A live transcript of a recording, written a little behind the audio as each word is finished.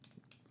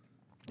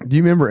Do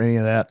you remember any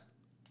of that?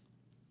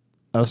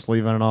 Us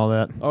leaving and all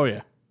that? Oh,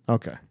 yeah.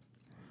 Okay.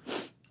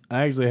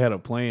 I actually had a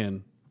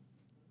plan.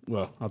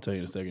 Well, I'll tell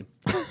you in a second.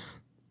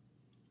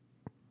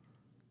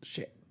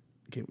 Shit.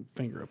 Get my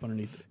finger up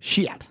underneath it.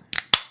 Shit.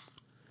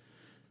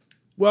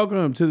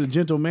 Welcome to the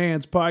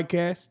Gentleman's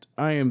Podcast.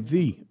 I am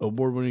the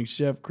award-winning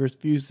chef, Chris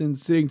Fuson.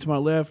 Sitting to my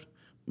left,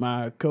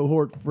 my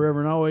cohort forever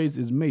and always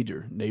is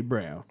Major Nate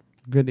Brown.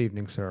 Good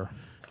evening, sir.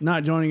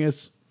 Not joining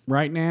us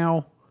right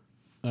now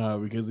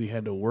because he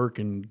had to work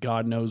and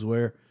God knows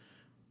where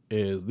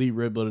is the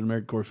red-blooded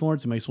American Corey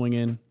Florence. He may swing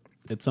in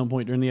at some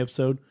point during the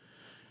episode.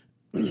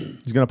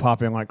 He's going to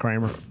pop in like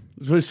Kramer.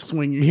 Just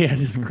swing, yeah,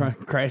 just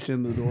crash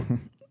in the door.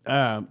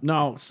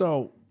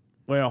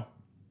 Well,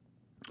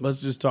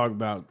 let's just talk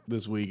about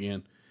this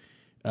weekend.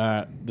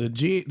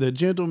 The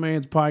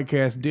Gentleman's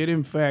Podcast did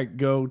in fact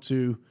go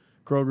to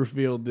Kroger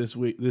Field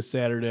this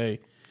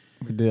Saturday.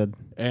 We did,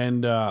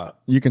 and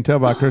you can tell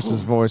by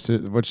Chris's voice,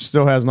 which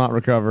still has not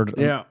recovered.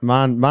 Yeah,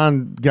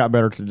 mine got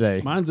better today.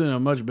 Mine's in a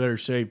much better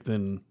shape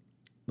than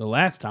the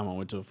last time I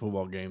went to a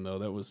football game, though.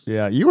 That was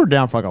you were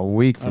down for like a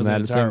week from that.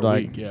 It seemed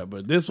like yeah,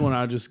 but this one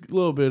I just a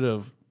little bit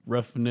of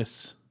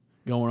roughness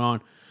going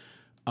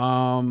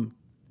on.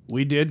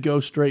 We did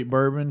go straight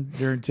bourbon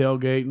during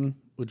tailgating,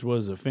 which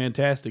was a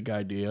fantastic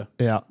idea.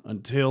 Yeah,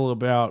 until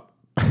about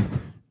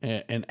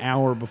an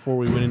hour before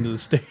we went into the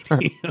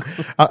stadium.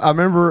 I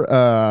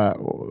remember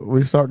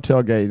we start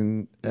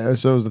tailgating.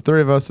 So it was the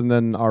three of us, and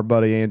then our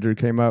buddy Andrew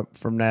came up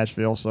from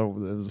Nashville. So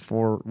it was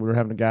before we were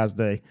having a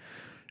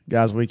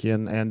guys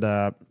weekend,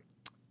 and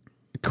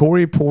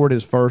Corey poured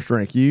his first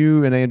drink.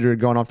 You and Andrew had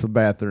gone off to the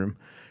bathroom.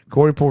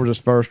 Corey poured his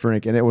first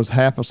drink, and it was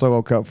half a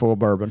solo cup full of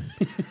bourbon.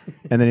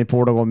 And then he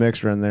poured a little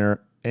mixture in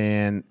there,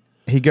 and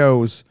he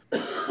goes,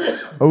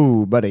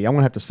 "Oh, buddy, I'm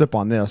going to have to sip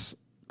on this."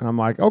 And I'm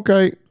like,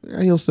 okay,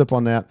 he'll sip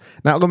on that.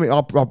 Now,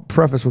 I'll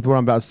preface with what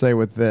I'm about to say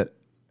with that.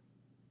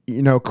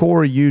 You know,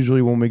 Corey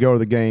usually, when we go to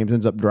the games,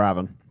 ends up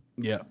driving.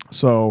 Yeah.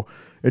 So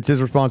it's his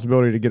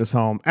responsibility to get us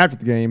home after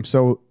the game.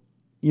 So,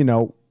 you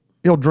know,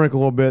 he'll drink a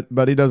little bit,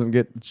 but he doesn't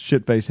get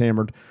shit-faced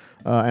hammered.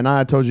 And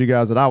I told you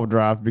guys that I would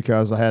drive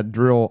because I had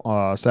drill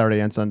Saturday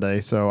and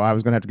Sunday, so I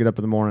was going to have to get up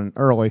in the morning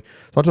early.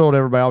 So I told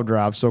everybody I would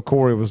drive. So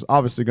Corey was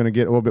obviously going to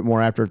get a little bit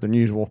more after it than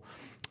usual.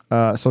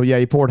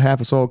 He poured half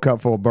a solo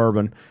cup full of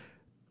bourbon.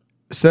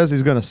 Says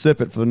he's going to sip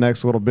it for the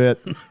next little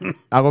bit.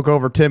 I look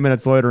over 10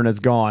 minutes later, and it's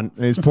gone.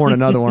 And he's pouring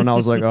another one, and I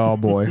was like, oh,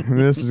 boy,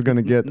 this is going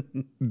to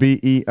get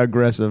BE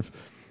aggressive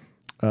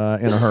in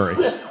a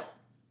hurry.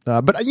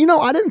 But, you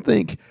know, I didn't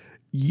think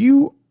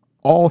you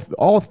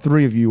all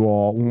three of you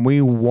all, when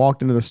we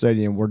walked into the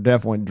stadium, were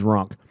definitely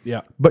drunk.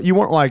 Yeah. But you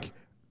weren't like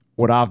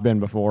what I've been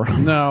before.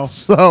 No.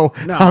 So,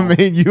 no. I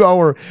mean, you all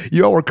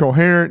were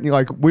coherent. You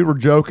like we were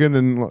joking,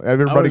 and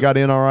everybody got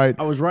in all right.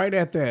 I was right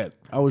at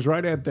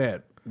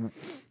that.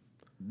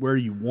 Where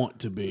you want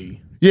to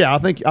be. Yeah, I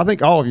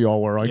think all of you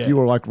all were. You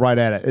were like right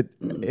at it.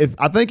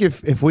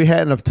 If we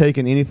hadn't have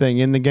taken anything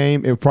in the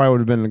game, it probably would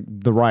have been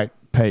the right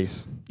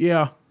pace.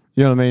 Yeah.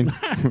 You know what I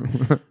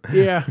mean?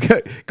 Yeah.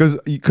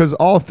 Because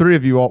all three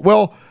of you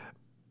all,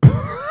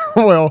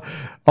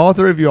 all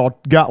three of you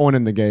all got one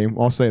in the game.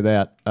 I'll say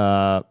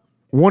that.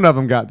 One of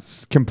them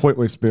got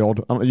completely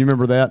spilled. You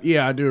remember that?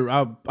 Yeah, I do.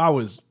 I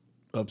was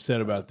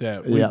upset about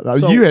that.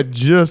 You had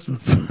just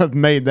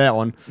made that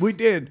one. We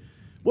did.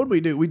 What did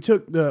we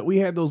do? We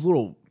had those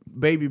little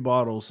baby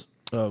bottles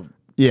of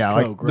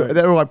Coke, right?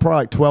 They were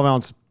probably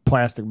 12-ounce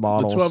plastic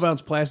bottles. The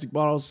 12-ounce plastic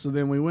bottles. So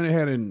then we went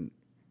ahead and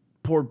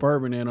poured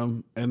bourbon in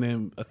them, and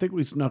then I think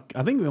we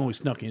only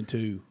snuck in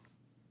two.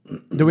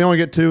 Did we only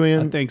get two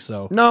in? I think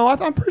so. No,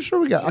 I'm pretty sure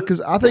we got, because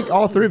I think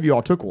all three of you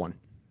all took one.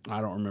 I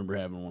don't remember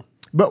having one.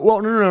 But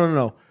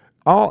no.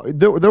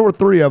 There were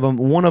three of them.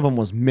 One of them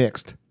was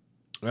mixed.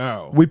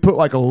 Oh. We put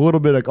like a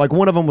little bit of,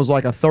 one of them was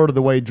like a third of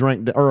the way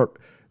drank, or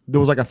there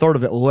was like a third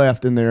of it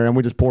left in there, and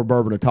we just poured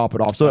bourbon to top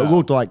it off. So it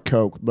looked like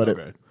Coke,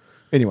 but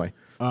anyway.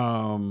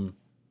 And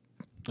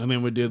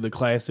then we did the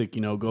classic,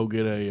 go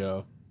get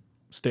a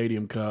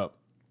stadium cup.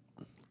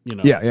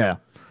 Yeah.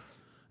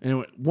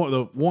 And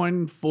the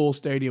one full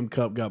stadium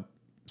cup got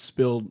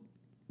spilled,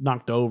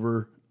 knocked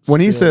over.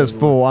 When he says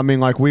full, I mean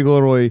like we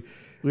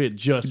had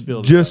just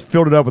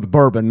filled it up with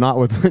bourbon, not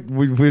with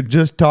we had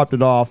just topped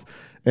it off,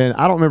 and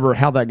I don't remember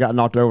how that got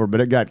knocked over,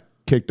 but it got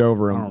kicked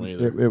over, and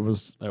it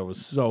was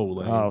so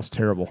lame. Oh, it was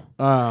terrible.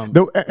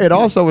 It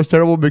also was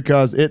terrible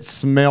because it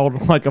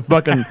smelled like a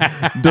fucking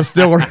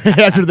distillery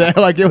after that.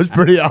 Like it was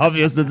pretty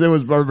obvious that there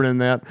was bourbon in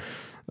that.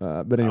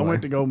 But anyway, I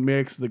went to go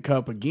mix the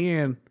cup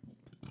again.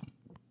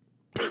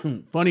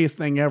 Funniest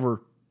thing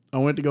ever. I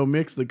went to go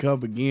mix the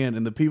cup again,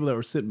 and the people that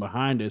were sitting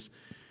behind us,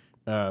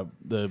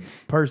 the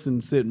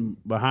person sitting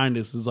behind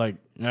us is like,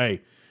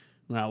 "Hey,"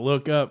 and I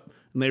look up.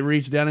 And they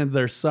reached down into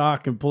their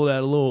sock and pulled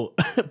out a little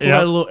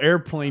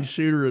airplane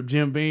shooter of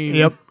Jim Beam.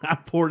 Yep. I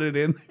poured it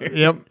in there.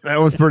 Yep. That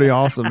was pretty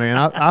awesome, man.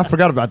 I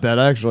forgot about that,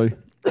 actually.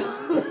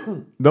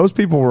 Those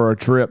people were a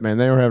trip, man.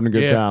 They were having a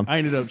good time. I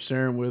ended up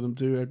sharing with them,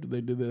 too, after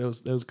they did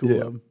that. That was cool of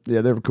them.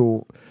 Yeah, they were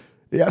cool.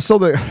 Yeah,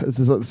 so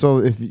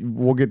if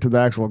we'll get to the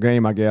actual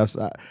game, I guess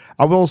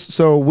I will.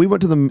 So we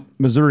went to the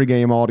Missouri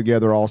game all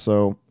together.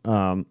 Also,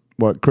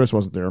 Chris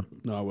wasn't there.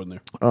 No, I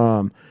wasn't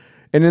there.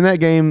 And in that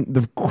game,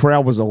 the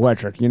crowd was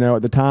electric. You know,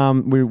 at the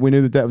time, we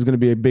knew that was going to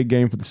be a big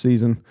game for the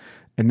season.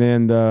 And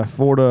then the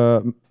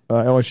Florida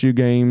LSU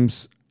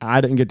games, I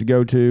didn't get to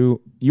go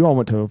to. You all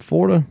went to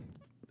Florida?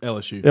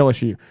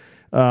 LSU.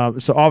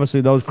 So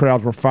obviously those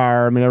crowds were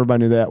fire. I mean,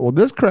 everybody knew that. Well,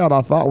 this crowd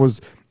I thought was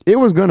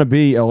going to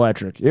be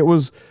electric. It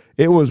was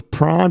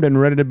primed and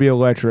ready to be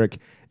electric.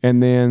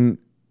 And then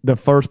the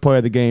first play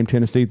of the game,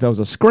 Tennessee throws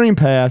a screen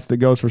pass that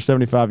goes for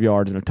 75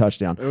 yards and a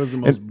touchdown. It was the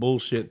most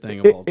bullshit thing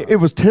of all time. It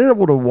was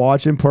terrible to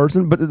watch in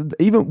person, but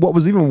what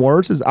was even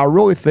worse is I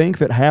really think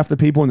that half the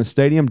people in the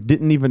stadium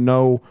didn't even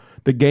know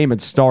the game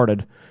had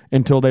started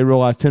until they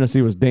realized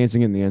Tennessee was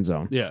dancing in the end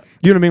zone. Yeah.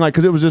 You know what I mean? Like,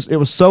 because it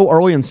was so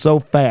early and so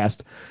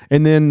fast.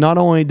 And then not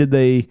only did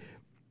they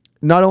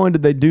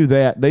do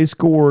that, they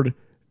scored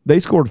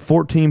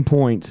 14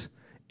 points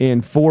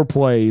in 4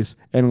 plays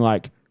in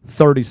like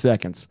 30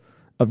 seconds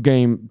of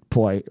game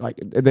play. Like,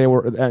 they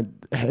were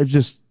it's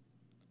just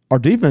our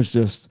defense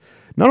just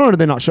not only did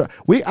they not show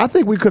I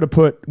think we could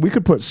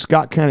put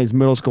Scott County's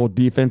middle school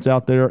defense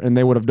out there and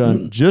they would have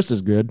done just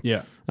as good.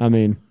 Yeah. I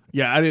mean,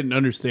 yeah, I didn't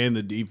understand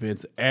the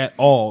defense at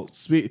all.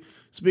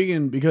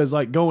 Speaking because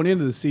like going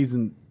into the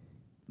season,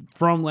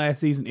 from last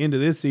season into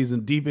this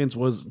season, defense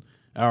was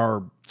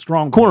our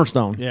strong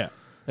cornerstone. Yeah,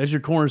 that's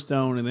your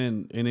cornerstone,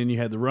 and then you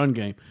had the run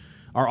game.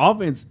 Our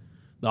offense,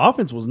 the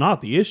offense was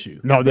not the issue.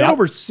 No, they had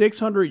over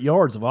 600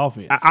 yards of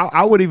offense.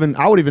 I would even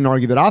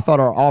argue that I thought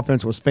our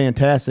offense was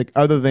fantastic,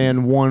 other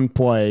than one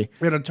play.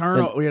 We had a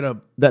turnover. We had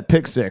that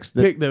pick six.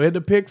 They had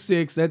the pick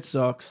six. That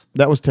sucks.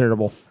 That was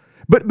terrible.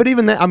 But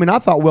even that, I mean, I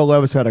thought Will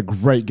Levis had a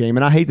great game,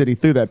 and I hate that he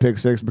threw that pick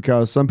six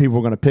because some people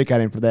were going to pick at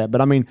him for that.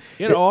 But I mean,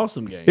 he had an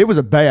awesome game. It was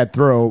a bad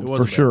throw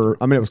for sure.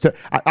 I mean, it was.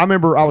 I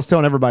remember I was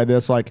telling everybody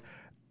this. Like,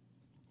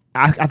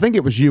 I think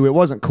it was you. It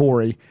wasn't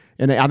Corey,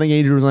 and I think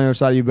Andrew was on the other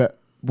side of you. But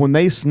when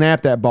they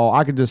snapped that ball,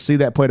 I could just see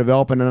that play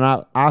developing,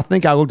 and I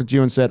think I looked at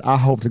you and said, I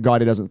hope to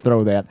God he doesn't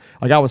throw that.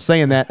 Like, I was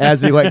saying that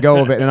as he let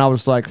go of it, and I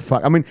was like,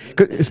 fuck. I mean,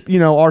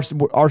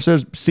 our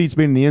seats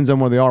being in the end zone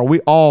where they are,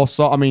 we all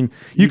saw. I mean,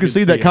 you could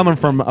see that coming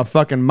from a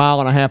fucking mile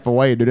and a half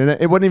away, dude. And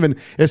it wasn't even,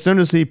 as soon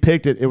as he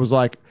picked it, it was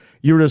like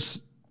you were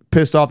just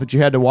pissed off that you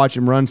had to watch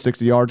him run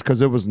 60 yards because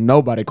there was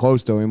nobody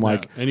close to him.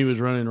 Like, and he was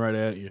running right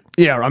at you.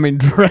 Yeah, I mean,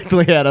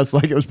 directly at us.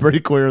 Like, it was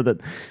pretty clear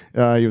that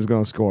he was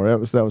going to score.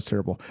 That was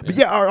terrible. Yeah. But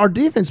yeah, our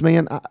defense,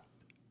 man,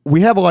 we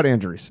have a lot of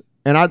injuries,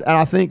 and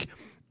I think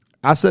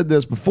I said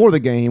this before the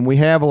game. We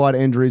have a lot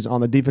of injuries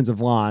on the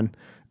defensive line.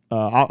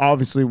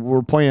 Obviously,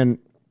 we're playing.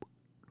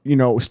 You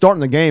know,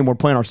 starting the game, we're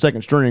playing our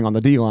second string on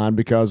the D line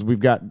because we've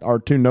got our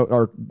two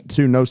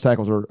nose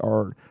tackles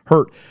are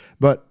hurt,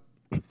 but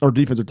our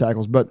defensive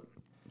tackles, but.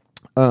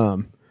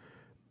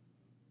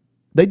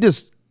 They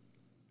just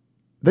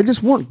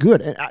weren't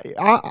good. And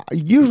I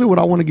usually what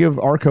I want to give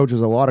our coaches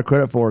a lot of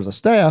credit for as a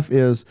staff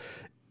is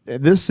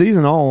this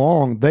season all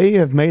along they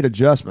have made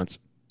adjustments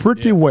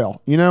pretty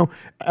well. You know,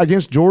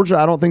 against Georgia,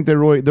 I don't think there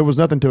was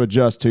nothing to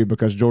adjust to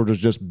because Georgia's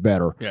just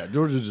better. Yeah,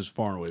 Georgia's just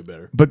far and away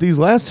better. But these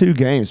last 2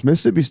 games,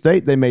 Mississippi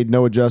State, they made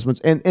no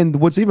adjustments.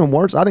 And what's even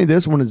worse, I think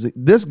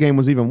this game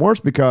was even worse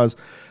because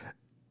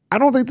I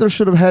don't think they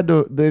shouldn't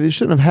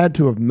have had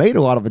to have made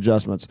a lot of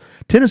adjustments.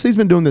 Tennessee's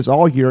been doing this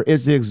all year.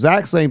 It's the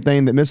exact same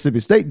thing that Mississippi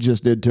State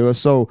just did to us.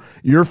 So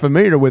you're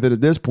familiar with it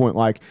at this point.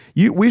 Like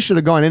we should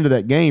have gone into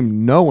that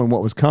game knowing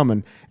what was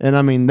coming. And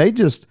I mean,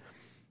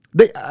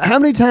 how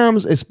many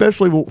times,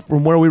 especially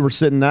from where we were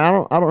sitting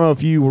now, I don't know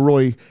if you were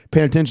really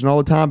paying attention all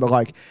the time, but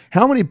like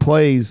how many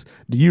plays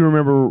do you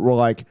remember were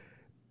like,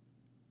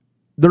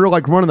 they're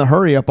like running the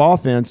hurry up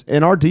offense,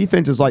 and our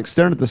defense is like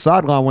staring at the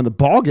sideline when the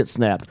ball gets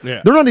snapped.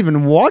 Yeah. They're not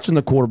even watching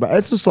the quarterback.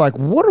 It's just like,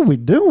 what are we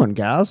doing,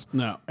 guys?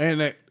 No,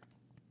 and that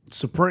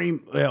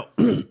supreme. Well,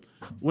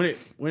 when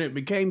it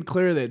became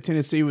clear that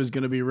Tennessee was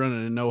going to be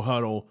running a no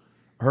huddle,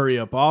 hurry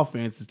up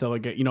offense and stuff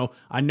like that, you know,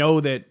 I know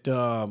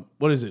that.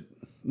 What is it?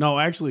 No,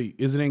 actually,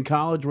 is it in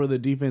college where the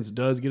defense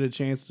does get a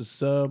chance to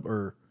sub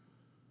or?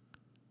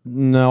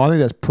 No, I think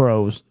that's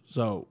pros.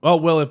 So,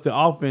 if the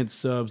offense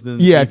subs, then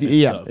the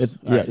defense subs.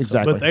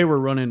 Exactly. But they were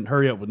running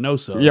hurry up with no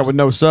subs. Yeah, with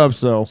no subs.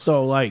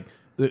 So like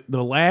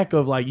the lack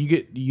of like you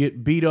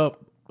get beat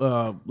up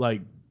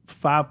like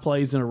 5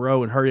 plays in a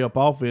row and hurry up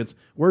offense.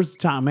 Where's the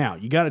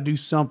timeout? You got to do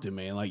something,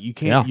 man. Like you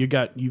can't.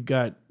 Yeah. You've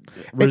got.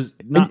 I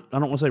don't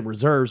want to say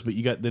reserves, but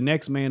you got the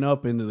next man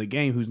up into the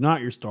game who's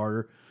not your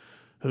starter,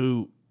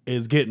 who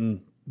is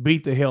getting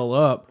beat the hell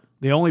up.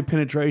 The only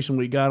penetration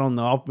we got in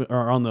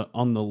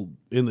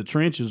the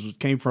trenches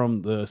came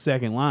from the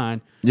second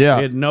line. Yeah,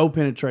 we had no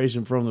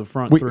penetration from the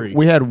front 3.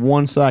 We had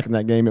 1 sack in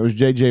that game. It was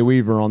J.J.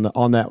 Weaver on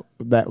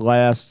that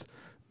last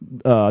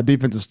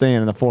defensive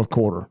stand in the fourth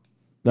quarter.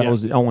 That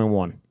was the only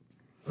one.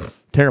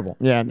 Terrible.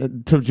 Yeah,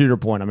 to your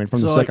point, I mean,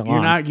 from the second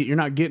line. You're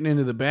not getting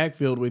into the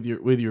backfield with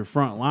your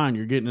front line.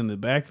 You're getting in the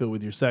backfield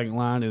with your second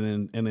line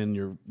and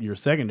then your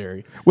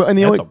secondary. Well, and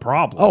that's a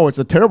problem. Oh, it's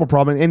a terrible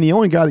problem. And the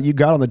only guy that you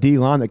got on the D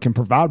line that can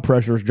provide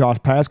pressure is Josh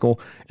Pascal,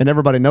 and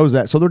everybody knows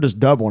that. So they're just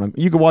doubling him.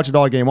 You can watch it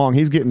all game long.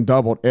 He's getting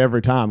doubled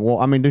every time. Well,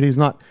 I mean, dude, he's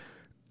not.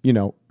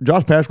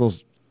 Josh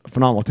Pascal's a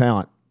phenomenal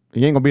talent.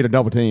 He ain't gonna beat a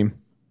double team.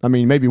 I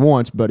mean, maybe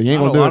once, but he ain't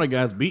gonna do it. A lot of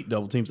guys beat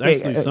double teams.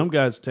 Actually, some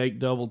guys take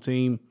double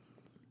team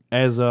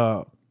as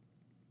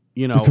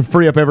just to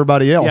free up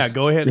everybody else. Yeah,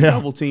 go ahead and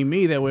double team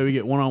me. That way we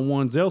get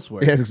one-on-ones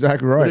elsewhere. Yeah, that's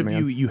exactly right, but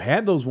if you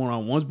had those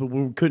one-on-ones, but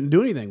we couldn't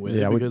do anything with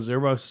it because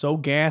everybody was so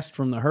gassed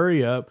from the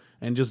hurry up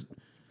and just.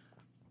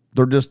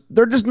 They're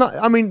just not.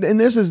 I mean, and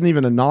this isn't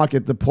even a knock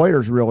at the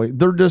players. Really,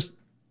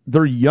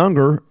 they're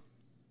younger.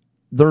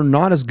 They're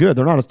not as good.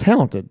 They're not as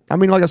talented. I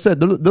mean, like I said,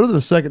 they're the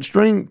second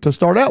string to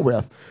start out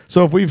with.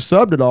 So if we've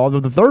subbed it all,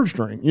 they're the third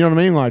string. You know what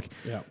I mean? Like,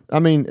 I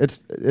mean, it's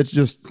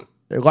just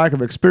a lack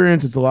of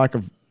experience. It's a lack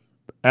of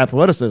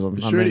athleticism.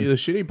 The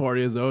shitty part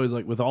is always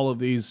like with all of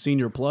these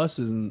senior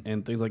pluses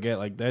and things like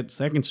that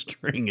second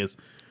string is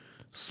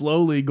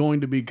slowly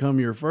going to become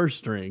your first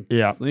string.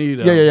 Yeah. So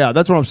yeah.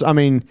 That's what I'm saying. I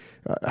mean,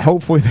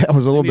 hopefully that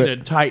was a little bit.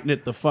 To tighten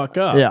it the fuck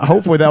up. Yeah.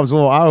 Hopefully that was a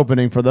little eye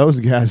opening for those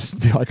guys to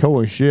be like,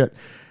 holy shit.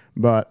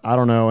 But I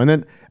don't know. And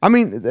then, I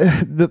mean,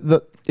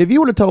 if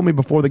you would have told me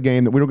before the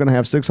game that we were going to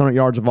have 600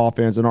 yards of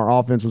offense and our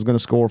offense was going to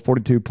score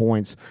 42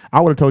 points, I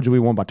would have told you we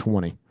won by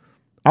 20.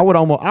 I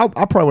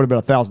probably would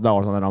have bet $1,000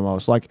 on that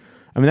almost. Like,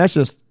 I mean, that's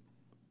just,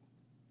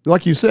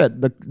 like you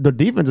said, the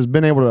defense has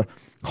been able to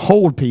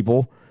hold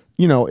people,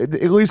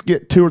 at least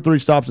get 2 or 3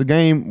 stops a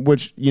game,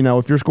 which,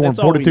 if you're scoring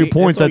 42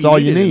 points, that's all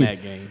you need.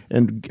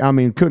 And, I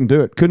mean, couldn't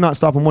do it. Could not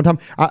stop them one time.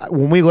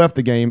 When we left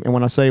the game, and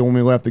when I say when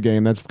we left the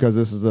game, that's because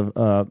this is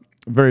a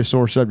very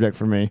sore subject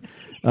for me.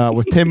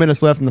 With 10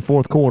 minutes left in the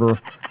fourth quarter,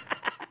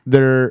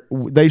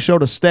 they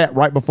showed a stat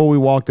right before we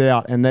walked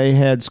out, and they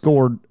had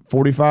scored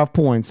 45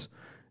 points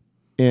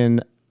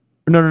in.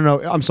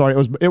 No. I'm sorry.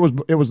 It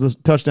was the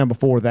touchdown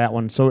before that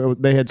one. So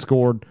they had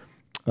scored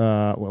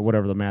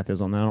whatever the math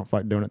is on that. I don't feel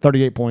like doing it.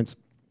 38 points.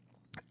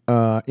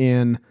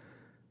 It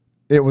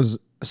was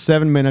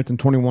 7 minutes and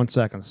 21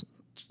 seconds.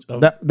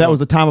 That was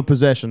the time of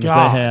possession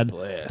that they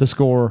had to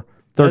score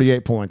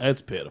 38 points.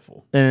 That's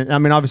pitiful. And, I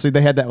mean, obviously,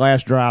 they had that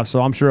last drive, so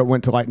I'm sure it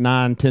went to like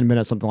 9, 10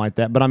 minutes, something like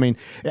that. But, I mean,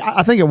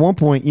 I think at one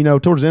point,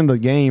 towards the end of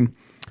the game,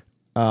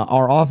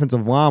 our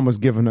offensive line was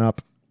giving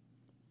up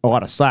a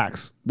lot of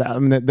sacks. I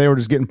mean, they were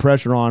just getting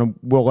pressure on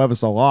Will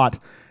Levis a lot.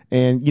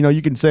 And,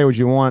 you can say what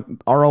you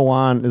want. Our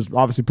O-line is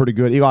obviously pretty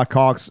good. Eli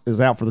Cox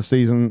is out for the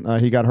season.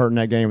 He got hurt in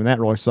that game, and that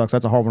really sucks.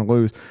 That's a hard one to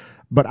lose.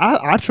 But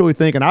I truly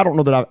think, and I don't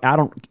know that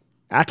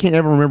I can't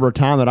ever remember a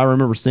time that I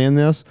remember seeing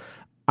this.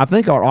 I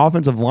think our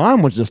offensive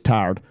line was just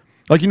tired.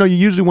 Like, you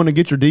usually want to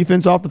get your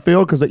defense off the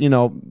field because,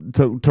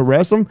 to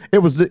rest them. It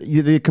was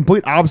the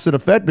complete opposite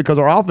effect because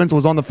our offense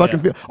was on the fucking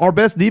field. Our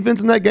best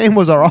defense in that game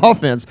was our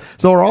offense.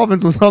 So our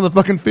offense was on the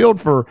fucking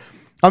field for,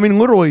 I mean,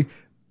 literally,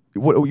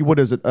 what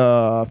is it,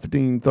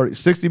 15, 30,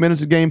 60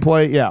 minutes of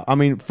gameplay? Yeah, I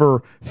mean,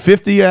 for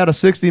 50 out of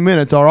 60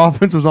 minutes, our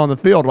offense was on the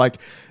field. Like,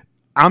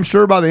 I'm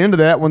sure by the end of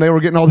that, when they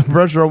were getting all the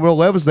pressure on Will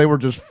Levis, they were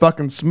just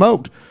fucking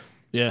smoked.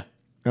 Yeah.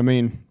 I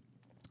mean,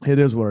 it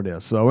is what it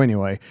is. So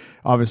anyway,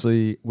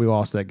 obviously we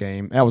lost that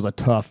game. That was a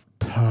tough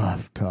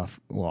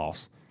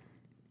loss.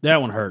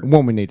 That one hurt.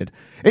 One we needed.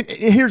 And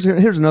here's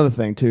another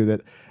thing too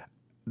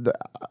that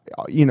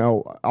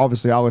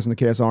obviously I listen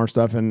to KSR and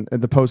stuff and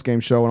the post game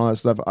show and all that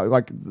stuff.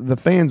 Like the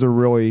fans are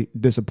really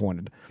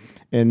disappointed,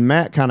 and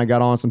Matt kind of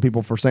got on some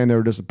people for saying they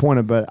were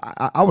disappointed. But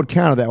I would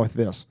counter that with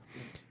this: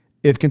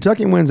 if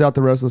Kentucky wins out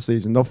the rest of the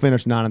season, they'll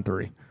finish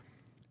 9-3.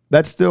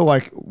 That's still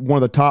like one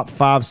of the top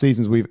 5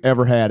 seasons we've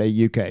ever had at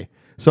UK.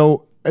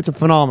 So it's a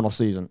phenomenal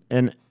season,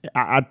 and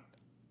I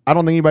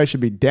don't think anybody should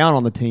be down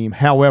on the team.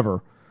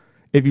 However,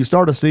 if you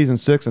start a season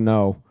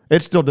 6-0,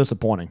 it's still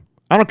disappointing.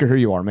 I don't care who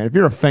you are, man. If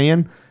you're a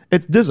fan,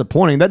 it's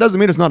disappointing. That doesn't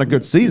mean it's not a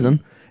good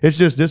season. It's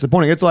just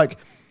disappointing. It's like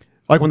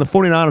when the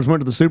 49ers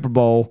went to the Super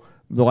Bowl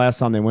the last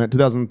time they went,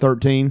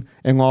 2013,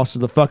 and lost to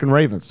the fucking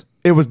Ravens.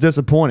 It was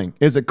disappointing.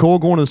 Is it cool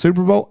going to the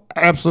Super Bowl?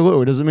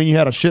 Absolutely. Does it mean you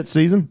had a shit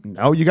season?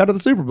 No, you got to the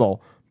Super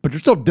Bowl. But you're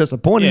still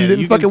disappointed you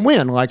didn't fucking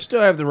win. Like, you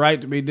still have the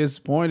right to be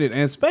disappointed, and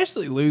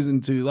especially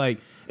losing to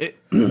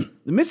the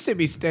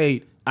Mississippi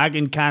State. I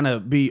can kind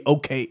of be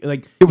okay.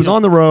 Like, it was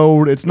on the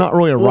road. It's not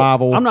really a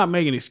rival. I'm not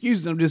making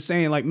excuses. I'm just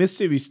saying, like,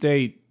 Mississippi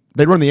State.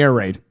 They run the air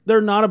raid.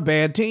 They're not a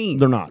bad team.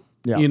 They're not.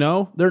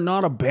 Yeah. They're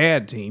not a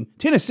bad team.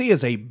 Tennessee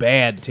is a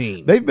bad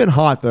team. They've been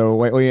hot, though,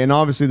 lately, and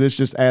obviously this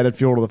just added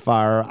fuel to the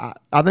fire.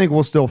 I think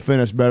we'll still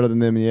finish better than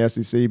them in the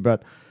SEC,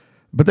 but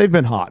they've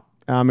been hot.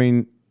 I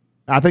mean,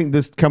 I think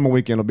this coming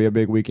weekend will be a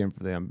big weekend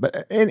for them.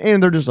 But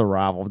and they're just a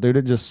rival, dude.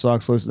 It just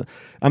sucks. Listen,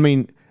 I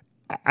mean,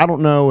 I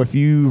don't know if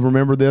you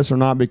remember this or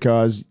not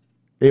because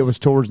it was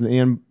towards the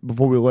end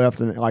before we left,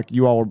 and like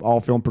you all were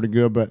all feeling pretty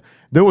good. But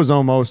there was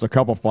almost a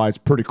couple fights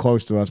pretty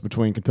close to us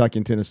between Kentucky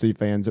and Tennessee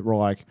fans that were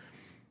like,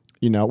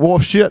 Well,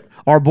 shit,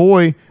 our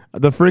boy,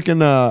 the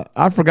freaking,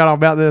 I forgot all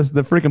about this,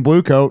 the freaking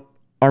blue coat,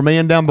 our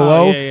man down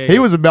below, he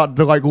was about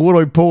to like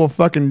literally pull a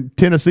fucking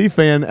Tennessee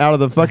fan out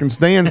of the fucking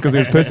stands because he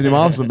was pissing him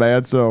off so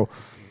bad. So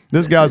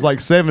this guy's like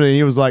 70. And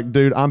he was like,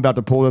 dude, I'm about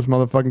to pull this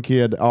motherfucking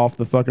kid off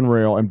the fucking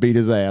rail and beat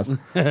his ass.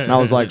 And I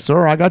was like,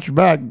 sir, I got your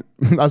back.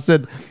 I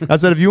said,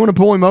 if you want to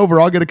pull him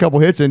over, I'll get a couple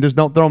hits in. Just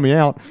don't throw me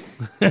out.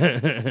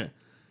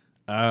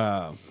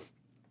 Uh-oh.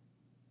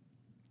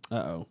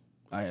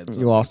 I had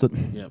something. You lost it.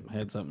 Yep,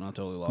 had something. I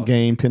totally lost.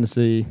 Game,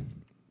 Tennessee,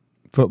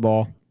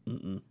 football.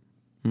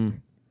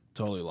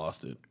 Totally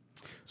lost it.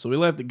 So we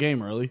left the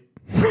game early.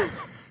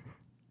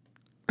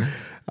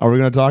 Are we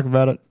going to talk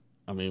about it?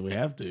 I mean, we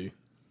have to.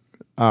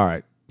 All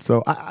right.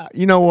 So,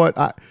 you know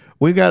what?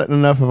 We got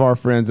enough of our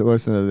friends that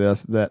listen to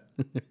this that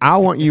I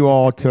want you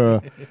all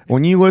to,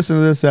 when you listen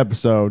to this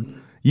episode,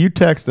 you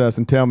text us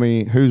and tell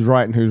me who's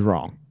right and who's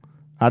wrong.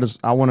 I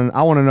want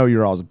to know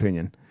your all's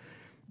opinion.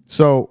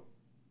 So,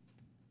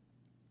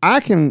 I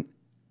can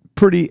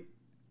pretty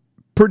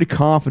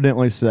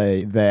confidently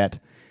say that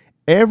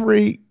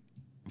every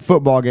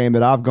football game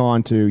that If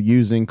gone to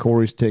using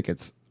Corey's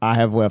tickets, I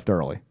have left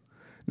early.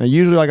 Now,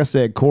 usually, like I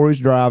said, Corey's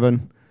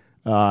driving.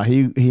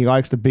 He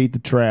likes to beat the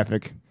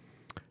traffic.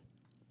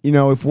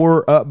 If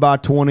we're up by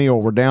 20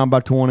 or we're down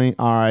by 20,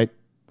 all right,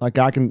 like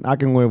I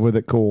can live with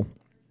it. Cool.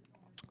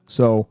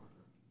 So,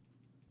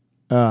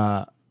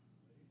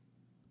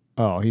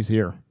 he's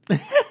here.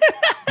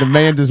 The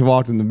man just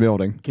walked in the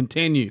building.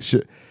 Continue.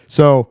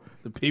 So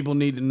the people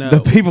need to know.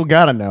 The people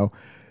got to know.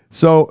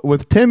 So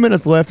with 10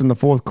 minutes left in the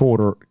fourth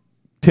quarter,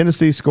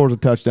 Tennessee scores a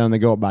touchdown. They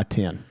go up by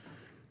 10.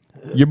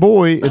 Your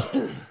boy is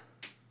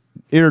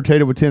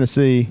irritated with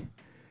Tennessee,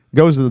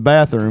 goes to the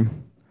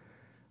bathroom.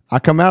 I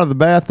come out of the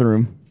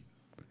bathroom,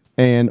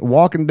 and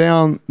walking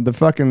down the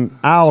fucking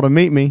aisle to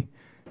meet me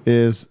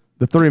is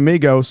the three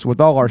amigos with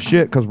all our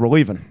shit because we're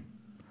leaving.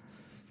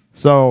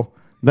 So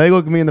they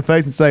look at me in the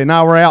face and say,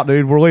 "Nah, we're out,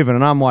 dude. We're leaving."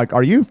 And I'm like,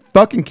 "Are you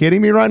fucking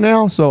kidding me right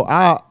now?" So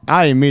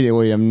I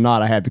immediately am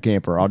not a happy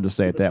camper. I'll just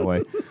say it that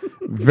way.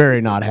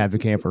 Very not a happy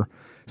camper.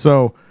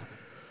 So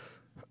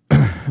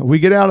we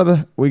get out of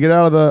the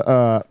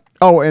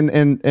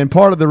and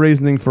part of the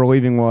reasoning for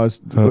leaving was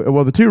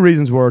the two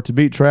reasons were to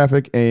beat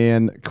traffic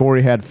and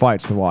Corey had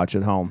fights to watch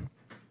at home.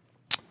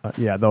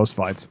 Those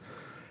fights.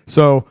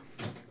 So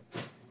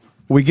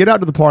we get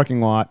out to the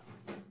parking lot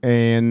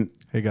and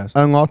hey guys,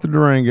 unlock the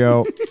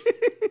Durango.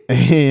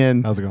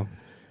 And how's it going?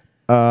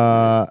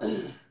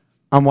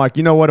 I'm like,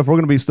 you know what? If we're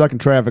going to be stuck in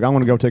traffic, I'm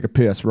going to go take a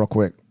piss real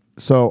quick.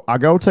 So I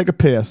go take a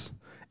piss,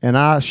 and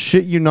I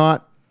shit you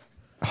not,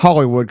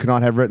 Hollywood could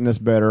not have written this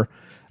better.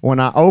 When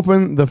I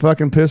open the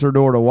fucking pisser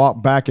door to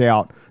walk back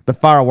out, the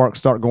fireworks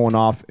start going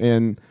off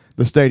in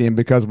the stadium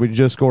because we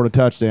just scored a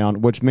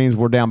touchdown, which means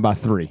we're down by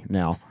 3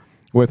 now.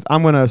 With,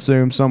 I'm going to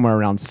assume, somewhere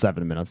around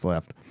 7 minutes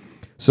left.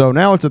 So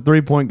now it's a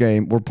 3-point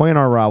game. We're playing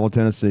our rival,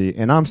 Tennessee,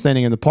 and I'm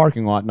standing in the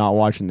parking lot not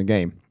watching the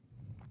game.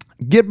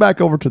 Get back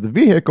over to the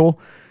vehicle,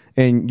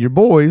 and your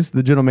boys,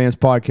 the Gentleman's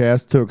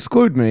Podcast, to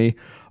exclude me,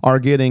 are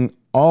getting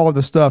all of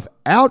the stuff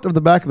out of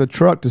the back of the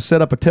truck to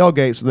set up a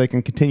tailgate so they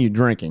can continue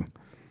drinking.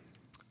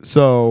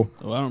 So,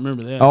 I don't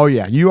remember that. Oh,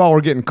 yeah. You all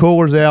were getting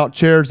coolers out,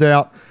 chairs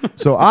out.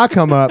 So I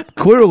come up,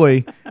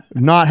 clearly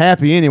not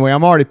happy anyway.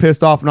 I'm already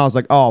pissed off, and I was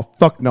like, oh,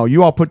 fuck no.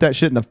 You all put that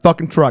shit in the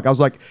fucking truck. I was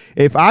like,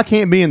 if I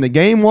can't be in the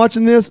game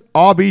watching this,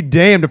 I'll be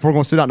damned if we're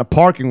going to sit out in the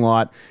parking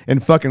lot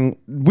and fucking,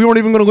 we weren't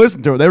even going to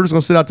listen to it. They were just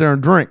going to sit out there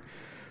and drink.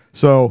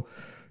 So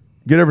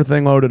get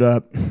everything loaded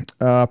up.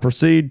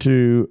 Proceed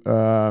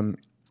to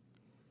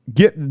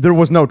there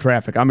was no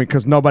traffic. I mean,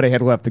 because nobody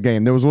had left the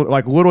game. There was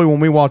like literally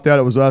when we walked out,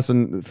 it was us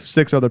and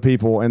 6 other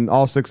people, and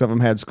all 6 of them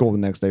had school the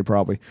next day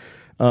probably.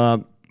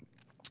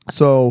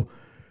 So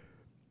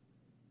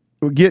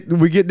we get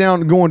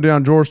going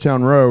down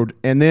Georgetown Road,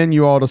 and then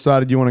you all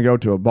decided you want to go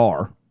to a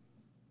bar.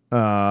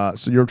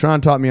 So you're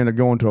trying to talk me into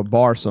going to a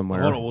bar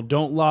somewhere. Hold on, well,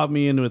 don't lob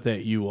me in with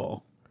that you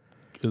all,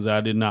 because I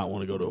did not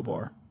want to go to a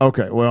bar.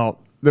 Okay, well,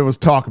 there was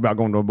talk about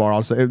going to a bar.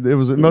 I'll say it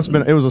was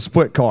a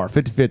split car,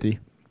 50-50.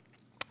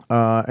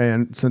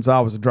 And since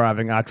I was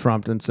driving, I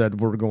trumped and said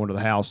we're going to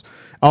the house.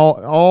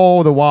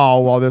 All the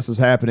while this is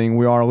happening,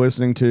 we are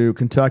listening to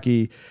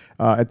Kentucky.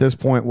 At this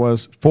point,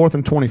 was 4th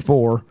and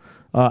 24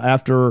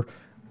 after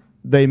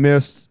they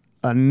missed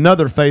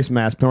another face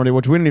mask penalty,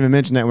 which we didn't even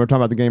mention that when we were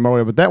talking about the game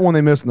earlier. But that one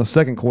they missed in the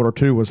second quarter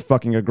too was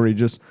fucking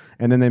egregious.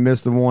 And then they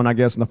missed the one, I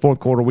guess, in the fourth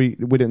quarter we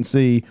didn't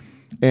see.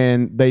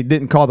 And they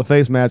didn't call the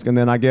face mask, and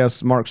then I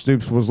guess Mark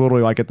Stoops was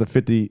literally like at the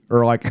 50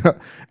 or like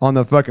on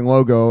the fucking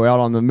logo out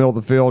on the middle of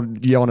the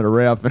field yelling at a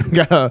ref and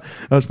got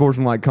a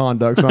sportsmanlike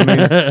conduct. So I mean,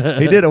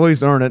 he did at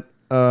least earn it.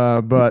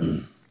 But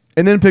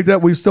and then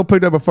we still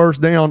picked up a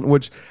first down,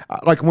 which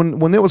like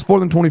when it was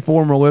 4th and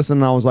 24 and we're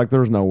listening, I was like,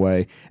 there's no way.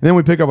 And then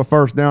we pick up a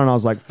first down, and I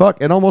was like, fuck.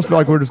 It almost felt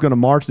like we were just going to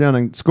march down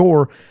and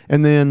score,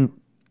 and then.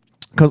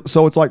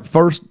 So it's like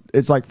first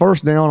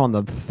down on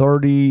the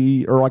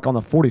 30 or like on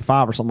the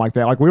 45 or something like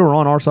that. Like we were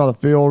on our side of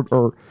the field,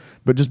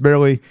 but just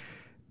barely.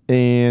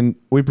 And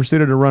we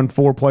proceeded to run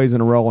 4 plays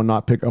in a row and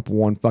not pick up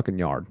 1 fucking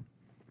yard.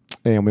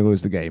 and we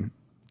lose the game.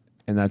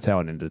 And that's how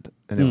it ended.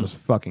 And it was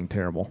fucking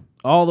terrible.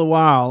 All the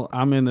while,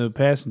 I'm in the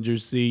passenger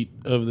seat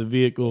of the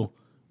vehicle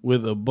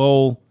with a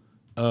bowl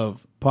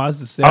of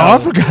pasta salad. Oh, I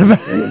forgot about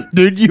it.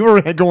 Dude, you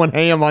were going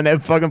ham on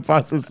that fucking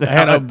pasta salad. I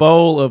had a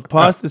bowl of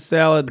pasta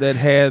salad that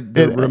had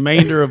the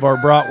remainder of our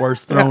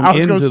bratwurst thrown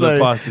into the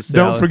pasta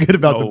salad. Don't forget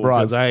about the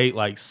brats. Because I ate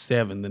like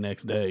 7 the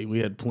next day. We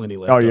had plenty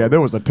left. Oh, yeah,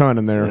 there was a ton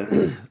in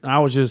there. I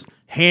was just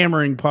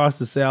hammering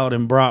pasta salad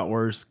and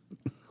bratwurst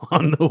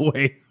on the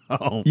way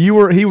home.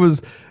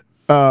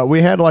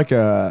 We had like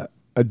a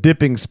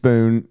dipping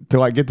spoon to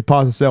like get the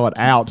pasta salad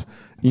out.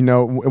 You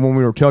know, when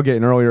we were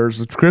tailgating earlier,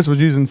 so Chris was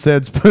using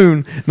said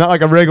spoon, not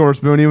like a regular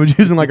spoon. He was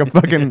using like a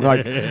fucking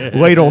like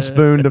ladle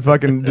spoon to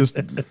fucking just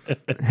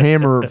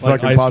hammer like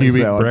fucking Ice pasta Cube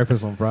eating salad.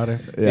 breakfast on Friday.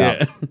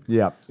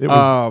 Yeah. It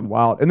was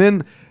wild. And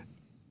then,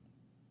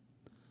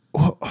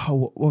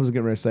 what was I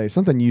getting ready to say?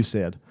 Something you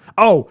said.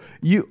 Oh,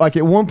 you like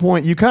at one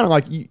point you kind of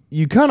like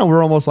you kind of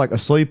were almost like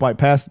asleep, like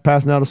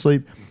passing out of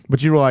sleep,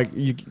 but you were like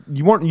you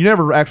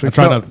never actually. I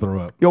try not to throw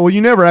up. Yeah, well,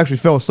 you never actually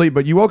fell asleep,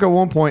 but you woke up at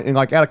one point and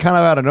like kind of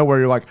out of nowhere,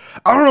 you're like,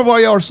 I don't know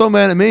why y'all are so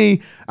mad at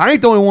me. I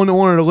ain't the only one that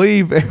wanted to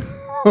leave. And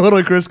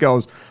little Chris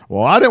goes,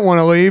 well, I didn't want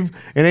to leave,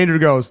 and Andrew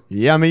goes,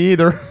 yeah, me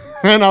either.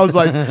 And I was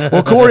like,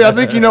 well, Corey, I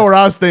think you know where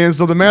I stand,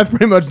 so the math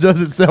pretty much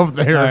does itself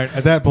there. All right,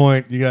 at that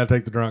point, you got to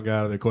take the drunk guy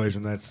out of the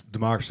equation. That's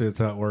democracy. That's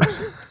how it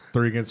works.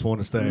 3 against 1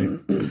 to stay.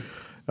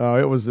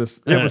 It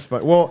was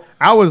fun. Well,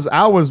 I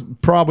was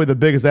probably the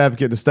biggest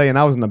advocate to stay, and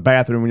I was in the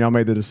bathroom when y'all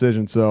made the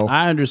decision. So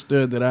I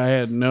understood that I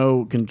had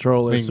no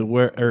control as to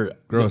where.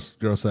 Gross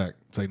sack.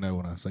 Say no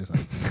when I say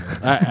something.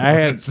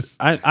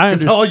 I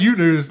It's all you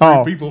knew is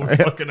 3 people were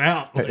fucking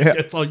out. Like,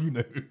 that's all you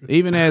knew.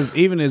 Even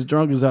as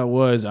drunk as I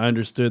was, I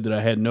understood that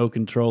I had no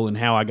control in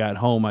how I got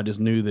home. I just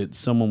knew that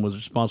someone was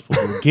responsible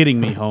for getting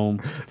me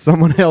home.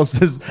 Someone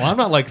else is. Well, I'm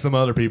not like some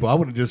other people. I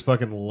would have just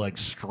fucking like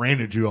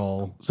stranded you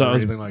all So or I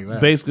was anything like that.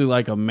 basically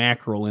like a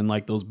mackerel in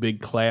like those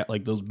big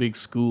like those big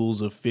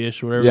schools of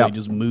fish, or whatever. Yep. They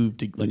just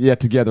moved to like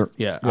Together.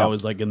 yeah. Yep. I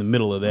was like in the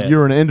middle of that.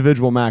 You're an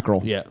individual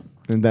mackerel. Yeah.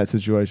 In that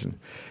situation.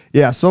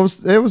 Yeah. So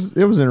it was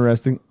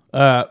interesting.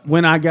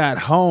 When I got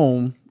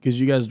home, because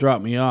you guys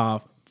dropped me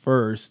off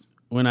first.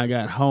 When I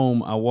got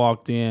home, I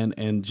walked in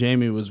and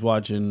Jamie was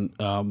watching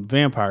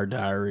Vampire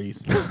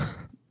Diaries,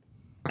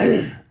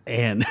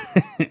 and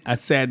I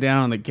sat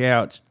down on the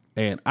couch.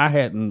 And I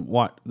hadn't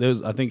watched.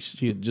 I think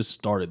she had just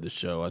started the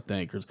show. I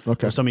think,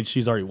 Okay. or something.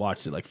 She's already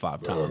watched it like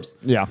 5 times.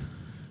 Yeah.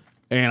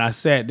 And I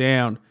sat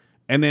down,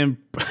 and then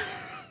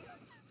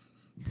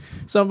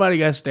somebody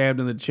got stabbed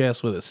in the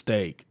chest with a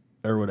stake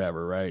or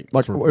whatever, right?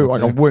 Like a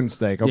wooden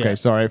steak. Okay, Yeah.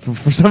 sorry.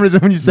 For some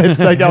reason, when you said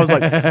steak, I was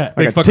like a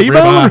fucking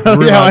T-bone?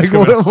 ribeye Yeah, like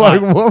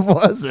coming what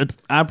was it?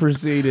 I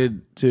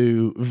proceeded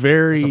to It's a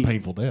very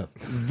painful death.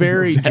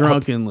 very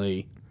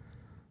drunkenly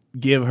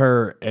give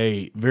her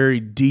a very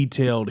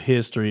detailed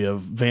history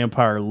of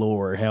vampire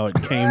lore, how it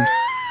came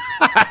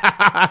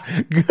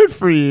Good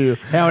for you.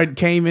 how it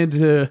came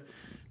into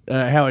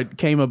how it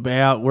came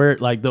about, where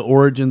like the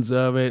origins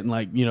of it, and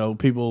like, you know,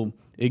 people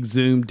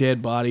exhumed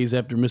dead bodies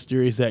after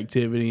mysterious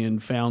activity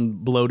and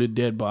found bloated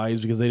dead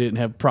bodies because they didn't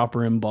have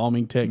proper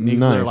embalming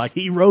techniques. Nice. They're like,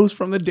 he rose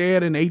from the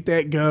dead and ate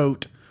that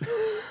goat.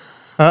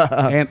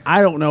 And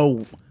I don't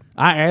know.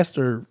 I asked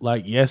her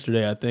like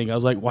yesterday, I think. I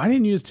was like, why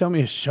didn't you just tell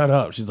me to shut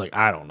up? She's like,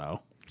 I don't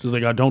know. She's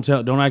like, don't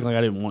act like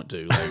I didn't want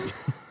to.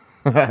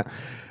 Like,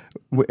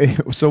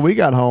 So we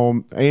got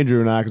home, Andrew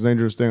and I, because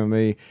Andrew was staying with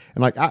me,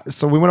 and like,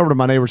 so we went over to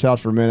my neighbor's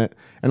house for a minute,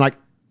 and like,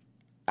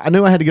 I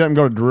knew I had to get up and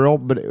go to drill,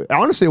 but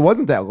honestly, it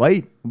wasn't that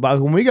late.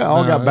 But when we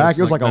got back,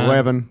 it was like 9.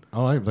 11.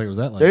 Oh, I didn't think it was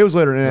that late. It was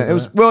later than that. It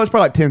was probably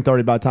like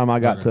 10:30 by the time I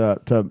got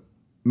to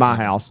my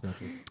house.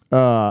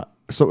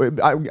 So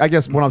I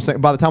guess what I'm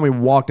saying, by the time we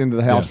walked into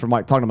the house from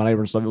like talking to my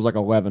neighbor and stuff, it was like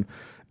 11,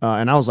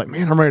 and I was like,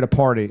 man, I'm ready to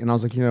party, and I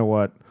was like, you know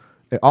what?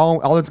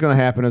 All that's going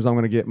to happen is I'm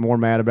going to get more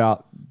mad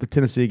about the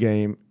Tennessee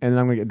game, and then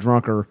I'm going to get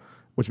drunker,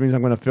 which means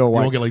I'm going to feel You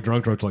like won't get like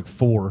drunk till like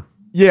 4.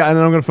 yeah, and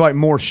then I'm going to feel like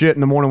more shit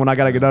in the morning when I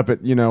got to get up at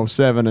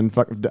 7 and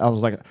fuck. I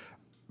was like,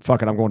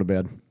 fuck it, I'm going to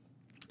bed.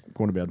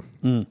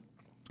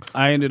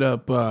 I ended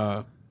up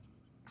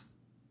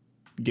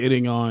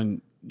getting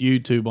on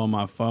YouTube on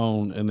my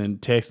phone and then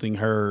texting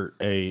her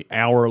a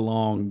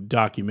hour-long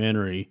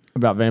documentary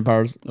About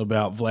vampires.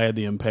 about Vlad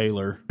the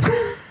Impaler.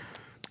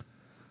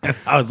 And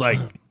I was like,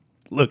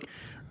 look,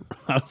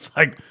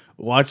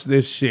 watch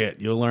this shit.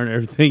 You'll learn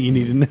everything you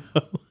need to know.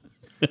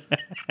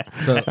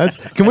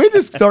 Can we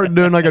just start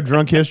doing like a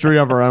drunk history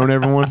of our own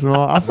every once in a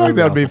while? I feel like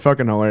that would be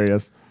fucking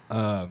hilarious.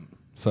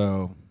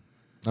 So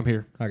I'm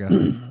here. I got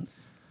it.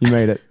 You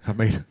made it. I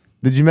made it.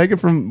 Did you make it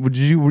from? Were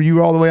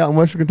you all the way out in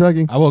Western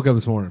Kentucky? I woke up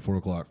this morning at 4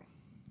 o'clock.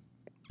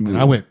 And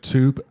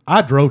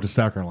I drove to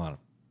South Carolina.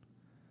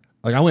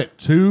 Like I went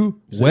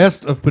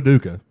west of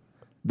Paducah.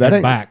 That and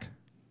ain't back.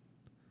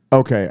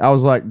 Okay, I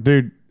was like,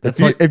 dude, That's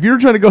if you're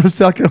trying to go to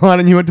South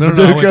Carolina and you went to No,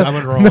 Paducah, I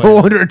went the wrong no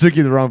way. wonder it took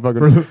you the wrong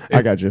fucking.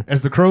 I got you.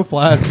 As the crow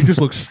flies, you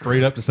just look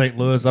straight up to St.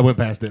 Louis. I went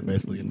past it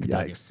basically in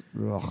Kentucky. Yikes!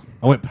 Ugh.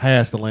 I went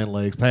past the Land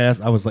Lakes.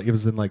 I was like, it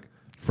was in like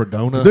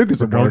Fredonia. Paducah's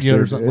the worst, Fredonia or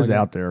dude. something It's like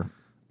out there.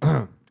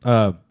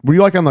 Were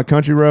you like on the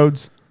country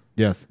roads?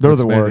 Yes, They're it's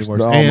the maybe worst.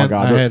 worse. Oh, my And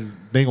God. I had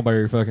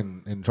Dingleberry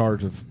fucking in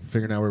charge of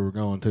figuring out where we were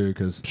going too,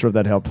 because Sure,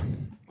 that helped.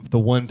 the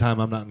one time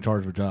I'm not in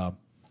charge of a job,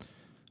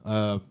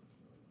 and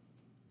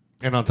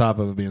on top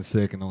of it being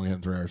sick and only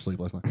having 3 hours sleep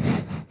last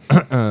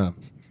night.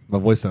 My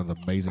voice sounds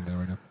amazing though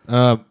right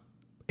now.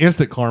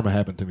 Instant karma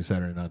happened to me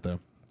Saturday night though.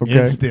 Okay.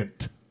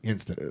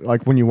 Instant.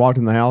 Like when you walked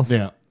in the house?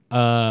 Yeah.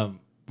 I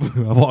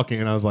walk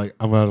in, I was like,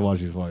 I'm going to watch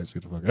these fights.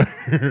 Get the fuck out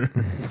of here.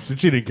 So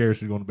she didn't care.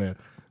 She was going to bed.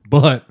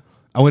 But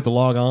I went to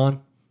log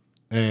on,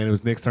 and it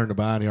was Nick's turn to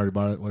buy, and he already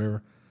bought it,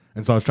 whatever.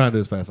 And so I was trying to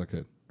do as fast as I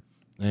could.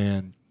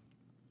 And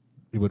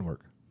it wouldn't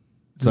work.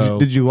 So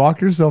Did you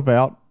lock yourself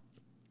out?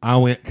 I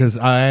went, because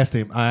I asked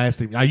him,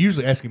 I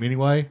usually ask him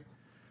anyway.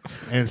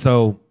 And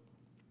so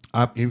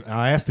I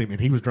asked him, and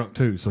he was drunk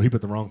too, so he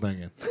put the wrong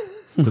thing in.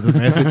 To the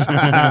message.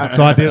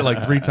 So I did it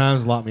like 3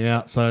 times, locked me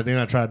out. So then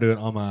I tried to do it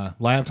on my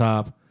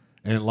laptop,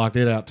 and it locked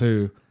it out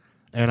too.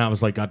 And I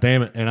was like, God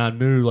damn it. And I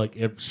knew like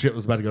if shit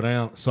was about to go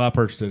down, so I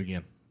purchased it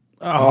again.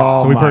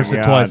 Oh, so we my purchased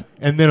God. it twice.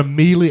 And then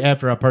immediately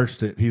after I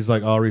purchased it, he's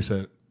like, I'll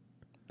reset it.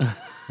 I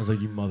was like,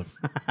 you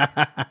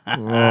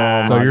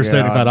motherfucker. So your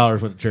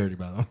 $75 went to charity,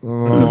 by the way.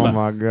 Oh,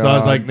 my God. So I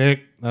was like,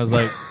 Nick,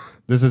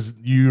 this is,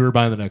 you are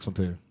buying the next one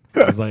too.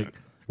 I was like,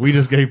 we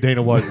just gave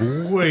Dana White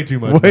way too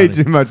much Way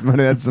money. too much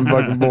money. That's some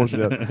fucking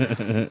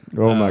bullshit.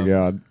 Oh, my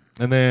God.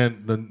 And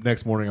then the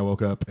next morning I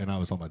woke up and I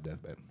was on my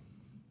deathbed.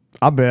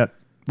 I bet.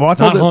 Well, I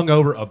told Not you.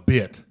 hungover a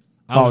bit.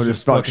 I was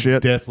just fuck fucking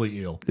shit.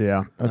 deathly ill.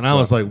 Yeah. And I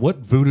was like, what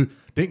voodoo?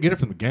 Didn't get it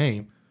from the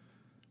game.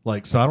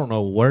 Like, so I don't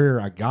know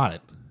where I got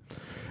it.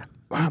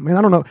 I mean,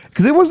 I don't know.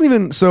 Because it wasn't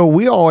even. So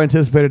we all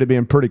anticipated it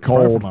being pretty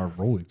Probably cold. from my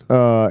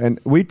roids. And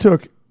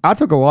I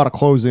took a lot of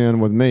clothes in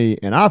with me,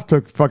 and I've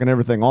took fucking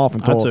everything off I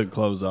until took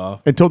clothes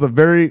off. the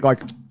very,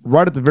 like,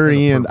 right at the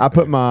very end. I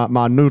perfect put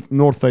my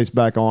North Face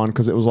back on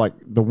because it was like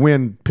the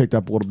wind picked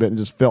up a little bit and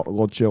just felt a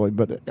little chilly.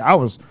 But I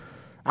was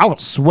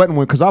sweating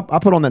because I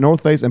put on that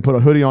North Face and put a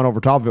hoodie on over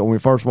top of it when we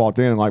first walked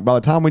in. And like by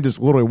the time we just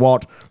literally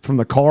walked from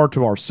the car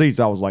to our seats,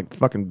 I was like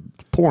fucking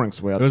pouring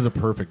sweat. It was a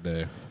perfect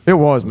day. It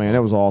was, man. It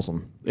was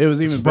awesome. It was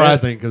It's even better.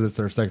 surprising because it's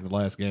their second to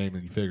last game,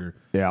 and you figure.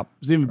 Yeah. It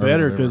was even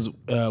better whatever.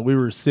 because we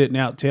were sitting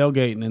out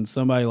tailgating and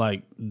somebody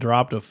like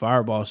dropped a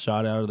fireball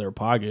shot out of their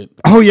pocket,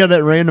 Oh yeah,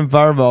 that random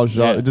fireball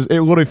shot. Yeah.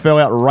 It literally fell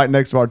out right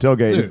next to our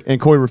tailgate, Dude. and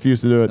Corey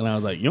refused to do it. and I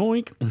was like,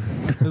 "Yoink!"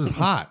 It was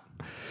hot.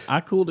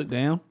 I cooled it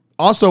down.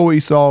 Also, we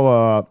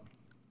saw.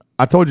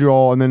 I told you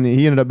all, and then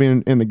he ended up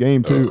being in the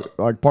game too,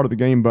 like part of the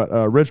game. But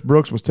Rich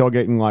Brooks was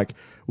tailgating like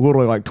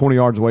literally like 20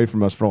 yards away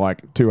from us for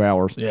like 2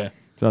 hours. Yeah,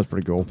 So that's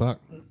pretty cool. Fuck.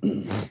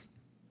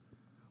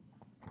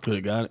 could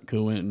have got it.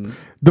 Could went and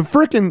The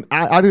freaking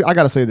I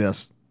got to say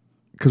this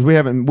because we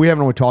haven't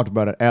really talked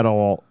about it at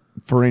all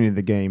for any of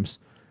the games.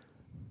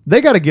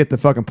 They got to get the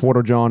fucking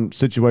Porter John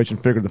situation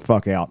figured the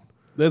fuck out.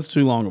 that's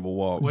too long of a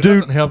walk. Well, it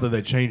Dude. doesn't help that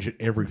they change it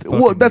every fucking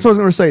Well, that's year. what I was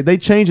going to say. They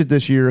changed it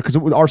this year because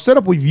our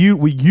setup we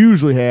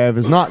usually have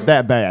is not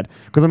that bad.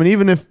 Because I mean,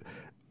 even if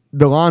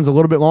the line's a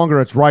little bit longer,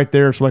 it's right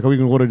there. So like we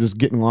can literally just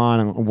get in line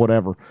and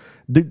whatever.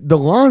 The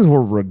lines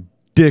were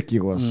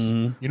ridiculous.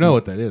 You know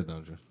what that is,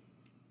 don't you?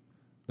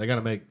 They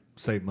got to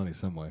save money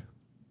some way.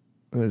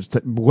 There's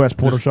West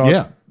Porter Just- shot.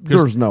 yeah.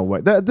 There's no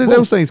way.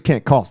 Those things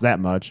can't cost that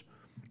much.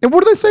 And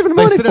what are they saving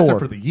They money sit out there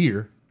for? for the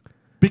year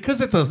because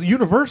it's a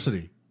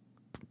university.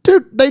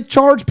 Dude, they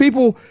charge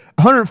people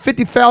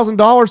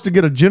 $150,000 to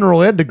get a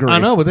general ed degree. I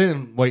know, but they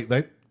didn't wait.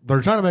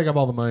 They're trying to make up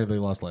all the money they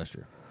lost last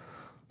year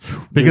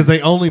because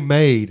they only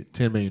made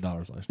 $10 million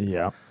last year.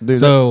 Yeah. Dude,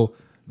 So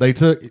they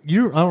took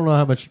you. I don't know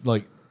how much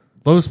like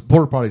those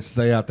porta potties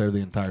stay out there the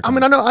entire I time.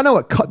 mean, I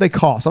know they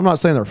cost. I'm not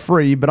saying they're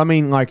free, but I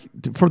mean, like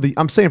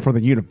I'm saying for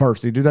the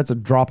university, dude, that's a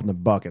drop in the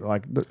bucket.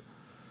 Like,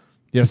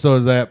 yeah. So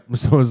is that?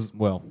 So is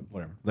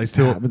whatever. They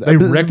still but they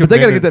recommend. they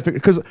got to get that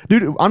figured because,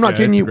 dude, I'm not Yeah,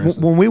 kidding it's you.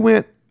 aggressive. When we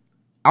went,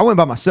 I went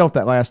by myself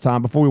that last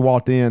time before we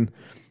walked in,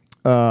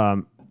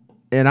 and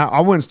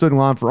I went and stood in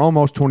line for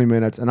almost 20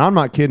 minutes, and I'm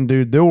not kidding,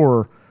 dude.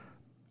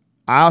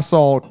 I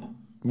saw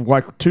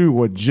like 2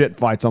 legit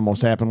fights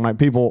almost happen, like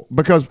people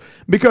because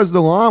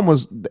the line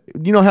was,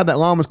 you know how that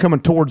line was coming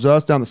towards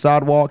us down the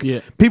sidewalk. Yeah.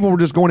 People were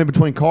just going in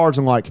between cars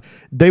and like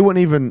they were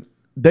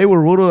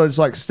literally just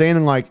like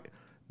standing like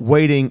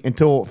waiting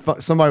until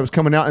somebody was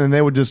coming out, and then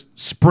they would just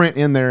sprint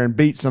in there and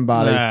beat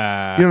somebody.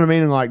 Nah. You know what I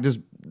mean? And like just,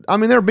 I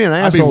mean, they're being I'd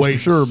be assholes waiting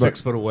for sure,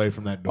 6 foot away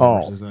from that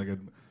door. Oh. It's not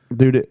good. but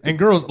dude, And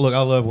girls, look,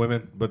 I love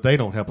women, but they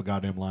don't help a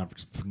goddamn line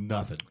for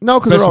nothing. no,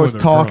 because they're Especially always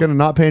when talking drunk. and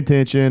not paying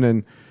attention,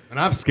 and And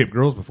I've skipped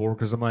girls before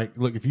because I'm like,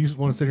 look, if you just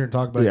want to sit here and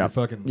talk about yeah, your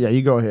fucking yeah,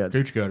 you go ahead.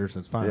 cooch cutters,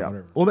 that's fine, Yeah.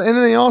 whatever. Well, and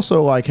then they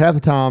also like half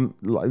the time,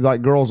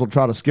 like girls will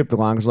try to skip the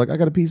line because like I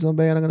got to pee so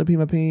bad, I'm gonna pee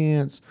my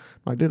pants.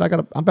 I'm like, dude,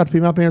 I'm about to pee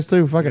my pants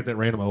too. Fuck I it. get that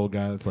random old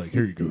guy that's like,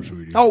 here you go,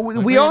 sweetie. Oh,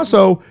 Like, we man,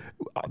 also,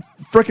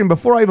 freaking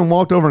before I even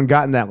walked over and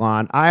got in that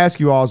line, I asked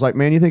you all, I was like,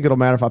 man, you think it'll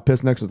matter if I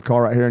piss next to the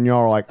car right here? And y'all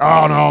are like,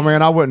 oh, no,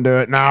 man, I wouldn't do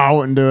it. No, I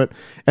wouldn't do it.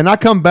 And I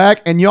come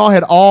back, and y'all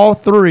had all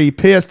 3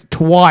 pissed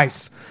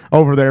twice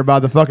over there by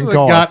the fucking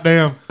car.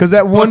 Goddamn. Because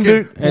that one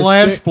Fucking dude.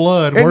 flash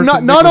flood. And worse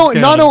than not Nicholas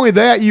County. only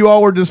that, you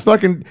all were just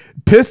fucking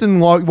pissing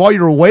while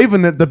you were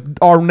waving at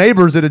our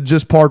neighbors that had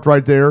just parked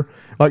right there.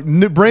 Like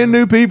brand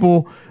new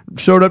people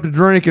showed up to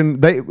drink,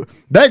 and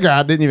that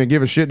guy didn't even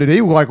give a shit. Did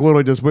he? Like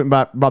literally just went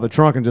by the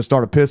trunk and just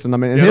started pissing. I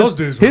mean, and those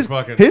dudes were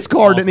fucking his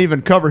car awesome. didn't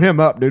even cover him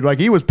up, dude. Like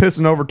he was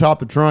pissing over top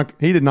the trunk.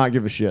 He did not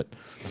give a shit.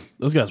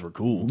 Those guys were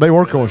cool. They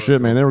were cool as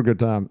shit, man. They were a good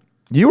time.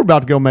 You were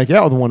about to go make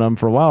out with one of them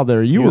for a while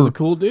there. He was a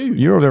cool dude.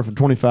 You were there for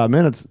 25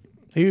 minutes.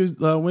 He was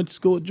went to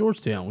school at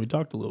Georgetown. We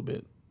talked a little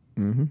bit.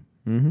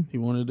 He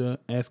wanted to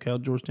ask how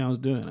Georgetown was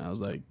doing. I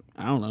was like,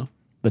 I don't know.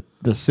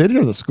 The city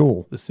or the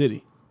school? The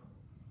city.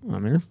 I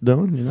mean, it's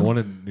done. You The know, one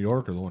in New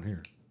York or the one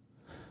here?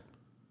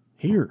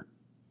 Here.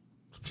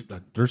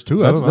 There's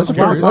two of them. that's I'm a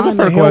fair- curious. that's Why in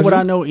the hell question. would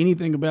I know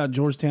anything about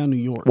Georgetown, New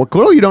York? well,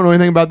 clearly you don't know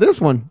anything about this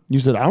one. You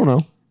said I don't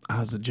know. That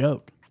was a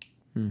joke.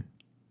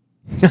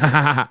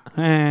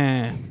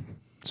 Eh.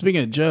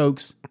 Speaking of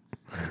jokes,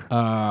 real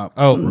Knock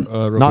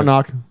quick.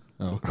 knock.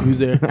 Oh. who's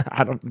there?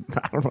 I don't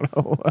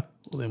know.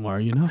 Well, then why are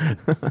you knocking?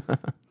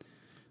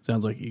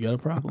 Sounds like you got a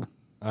problem.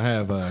 I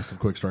have some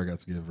quick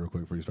strikeouts to give real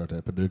quick before you start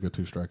that. Paducah,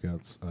 2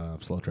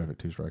 strikeouts. Slow traffic,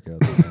 2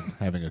 strikeouts. And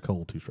having a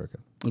cold, 2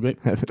 strikeouts. Okay.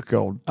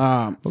 Cold.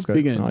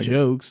 Speaking I of like it.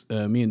 jokes,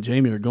 me and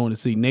Jamie are going to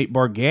see Nate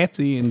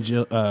Bargatze in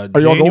y'all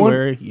going?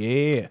 January.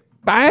 Yeah.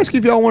 I asked you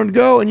if y'all wanted to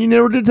go, and you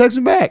never did text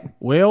me back.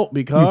 Well, You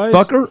because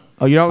fucker.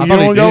 Oh, you don't thought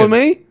he want to go with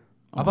did. me?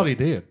 I thought he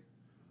did.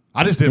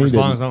 I just didn't He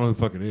respond didn't. because I don't know who the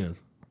fuck it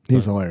is.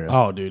 He's hilarious.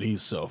 oh, dude,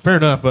 he's so Fair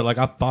enough, but like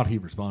I thought he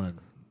responded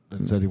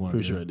and said he wanted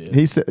pretty to. sure I did.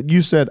 He said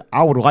you said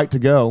I would like to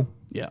go.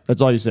 Yeah.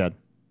 That's all you said.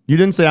 You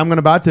didn't say I'm going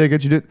to buy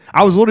tickets. You did.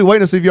 I was literally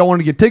waiting to see if y'all wanted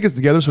to get tickets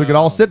together so we could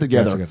all sit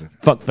together. gotcha.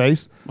 Fuck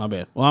face. My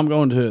bad. Well, I'm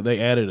going to.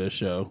 They added a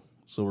show,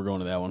 so we're going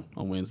to that one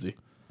on Wednesday.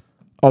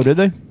 Oh, did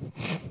they?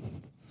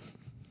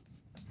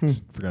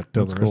 Forgot to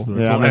tell the rest of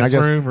the Yeah, I mean, I class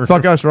guess. room. Or,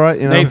 Fuck us, right?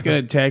 You know? Nate's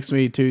gonna text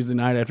me Tuesday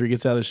night after he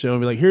gets out of the show and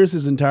be like, "Here's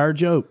his entire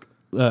joke.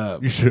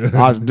 you should.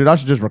 Dude, I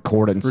should just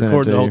record it and send it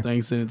Record to the whole you.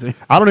 thing, send it to you."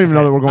 I don't even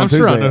know that we're going I'm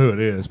Tuesday. sure I know who it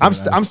is.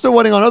 but I'm still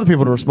waiting on other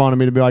people to respond to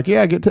me to be like,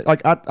 yeah, get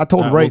like I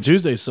told Well, Rach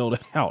Tuesday sold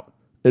out.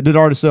 it did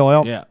already sell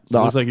out. Yeah,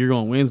 so it looks like you're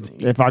going Wednesday.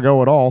 if I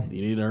go at all.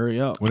 You need to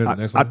hurry up. When is it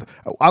next one?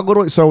 I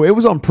literally so it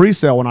was on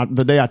pre-sale when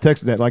the day I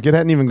texted that. Like it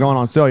hadn't even gone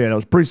on sale yet. It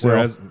was pre-sale.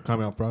 Whereas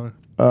coming out probably.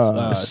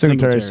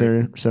 Cemetery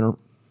Singletary. Center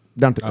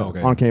down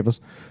okay. on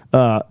campus.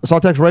 So I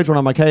text Rachel and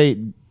I'm like, hey,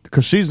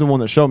 because she's the one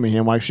that showed me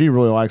him. Like she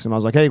really likes him. I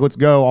was like, hey, let's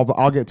go.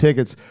 I'll get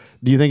tickets.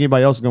 Do you think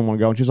anybody else is gonna want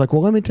to go? And she's like,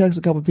 well, let me text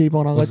a couple people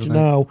and I'll let you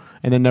know.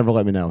 And then never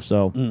let me know.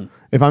 So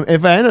if I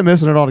end up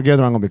missing it all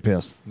together, I'm gonna be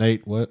pissed.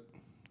 Nate, what?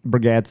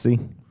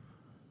 Brigatze.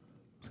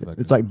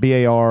 It's like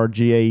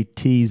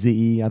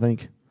Bargatze, I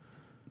think.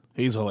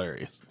 He's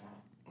hilarious.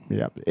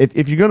 Yeah.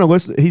 If you're gonna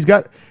listen, he's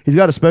got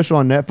a special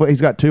on Netflix.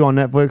 He's got 2 on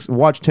Netflix.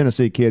 Watch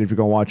Tennessee Kid if you're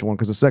gonna watch one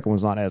because the second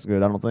one's not as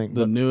good. I don't think.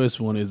 The newest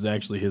one is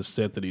actually his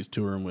set that he's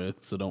touring with,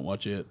 so don't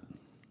watch it.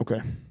 Okay.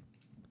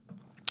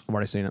 I've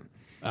already seen it.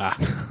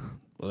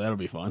 Well, that'll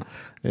be fun.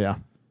 Yeah.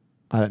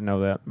 I didn't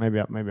know that. Maybe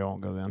I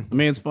won't go then. I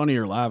mean, it's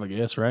funnier live, I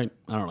guess, right?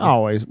 I don't know.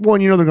 Always. Well,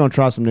 you know they're gonna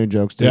try some new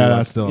jokes too. Yeah, Like-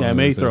 I still don't yeah, know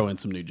maybe who this throw is. in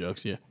some new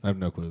jokes. Yeah, I have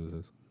no clue who this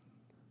is.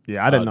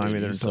 yeah. I didn't know dude, him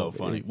either. he's until- so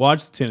funny.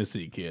 Watch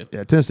Tennessee Kid.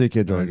 Yeah, Tennessee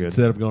Kid's really good.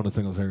 Instead of going to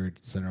Singletary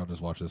Center, I'll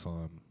just watch this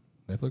on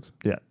Netflix.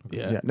 Yeah.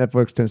 Yeah. Yeah.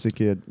 Netflix, Tennessee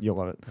Kid. You'll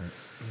love it.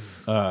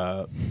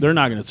 They're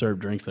not going to serve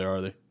drinks there, are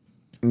they?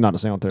 Not a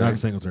Singletary. Not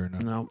Singletary, no.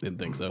 No. Didn't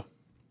think so.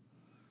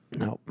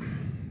 No.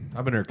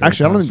 I've been there. A couple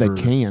Actually, I don't times think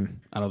they for- can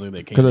I don't think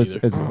they can because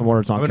either. it's where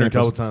it's on I've been there a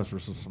couple campus. times for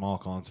some small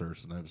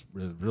concerts, and that was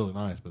really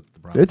nice. But the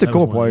price, It's a that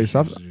cool was one of the place.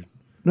 I've issues you-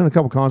 done a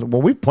couple concerts.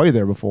 Well, we've played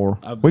there before.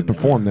 I've We been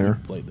performed there.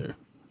 We've played there.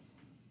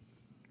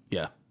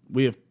 Yeah,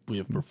 we have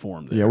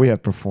performed there. Yeah, we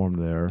have performed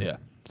there. Yeah.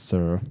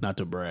 Sir. Not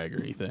to brag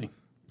or anything.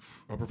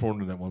 I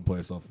performed in that one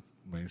place off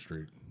Main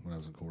Street when I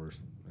was in chorus.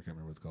 I can't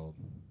remember what it's called.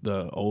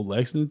 The old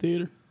Lexington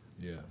Theater?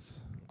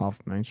 Yes, Off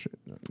Main Street.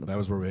 that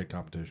was where we had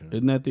competition.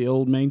 Isn't that the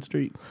old Main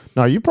Street?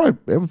 No, it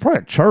was probably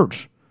a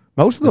church.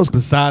 Most of It's those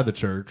beside the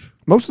church.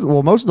 most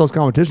of those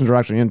competitions are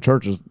actually in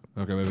churches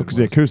Okay, maybe because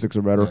the acoustics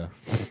are better. Yeah.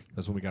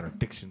 That's when we got our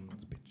dictions,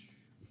 bitch.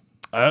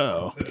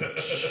 Oh.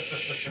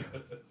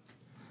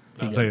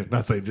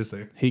 Not saying, just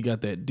saying. He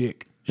got that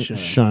dick. Shun. It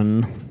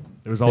Shun.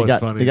 was They always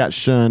got funny. they got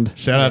shunned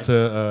Shout out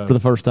to for the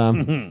first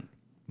time.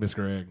 Miss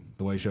Gregg.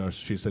 The way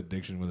she said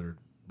diction with her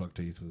buck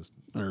teeth was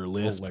Or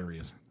lisp.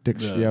 hilarious. Yeah,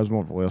 it was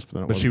more of a lisp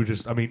than it But was. she would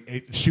just,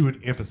 she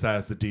would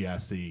emphasize the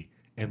DIC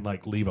and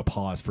like leave a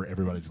pause for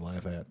everybody to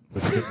laugh at.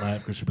 But she couldn't laugh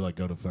because she'd be like,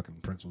 go to fucking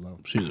principal's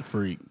office. She's a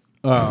freak.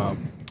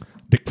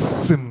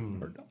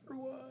 Dixon.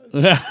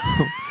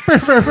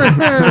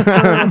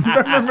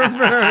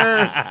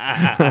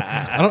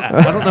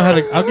 I don't know how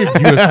to. I'll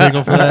give you a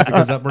single for that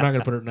because we're not going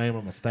to put her name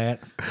on my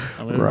stats.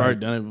 I mean, we've already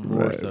done it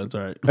before, so it's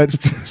all right. That's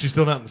She's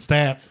still not in the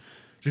stats.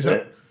 She's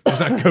not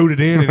coded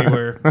in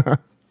anywhere.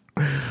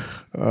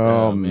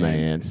 oh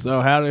man.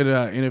 So how did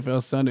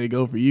NFL Sunday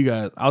go for you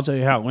guys? I'll tell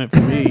you how it went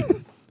for me.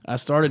 I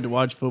started to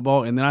watch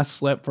football, and then I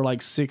slept for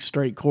like 6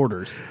 straight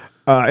quarters.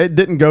 It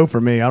didn't go for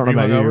me. I don't know You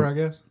about you. hungover, I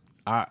guess.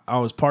 I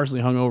was partially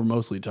hungover,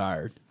 mostly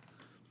tired.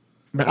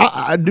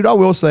 Man, dude, I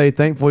will say,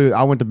 thankfully,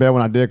 I went to bed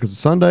when I did because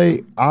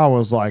Sunday I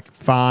was like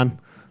fine,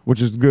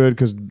 which is good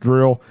because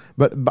drill.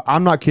 But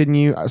I'm not kidding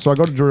you. So I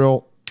go to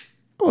drill. It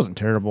wasn't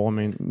terrible. I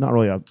mean, not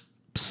really a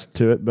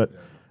to it, but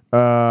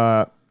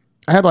I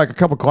had like a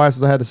couple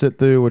classes I had to sit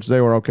through, which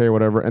they were okay,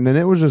 whatever. And then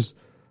it was just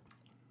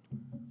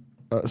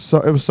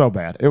it was so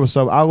bad. It was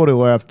so I would have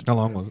left. How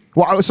long was it?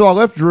 Well, so I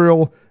left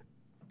drill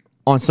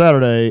on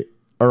Saturday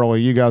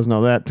early. You guys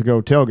know that to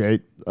go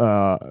tailgate.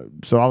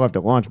 So I left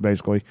at lunch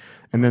basically,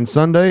 and then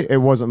Sunday it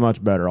wasn't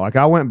much better. Like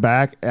I went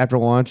back after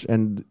lunch,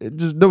 and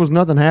there was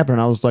nothing happening.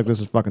 I was like, "This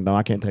is fucking dumb.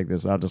 I can't take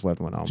this." I just left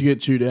and went home. Did you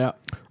get chewed out?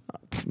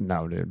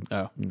 No, dude.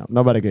 Oh. No,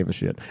 nobody gave a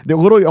shit. There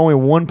literally only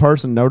one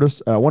person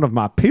noticed. One of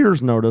my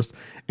peers noticed,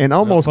 and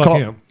almost fuck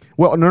called. him.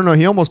 Well, no,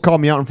 he almost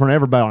called me out in front of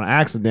everybody on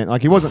accident.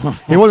 Like he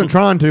wasn't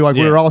trying to. Like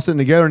we Yeah. were all sitting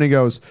together, and he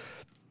goes.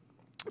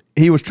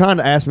 He was trying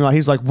to ask me, like,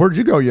 he's like, "Where'd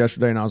you go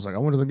yesterday?" And I was like, "I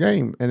went to the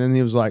game." And then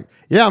he was like,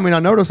 "Yeah, I mean, I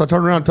noticed. I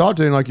turned around and talked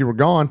to you, and like you were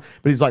gone."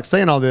 But he's like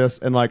saying all this,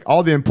 and like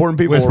all the important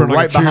people Whispering were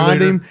like right a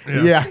behind him.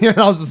 cheerleader. Yeah. And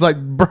I was just like,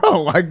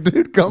 "Bro, like,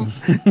 dude, come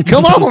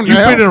on You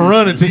now." fit in a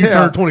run until you Yeah.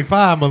 turn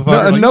 25,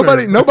 motherfucker. No, Like,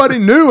 you nobody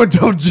knew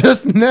until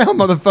just now,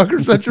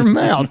 motherfucker. Shut your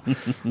mouth.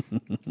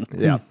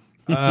 Yeah.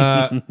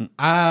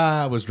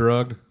 I was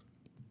drugged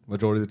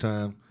majority of the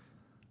time.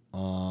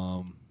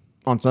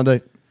 On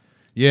Sunday.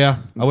 Yeah,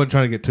 I wasn't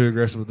trying to get too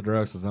aggressive with the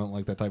drugs because I don't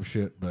like that type of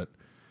shit. But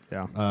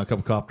Yeah. a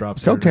couple cough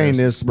drops. Cocaine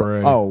here, is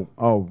spray.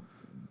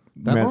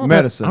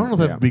 medicine. I don't know if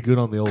Yeah. that'd be good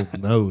on the old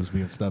nose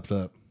being stuffed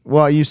up.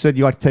 Well, you said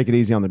you like to take it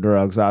easy on the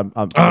drugs. Yeah,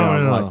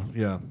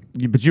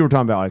 But you were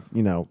talking about like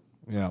yeah.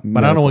 But I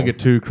medical. don't want to get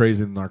too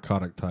crazy in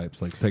narcotic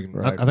types, like taking.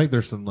 Right. I think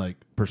there's some like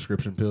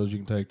prescription pills you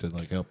can take to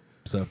like help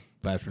stuff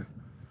faster.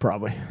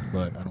 probably.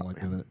 But I don't like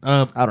doing it.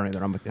 I don't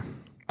either. I'm with you.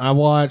 I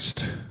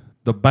watched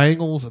the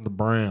Bengals and the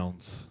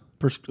Browns.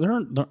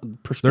 Prescription.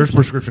 There's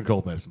prescription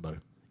cold medicine, buddy.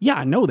 Yeah,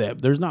 I know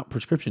that. There's not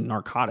prescription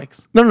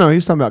narcotics. No.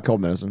 He's talking about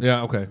cold medicine.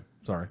 Yeah. Okay.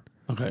 Sorry.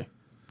 Okay.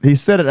 He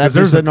said it after he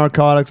there's said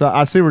narcotics.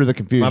 I see where the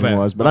confusion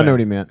was, but I know what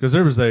he meant. Because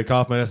there was a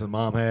cough medicine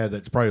mom had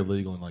that's probably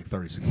legal in like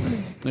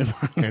 36 minutes.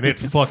 And it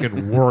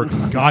fucking worked.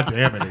 God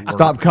damn it. It worked.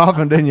 Stop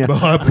coughing, didn't you?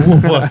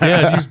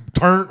 Yeah, you just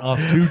turned off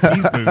 2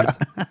 teaspoons.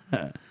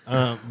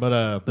 But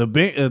I I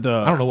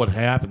don't know what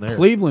happened there.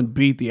 Cleveland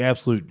beat the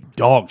absolute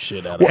dog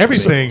shit out of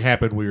Everything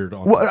happened weird.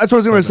 On Well, that's what I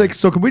was going to say. Sunday.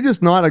 So, could we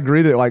just not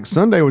agree that like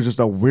Sunday was just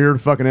a weird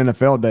fucking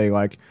NFL day?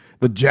 Like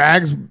the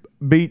Jags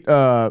beat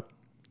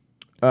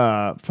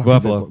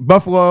Buffalo.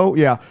 Buffalo,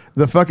 yeah.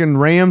 The fucking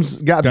Rams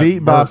got beat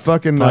by murked.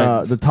 fucking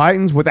Titans. the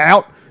Titans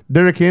without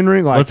Derrick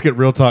Henry. Like, Let's get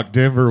real talk.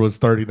 Denver was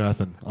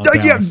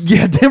 30-0.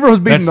 yeah. Denver was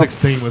beating That the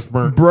 16 was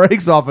burnt.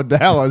 breaks off of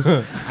Dallas.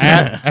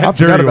 At I forgot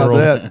Jerry about World.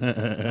 that.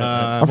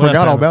 I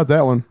forgot all about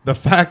that one. The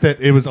fact that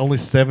it was only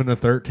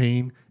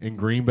 7-13 in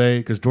Green Bay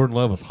because Jordan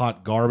Love was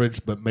hot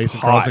garbage, but Mason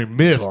Crosby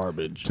missed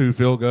garbage. 2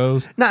 field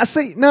goals.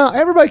 Now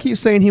everybody keeps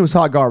saying he was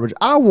hot garbage.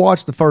 I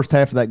watched the first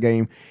half of that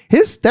game.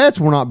 His stats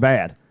were not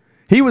bad.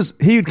 He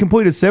had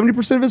completed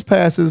 70% of his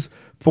passes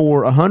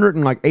for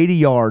 180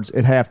 yards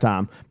at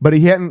halftime, but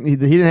he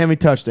didn't have any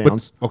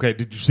touchdowns. Okay,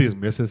 did you see his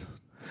misses?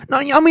 No,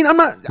 I mean I'm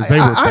not. they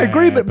were I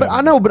agree, bad, but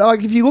I know. But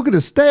like if you look at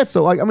his stats,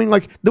 though, like I mean,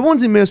 like the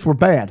ones he missed were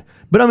bad.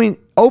 But I mean,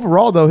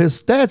 overall though,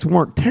 his stats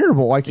weren't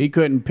terrible. Like He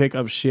couldn't pick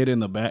up shit in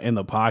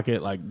the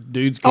pocket. Like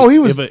dudes. He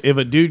was. If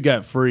a dude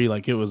got free,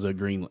 like it was a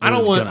green. I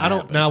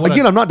don't. Now, what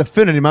Again, I'm not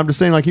defending him. I'm just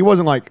saying like he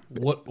wasn't like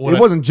What it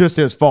wasn't just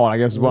his fault. I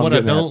guess is what what I'm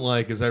I getting don't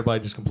like is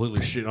everybody just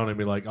completely shit on him and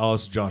be like, "Oh,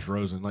 it's Josh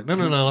Rosen." Like, no,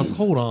 let's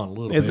hold on a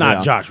little It's bit.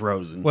 not Josh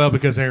Rosen. Well,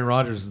 because Aaron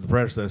Rodgers is the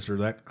predecessor,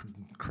 that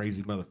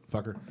crazy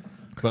motherfucker.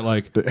 But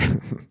like, at.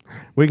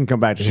 We can come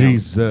back to him.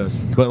 Jesus.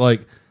 But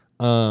like,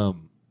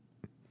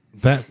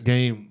 that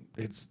game,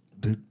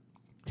 dude.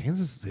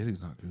 Kansas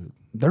City's not good.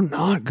 They're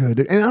not good,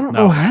 dude. And I don't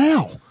know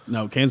how.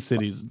 No, Kansas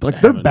City's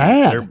Like, they're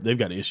bad. They've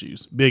got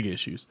issues, big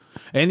issues,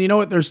 and you know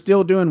what? They're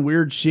still doing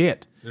weird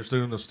shit. They're still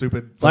doing the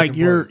stupid. Like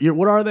fucking you're play.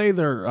 what are they?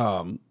 They're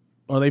are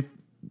they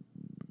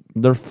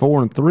They're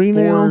 4-3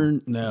 now.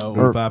 4? No,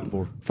 Or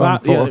 5-4.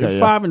 5-4, Yeah, okay, they're yeah.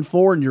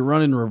 5-4, and you're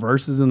running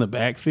reverses in the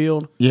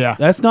backfield. Yeah.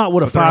 that's not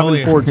what a they're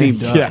only- 5-4 team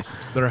does. Yeah.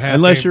 They're half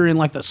Unless game- you're in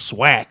like the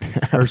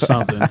SWAC or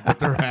something.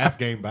 They're half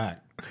game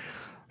back.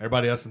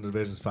 Everybody else in the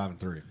division is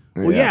 5-3.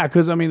 Well, yeah,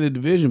 because I mean the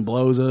division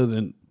blows other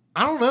than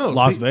I don't know.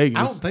 Las Vegas.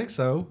 I don't think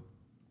so.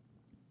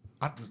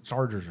 The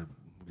Chargers are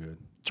good.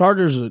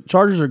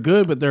 Chargers are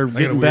good, but they're got a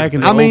getting weird back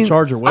in thing. the I mean, old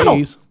Charger I don't-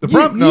 ways. The You-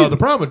 problem, you- the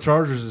problem with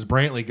Chargers is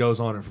Brantley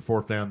goes on it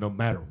for 4th down no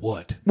matter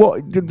what. Well,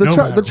 the No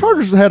matter the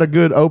Chargers had a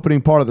good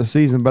opening part of the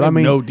season, but They I have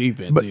mean, no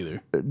defense but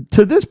either.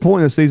 to this point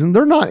in the season,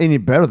 they're not any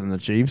better than the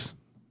Chiefs.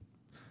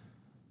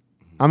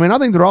 I mean, I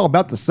think they're all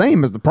about the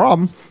same as the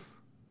problem.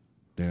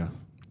 Yeah.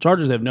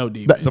 Chargers have no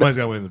defense. Somebody's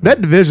got to win the That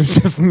division's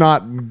just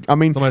not. I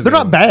mean, Somebody's they're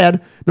gotta not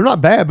bad. They're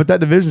not bad, but that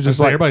division's just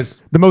say like everybody's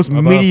the most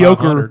above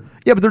mediocre. 500.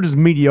 Yeah, but they're just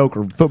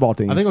mediocre football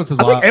teams. I think what's I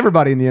think wild-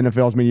 everybody in the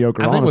NFL is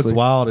mediocre. I think honestly, what's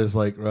wild is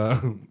like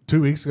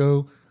 2 weeks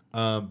ago,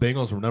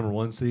 Bengals were number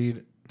 1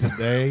 seed.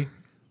 Today,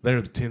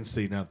 they're the 10th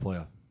seed now in the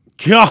playoff.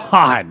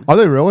 God. Are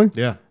they really?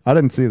 Yeah, I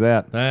didn't see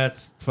that.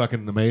 that's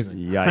fucking amazing.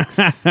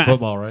 Yikes.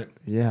 Football, right?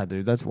 Yeah,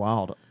 dude, that's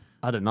wild.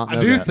 I did not know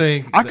I do that.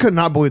 think I could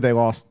not believe they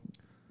lost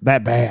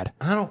that bad.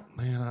 I don't,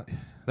 man.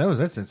 That was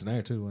at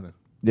Cincinnati too, wasn't it?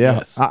 Yeah.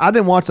 Yes. I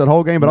didn't watch that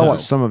whole game, but I No.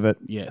 watched some of it.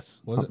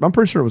 Yes. Was it? I'm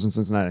pretty sure it was in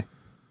Cincinnati.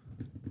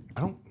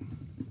 I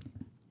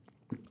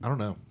don't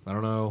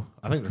know.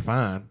 I think they're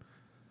fine.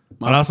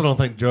 I also don't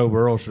think Joe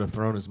Burrow should have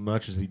thrown as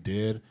much as he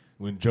did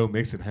when Joe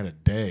Mixon had a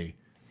day,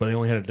 but he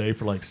only had a day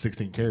for like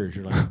 16 carries.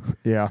 You're like,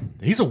 Yeah.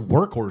 he's a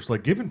workhorse.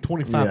 Like, give him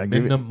 25 give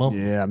it- minimum.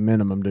 Yeah,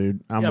 minimum,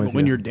 dude. I'm Yeah, with but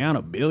when you. you're down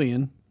 $1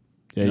 billion,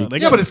 Yeah, you know, you- they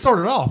Yeah, got, but it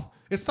started off.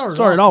 It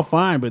started off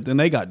fine, but then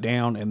they got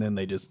down, and then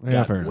they just Yeah,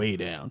 got fair enough. way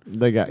down.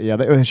 They got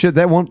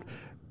that one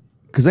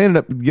because they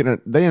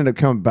ended up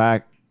coming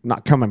back,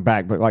 not coming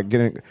back, but like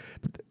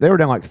they were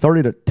down like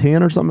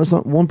 30-10 or something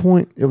at one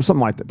point. It was something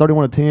like that,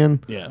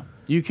 31-10. Yeah,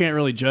 you can't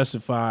really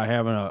justify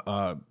having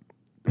a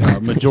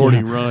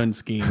majority run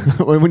scheme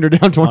when you're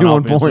down on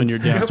 21 offense when points. you're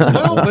down. well,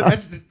 21 but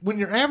points. that's, when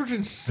you're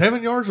averaging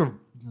 7 yards of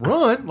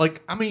run,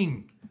 like, I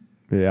mean,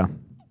 Yeah,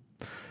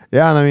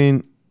 and I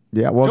mean,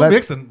 yeah. Well, Joe that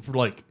Mixon for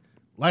like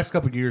last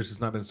couple of years has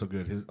not been so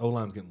good. His O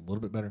line's getting a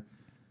little bit better.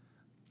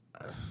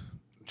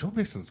 Joe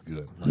Mixon's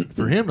good. Like,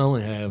 for him to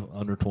only have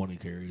under 20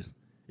 carries,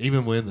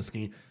 even when the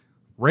scheme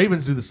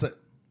Ravens do the same.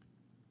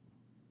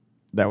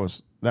 that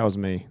was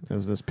me. It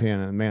was this pin,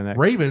 and man, that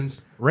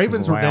Ravens were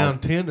loud. down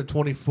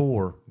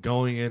 10-24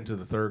 going into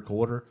the third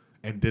quarter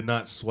and did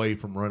not sway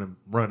from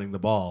running the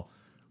ball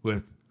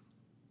with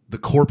the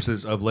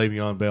corpses of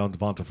Le'Veon Bell and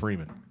Devonta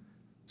Freeman.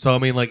 So I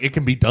mean, like, it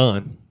can be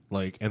done.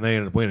 Like, and they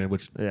ended up winning,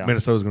 which Yeah.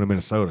 Minnesota's going to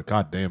Minnesota.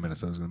 God damn,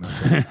 Minnesota's going to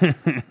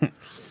Minnesota.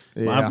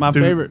 yeah.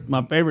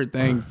 My favorite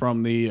thing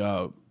from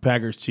the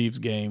Packers Chiefs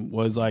game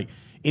was like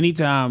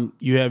anytime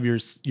you have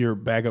your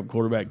backup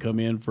quarterback come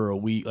in for a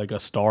week, like a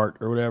start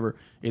or whatever.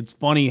 It's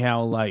funny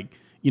how, like,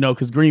 you know,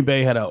 because Green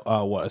Bay had a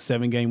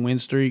 7-game win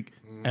streak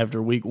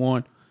after week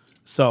 1,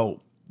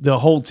 so the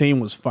whole team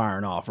was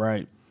firing off,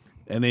 right?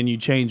 And then you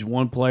change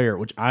one player,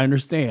 which I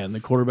understand the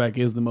quarterback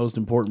is the most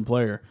important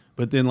player,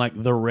 but then like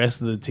the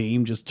rest of the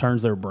team just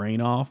turns their brain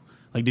off.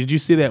 Like, did you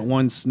see that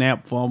one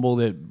snap fumble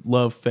that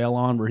Love fell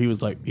on where he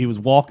was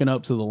walking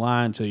up to the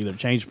line to either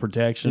change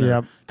protection or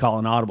Yep. call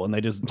an audible, and they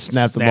just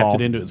Snapped the snapped ball.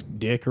 it into his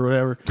dick or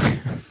whatever?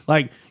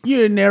 Like, you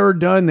had never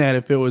done that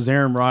if it was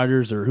Aaron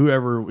Rodgers or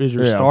whoever is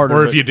your Yeah. starter.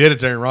 Or if but- you did it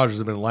to Aaron Rodgers,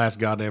 it'd been the last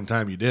goddamn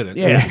time you did it.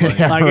 yeah,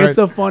 like right. it's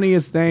the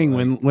funniest thing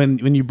when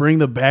you bring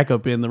the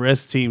backup in, the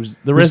rest of like,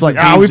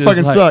 the teams we just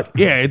fucking like- suck.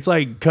 Yeah, it's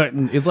like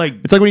cutting. It's like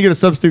when you get a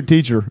substitute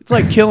teacher. it's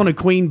like killing a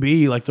queen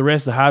bee. Like the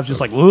rest of the hive's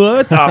just like,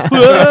 what the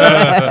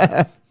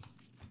fuck?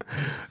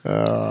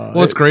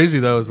 What's crazy,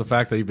 though, is the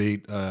fact they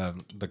beat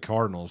the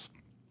Cardinals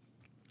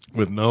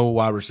with no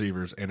wide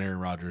receivers and Aaron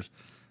Rodgers,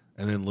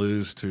 and then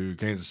lose to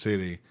Kansas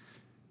City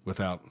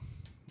without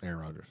Aaron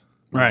Rodgers.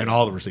 Right. And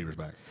all the receivers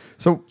back.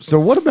 So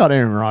what about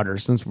Aaron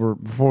Rodgers?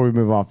 Before we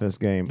move off this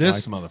game,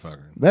 This like,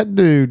 motherfucker. that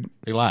dude.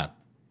 He lied.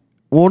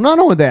 Well, not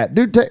only that,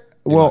 dude.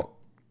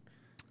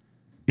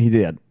 He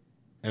did.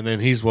 And then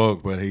he's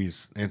woke, but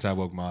he's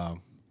anti-woke mob.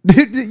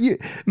 Dude,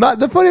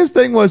 the funniest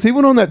thing was he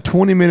went on that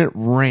 20-minute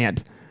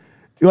rant.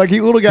 Like,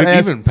 he literally got Dude,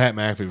 asked. even Pat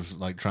McAfee was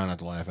like trying not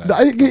to laugh at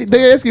it.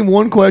 They asked him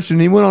one question.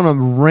 He went on a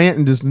rant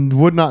and just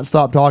would not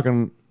stop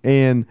talking.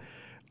 And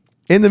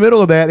in the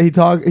middle of that,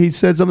 he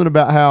said something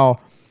about how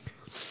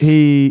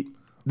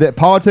that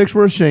politics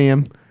were a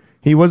sham.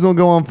 He wasn't gonna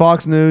go on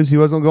Fox News. He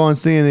wasn't gonna go on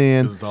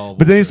CNN. This is all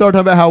But then he bullshit. started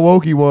talking about how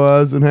woke he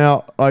was and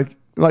how like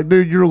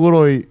dude, you're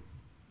literally.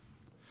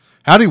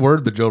 How'd he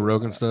word the Joe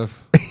Rogan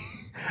stuff?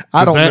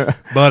 I don't know.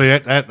 Buddy,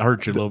 that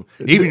hurt you a little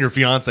bit. Even your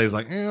fiance is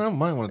like, I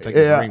might want to take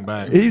this ring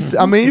back. He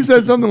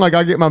said something like,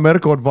 "I get my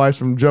medical advice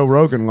from Joe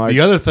Rogan." Like, The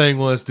other thing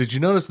was, did you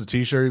notice the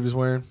T-shirt he was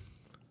wearing?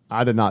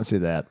 I did not see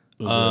that.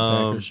 Was it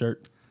a Packers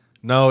shirt?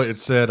 No, it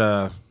said,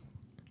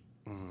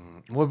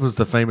 what was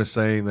the famous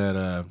saying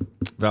that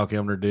Val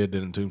Kilmer did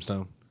in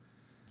Tombstone?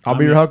 I'll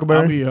be your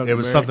Huckleberry. I'll be your It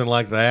was Huckleberry. something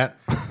like that.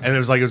 And it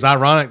was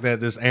ironic that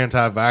this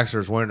anti-vaxxer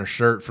is wearing a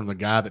shirt from the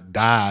guy that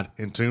died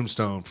in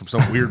Tombstone from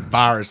some weird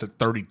virus at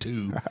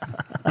 32.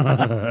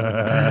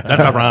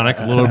 That's ironic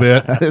a little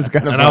bit. is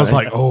kinda and I was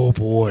funny. like, oh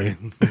boy,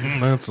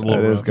 that's a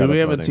little That is rough. Do kinda we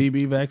have a funny.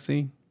 TB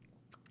vaccine?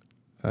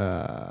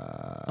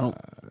 I don't.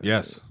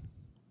 Yes.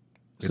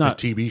 It's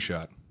not- a TB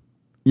shot.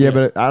 Yeah,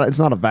 but it's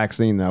not a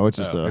vaccine though. It's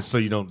just It's so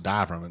you don't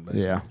die from it.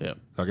 Basically. yeah, Yeah,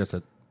 So I guess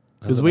that.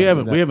 because we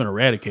haven't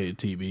eradicated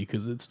TB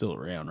because it's still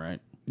around, right?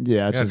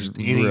 yeah. It's Yeah, just just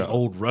any real-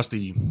 old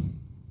rusty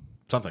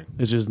something.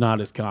 It's just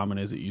not as common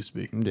as it used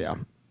to be. Yeah,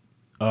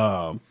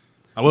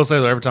 I will say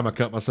that every time I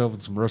cut myself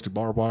with some rusty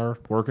barbed wire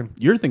working,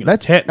 You're thinking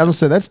that's of tetanus. I was gonna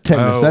say that's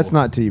tetanus. Oh, That's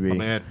not TB.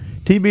 man.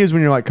 TB is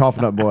when you're like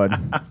coughing up blood.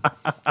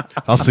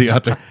 I'll see you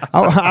out there.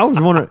 I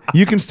was wondering,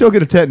 you can still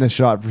get a tetanus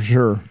shot for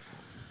sure.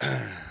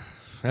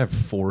 I have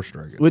 4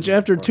 strikeouts. Which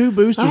after 2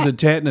 boosters of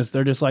tetanus,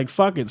 they're just like,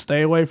 fuck it,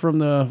 stay away from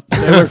the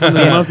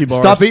monkey bars.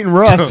 Stop eating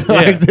rust. Yeah.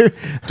 Like, dude,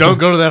 Don't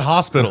go to that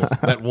hospital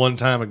that one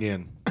time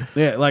again.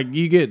 Yeah, like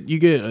you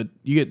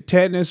get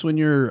tetanus when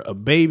you're a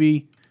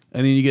baby,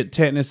 and then you get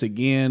tetanus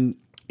again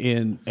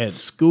at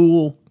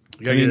school.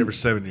 You gotta get it every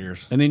 7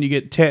 years. And then you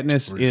get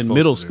tetanus in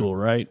middle school,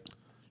 right?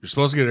 You're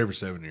supposed to get it every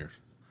 7 years.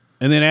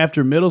 And then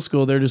after middle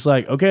school, they're just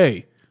like,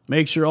 okay,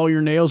 make sure all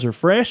your nails are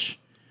fresh.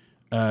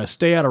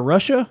 Stay out of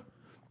Russia.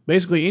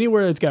 Basically,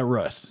 anywhere that's got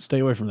rust, stay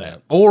away from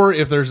that. Or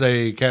if there's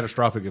a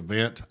catastrophic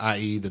event,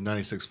 i.e. the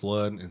 96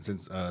 flood in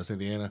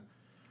Cynthiana,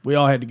 We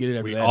all had to get it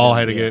after that. we all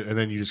had to get it, and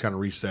then you just kind of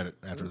reset it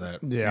after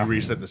that. Yeah. You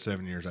reset the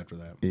 7 years after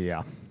that.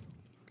 Yeah.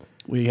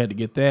 We had to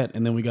get that,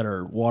 and then we got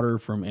our water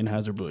from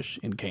Anheuser-Busch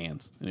in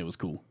cans, and it was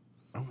cool.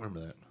 I don't remember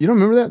that. You don't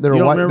remember that? They're You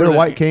don't white. remember They're that?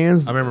 white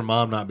cans. I remember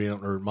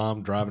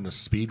mom driving to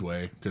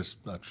Speedway because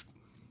I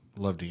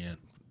love Deanne.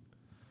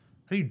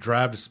 How do you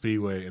drive to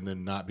Speedway and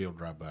then not be able to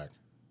drive back?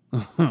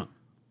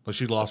 Like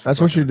she lost.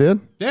 That's what she did.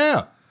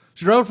 Yeah,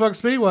 she drove to fucking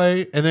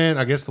Speedway, and then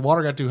I guess the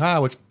water got too high,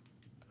 which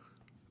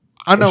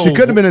I know She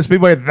couldn't have been in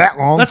Speedway that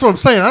long. That's what I'm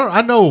saying.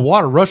 I know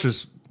water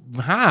rushes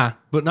high,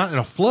 but not in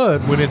a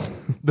flood when it's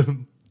the.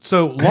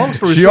 So long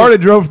story she short,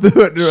 already drove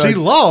through it. she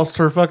lost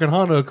her fucking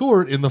Honda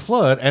Accord in the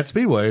flood at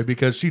Speedway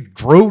because she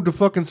drove to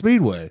fucking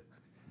Speedway.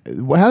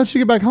 How did she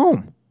get back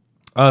home?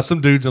 Some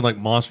dudes in like a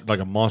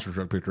monster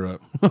truck picked her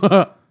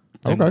up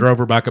and drove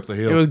her back up the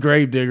hill. It was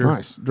Gravedigger.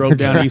 Nice. Drove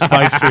down East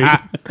Pike Street.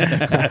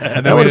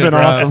 And That would have been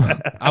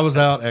awesome. I was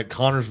out at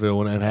Connorsville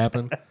when that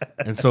happened,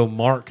 and so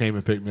Mark came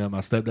and picked me up,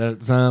 my stepdad at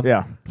the time.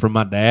 Yeah. From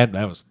my dad.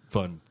 That was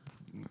fun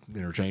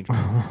interchange.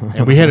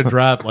 And we had to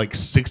drive like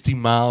 60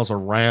 miles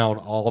around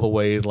all the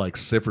way to like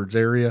Sifford's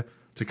area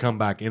to come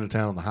back into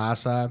town on the high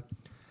side.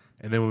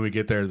 And then when we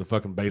get there, the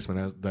fucking basement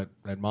has that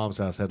mom's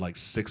house had like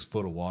 6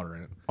 foot of water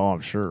in it. Oh,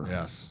 I'm sure.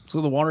 Yes.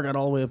 So the water got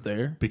all the way up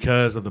there.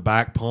 Because of the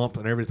back pump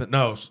and everything.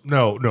 No.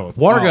 If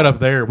water got up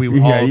there, we would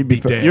Yeah, all you'd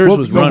be be dead. Yours Well,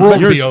 was the run. world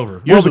would Yours, be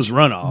over. yours was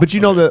runoff. But you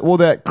know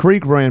that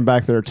creek ran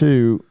back there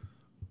too.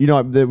 You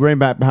know, they ran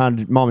back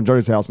behind Mom and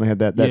Jody's house and they had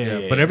that.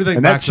 Yeah. But everything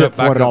And that backs shit up,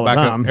 back flooded up, all the back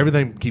up. time.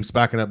 Everything keeps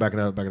backing up,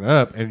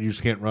 and you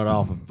just can't run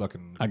off of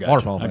fucking I got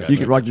waterfall. you. I fast. got You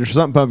can, like your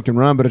sump pump can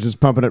run, but it's just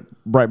pumping it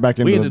right back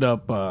into. we ended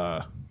up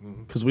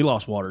because we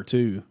lost water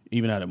too,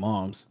 even out at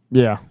Mom's.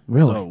 Yeah,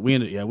 really. So we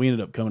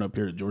ended up coming up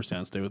here to Georgetown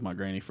and stay with my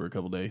granny for a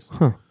couple days.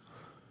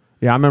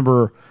 Yeah, I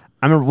remember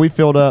we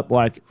filled up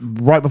like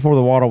right before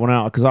the water went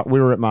out because we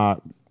were at my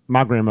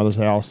grandmother's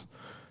house.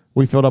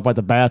 We filled up like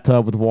the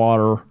bathtub with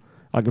water,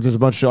 like just a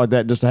bunch of shit like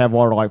that, just to have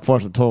water to like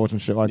flush the toilets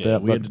and shit like Yeah,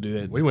 that. we had to do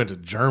that. We went to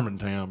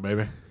Germantown,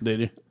 baby. Did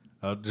you?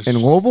 Just, in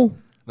Louisville.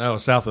 No,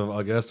 south of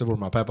Augusta, where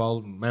my papa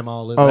and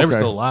mama lived. Oh, They were okay.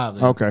 still alive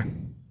then. Okay.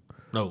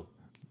 No,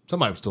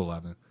 somebody was still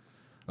alive then.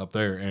 Up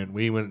there, and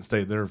we went and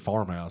stayed at their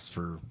farmhouse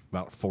for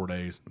about 4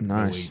 days.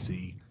 Nice. No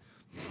AC.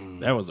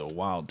 That was a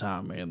wild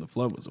time, man. The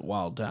flood was a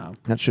wild time.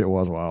 That shit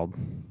was wild.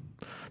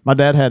 My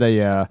dad had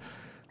a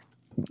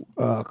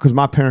because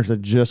my parents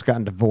had just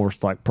gotten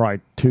divorced like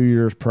probably 2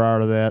 years prior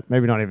to that,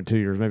 maybe not even 2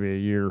 years, maybe a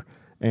year.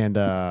 And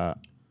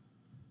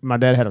my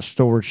dad had a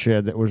storage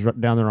shed that was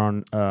down there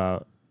on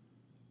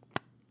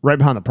right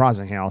behind the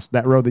Pricing House.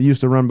 That road that used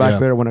to run back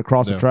there when it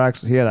crossed the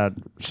tracks. He had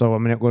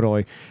it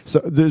literally. So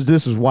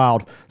this is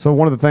wild. So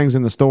one of the things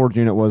in the storage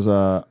unit was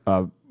a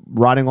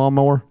riding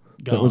lawnmower.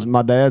 That was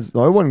my dad's.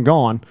 Well, it wasn't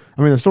gone.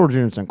 I mean, the storage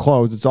unit's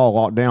enclosed. It's all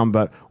locked down.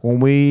 But when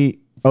we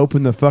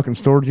opened the fucking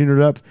storage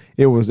unit up,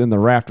 it was in the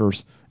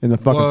rafters in the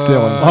fucking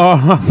ceiling.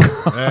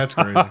 That's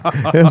crazy.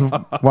 It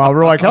was, wow,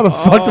 we're like, how the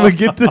fuck do we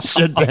get this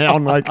shit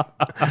down? Like,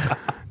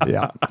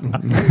 yeah.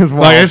 It's wild.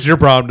 Like, it's your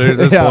problem, dude. At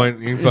this Yeah. point,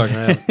 you can fucking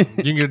have it.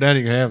 You can get it down,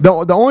 you can have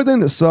it. The only thing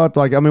that sucked,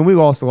 like, I mean, we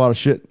lost a lot of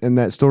shit in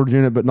that storage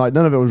unit, but like,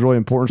 none of it was really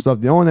important stuff.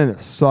 The only thing that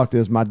sucked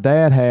is my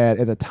dad had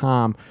at the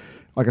time,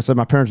 like I said,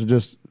 my parents had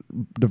just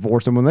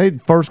divorced, and when they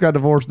first got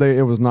divorced,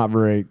 it was not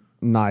very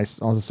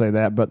nice. I'll just say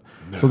that. But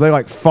so they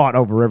like fought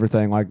over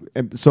everything. Like,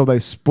 so they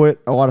split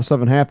a lot of stuff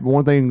in half. But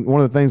one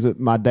of the things that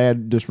my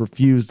dad just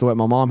refused to let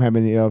my mom have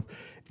any of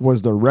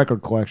was the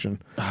record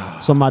collection.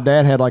 So my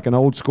dad had like an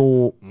old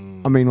school.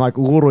 I mean, like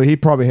literally, he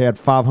probably had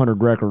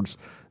 500 records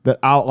that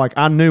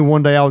I knew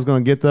one day I was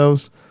going to get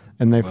those,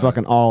 and they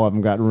fucking all of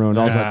them got ruined.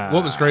 I was like,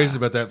 What was crazy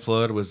about that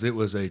flood was it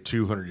was a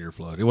 200-year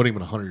flood. It wasn't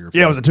even a 100-year flood.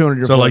 yeah, it was a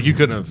 200-year. So, flood. like, you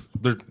couldn't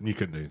do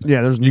anything.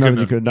 yeah, there's nothing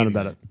you couldn't could have done have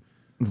about it.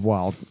 It was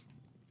wild.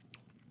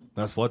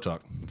 That's flood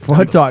talk.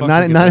 Flood talk, How the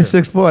fuck you get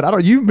 96 foot. I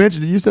don't. You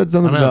mentioned it. You said there?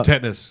 something I know, about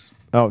tetanus.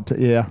 Oh,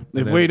 yeah.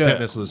 If then we'd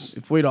tetanus was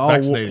if we'd all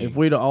vaccinating.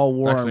 wore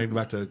our, Vaccinated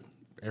back to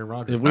Aaron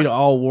Rodgers. if we'd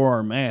all wore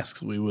our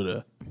masks, we would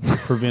have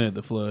prevented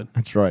the flood.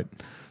 That's right.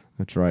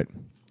 That's right.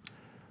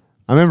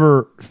 I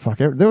remember,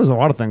 there was a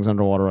lot of things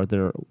underwater right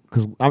there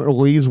because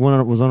Lee's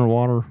was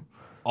underwater.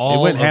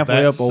 All It went of halfway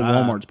that up Old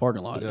side. Walmart's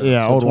parking lot.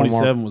 Yeah, so Old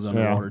 27 Walmart. was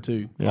underwater Yeah.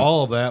 too. Yeah.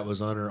 All of that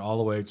was under all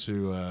the way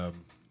to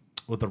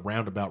what the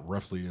roundabout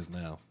roughly is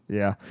now.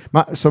 Yeah.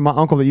 My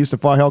uncle that used to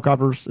fly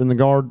helicopters in the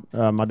Guard,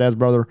 my dad's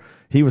brother,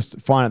 he was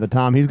flying at the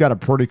time. He's got a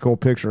pretty cool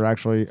picture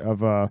actually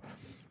of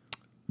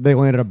they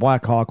landed a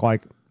Black Hawk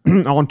like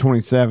on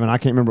 27. I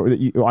can't remember.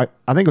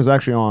 I think it was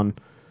actually on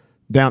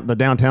the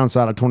downtown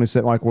side of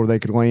 27, like where they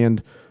could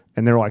land,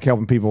 and they were like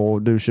helping people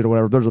do shit or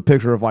whatever. There's a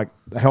picture of like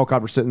a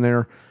helicopter sitting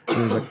there.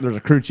 And there's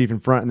a crew chief in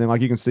front, and then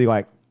like you can see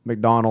like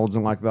McDonald's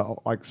and like the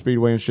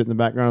Speedway and shit in the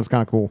background. It's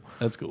kind of cool.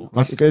 That's cool.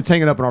 It's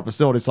hanging up in our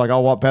facility. It's like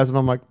I'll walk past it and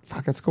I'm like,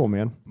 fuck, that's cool,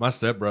 man. My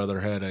stepbrother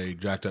had a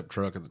jacked up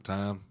truck at the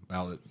time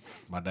out at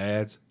my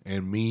dad's,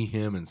 and me,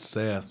 him, and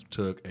Seth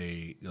took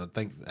I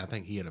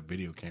think he had a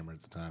video camera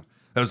at the time.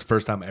 That was the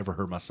first time I ever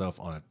heard myself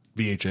on a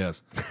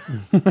VHS.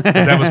 'Cause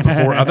that was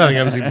before. I think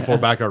that was even before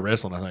backyard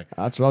wrestling. I think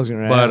That's what I was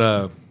going to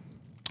ask.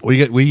 But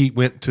we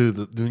went to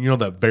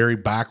the very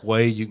back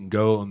way you can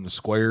go on the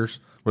squares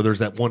where there's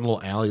that one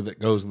little alley that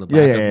goes in the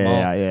back of the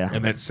mall,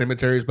 and that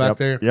cemetery's back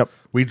there. Yep.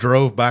 We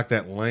drove back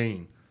that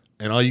lane,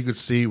 and all you could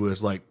see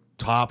was like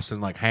tops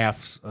and like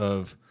halves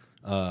of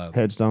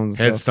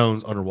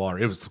Headstones underwater.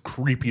 It was the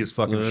creepiest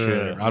fucking shit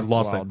ever. I've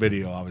lost that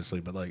video, obviously,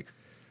 but like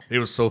it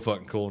was so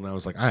fucking cool, and I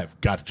was like, I have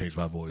got to change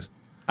my voice.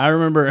 I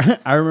remember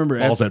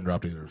Balls hadn't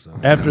dropped either. So.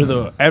 after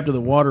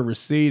the water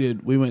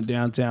receded, we went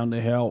downtown to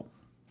help,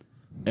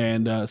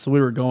 and so we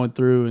were going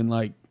through and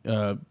like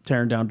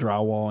tearing down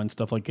drywall and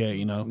stuff like that,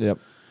 you know. Yep.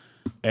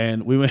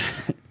 And we went.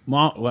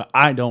 Mom, well,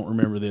 I don't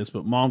remember this,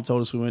 but Mom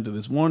told us we went to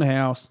this one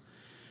house,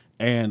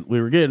 and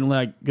we were getting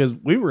like because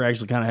we were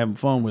actually kind of having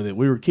fun with it.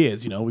 We were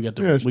kids, you know. We got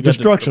to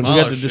destruction. We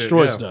got to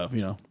destroy stuff,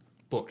 you know.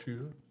 Fuck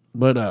you.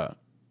 But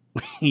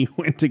we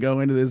went to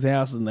go into this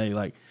house, and they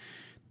like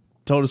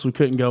told us we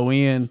couldn't go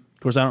in. Of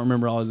course, I don't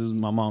remember all this. This is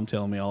my mom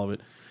telling me all of it.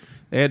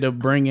 They had to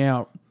bring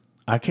out.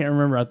 I can't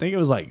remember. I think it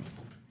was like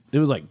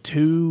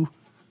 2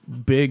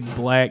 big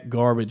black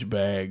garbage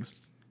bags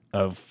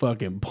of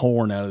fucking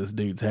porn out of this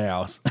dude's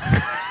house.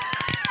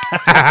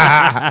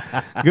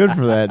 Good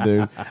for that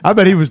dude. I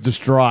bet he was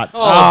distraught.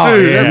 Oh,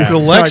 dude, yeah. that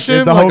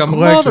collection, the like whole a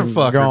collection's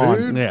motherfucker, gone.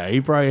 dude. Yeah,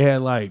 he probably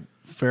had like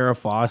Farrah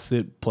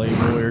Fawcett,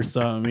 Playboy, or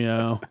something. You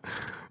know,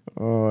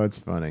 Oh, it's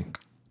funny.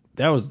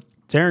 that was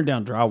tearing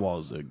down drywall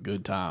is a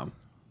good time.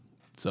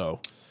 So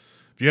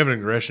If you have an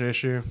aggression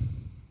issue,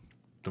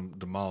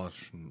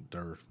 demolish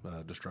or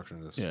destruction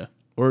of this. yeah,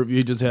 or if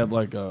you just have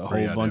like a whole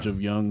idea. bunch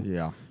of young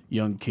Yeah.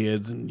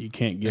 kids and you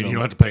can't get And them. you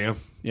don't have to pay them.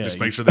 Yeah, Just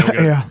you- make sure they don't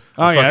get Yeah.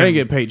 Oh, yeah, I didn't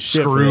get paid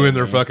shit for screw that, in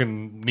their man.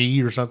 fucking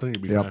knee or something.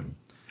 You'd be Yep. fine.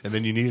 And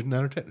then you need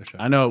another tetanus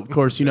shot. I know, of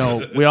course, you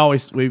know,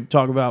 we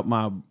talk about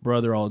my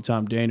brother all the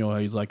time, Daniel.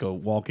 He's like a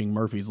walking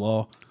Murphy's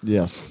Law.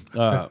 Yes.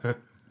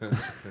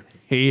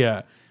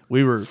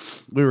 We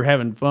were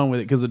having fun with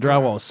it because the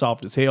drywall was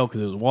soft as hell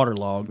because it was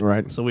waterlogged.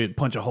 Right. So we'd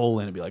punch a hole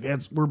in it and be like,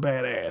 we're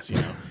badass, you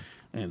know.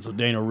 And so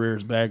Daniel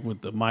rears back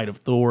with the might of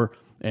Thor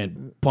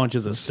and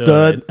punches a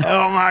stud.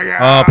 Oh my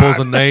god. Pulls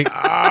a Nate.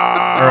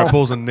 Or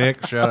pulls a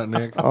Nick. Shout out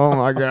Nick. Oh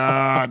my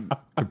god.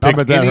 I Pick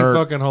bet that any hurt.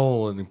 fucking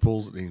hole and he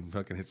pulls it. He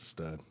fucking hits a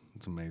stud.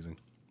 It's amazing.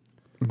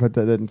 But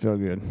that didn't feel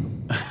good.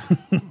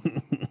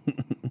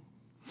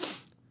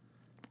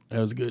 That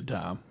was a good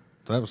time.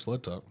 So that was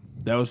Flood Talk.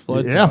 That was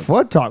Flood Yeah, Talk.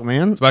 Flood Talk,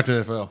 man. Back to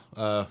NFL.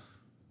 I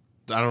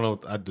don't know.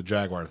 The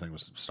Jaguar thing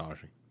was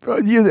astonishing.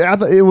 Yeah, I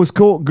thought it was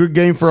cool. Good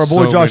game for our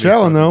boy So Josh many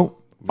Allen, fucking- though.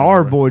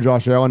 Our boy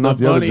Josh Allen, not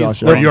the other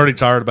funniest Josh Are Allen. you already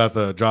tired about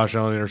the Josh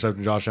Allen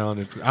intercepting Josh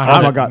Allen?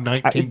 Oh my god!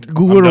 19.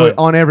 Literally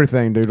on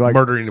everything, dude. Like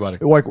Murder anybody.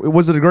 Like,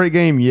 was it a great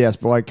game? Yes,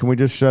 but like, can we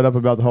just shut up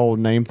about the whole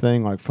name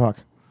thing? Like, fuck.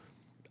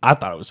 I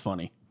thought it was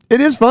funny. It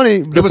is funny.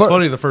 It was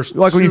funny the first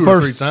like when you 2 or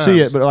 3 first times. see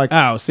it, but like,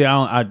 Oh, see,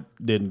 I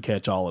didn't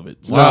catch all of it.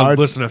 So, Well, No, I it's-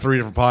 listened to 3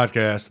 different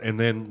podcasts and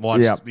then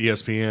watched Yeah.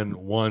 ESPN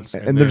once.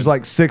 and there's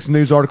like 6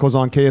 news articles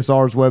on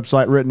KSR's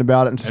website written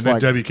about it, and it's and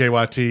just then like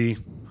WKYT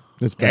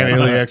it's and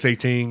bad.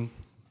 LEX18.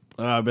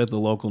 I bet the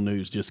local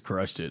news just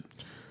crushed it.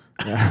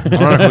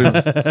 Ironically,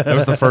 that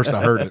was the first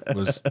I heard it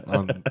was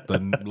on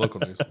the local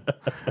news.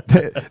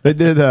 They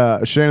did.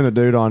 Shannon, the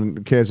dude on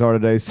KSR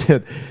today,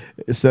 said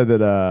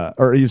that,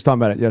 or he was talking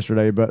about it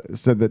yesterday, but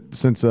said that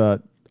since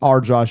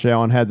our Josh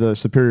Allen had the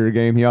superior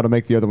game, he ought to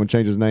make the other one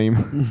change his name.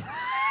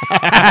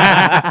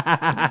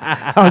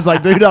 I was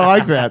like, dude, I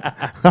like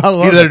that. I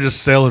love Either it.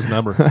 just sell his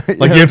number.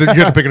 Like you have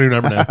to pick a new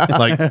number now.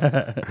 Like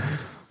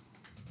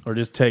Or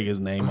just take his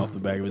name off the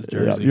back of his Yeah,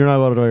 jersey. you're not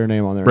allowed to throw your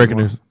name on there. breaking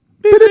anymore.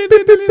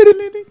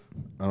 news.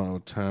 I don't know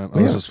what time. Oh,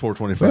 this is We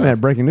haven't 4:25.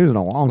 had breaking news in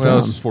a long Well, time.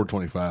 this is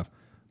 4:25.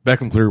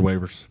 Beckham cleared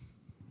waivers.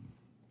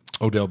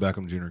 Odell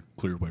Beckham Jr.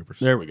 cleared waivers.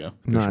 There we go.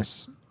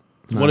 Nice.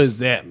 What does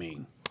that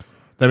mean?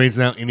 That means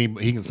now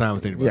he can sign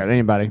with anybody. Yeah,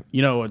 anybody.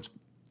 You know what's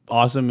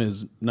awesome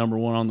is number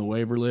 1 on the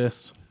waiver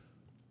list?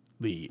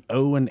 The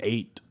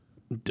 0-8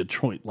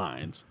 Detroit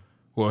Lions.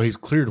 Well, he's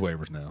cleared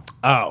waivers now.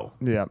 Oh.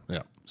 Yeah.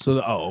 Yeah.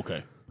 So,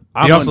 okay.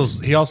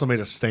 He also made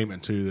a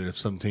statement too that if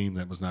some team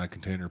that was not a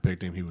contender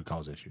picked him, he would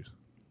cause issues.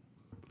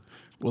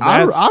 Well,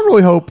 I that's,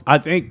 really hope. I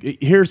think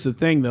here's the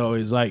thing though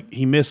is like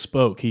he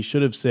misspoke. He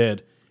should have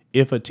said,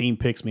 "If a team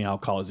picks me, I'll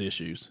cause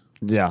issues."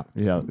 Yeah,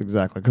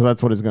 exactly. Because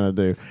that's what he's going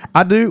to do.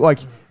 I do like.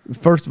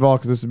 First of all,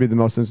 because this would be the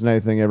most Cincinnati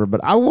thing ever,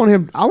 but I want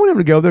him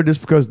to go there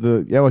just because of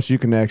the LSU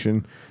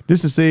connection,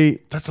 just to see.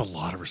 That's a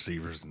lot of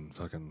receivers and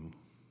fucking.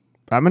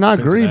 I mean, I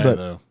agree,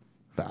 Cincinnati,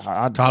 but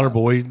though. Tyler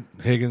Boyd,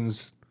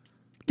 Higgins.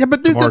 yeah,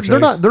 but dude, Jamar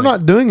they're Chase,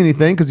 not doing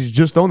anything because he's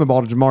just throwing the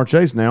ball to Jamar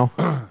Chase now.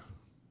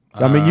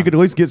 I mean, you could at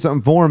least get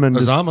something for him and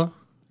just, Azama.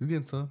 You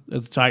getting some?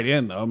 That's a tight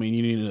end though. I mean,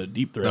 you need a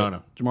deep threat.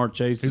 No. Jamar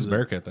Chase He's is a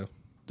Bearcat though.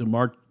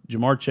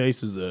 Jamar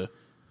Chase is a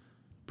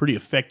pretty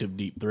effective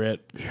deep threat.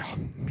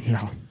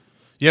 Yeah.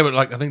 Yeah, but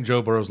like I think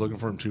Joe Burrow's looking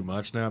for him too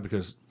much now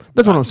because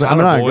That's what I'm saying. I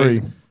mean, Tyler I Boyd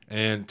agree.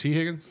 And T.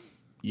 Higgins.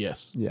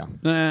 Yes. Yeah.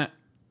 Nah.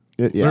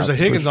 There's a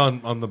Higgins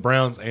on the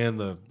Browns and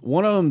the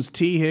One of them's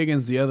T.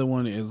 Higgins. The other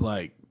one is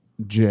like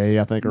Jay,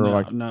 I think,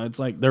 or no. It's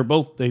like they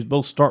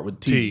both start with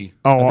T. T.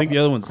 I think the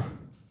other one's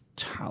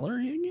Tyler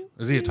Higgins.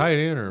 Is he a tight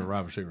end or a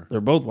wide receiver?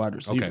 They're both wide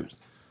receivers. Okay.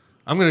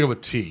 I'm gonna go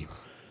with T.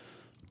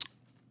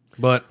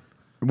 But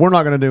we're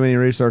not going to do any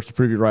research to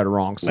prove you right or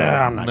wrong. So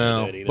I'm not no,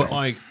 gonna do that either. but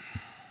like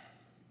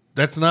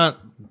it's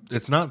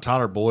not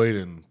Tyler Boyd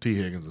and T.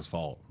 Higgins'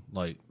 fault.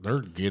 Like they're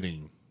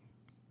getting.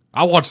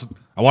 I watched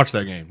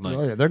that game. Like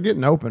oh, yeah, they're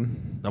getting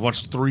open. I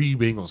watched 3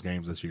 Bengals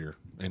games this year,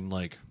 and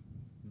like,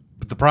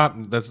 but the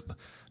problem that's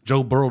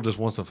Joe Burrow just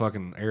wants to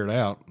fucking air it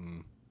out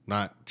and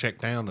not check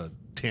down a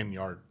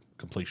 10-yard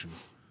completion.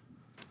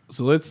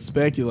 So let's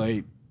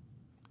speculate.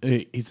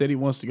 He said he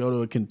wants to go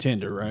to a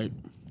contender, right?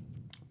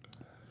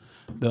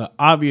 The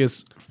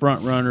obvious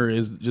front runner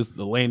is just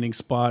the landing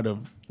spot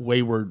of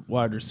wayward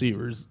wide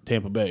receivers,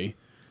 Tampa Bay.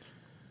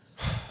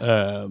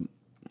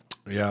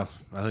 Yeah,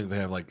 I think they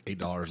have like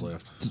 $8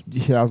 left.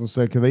 Yeah, I was going to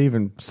say, could they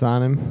even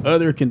sign him?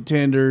 Other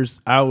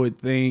contenders, I would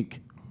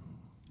think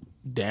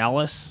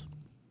Dallas.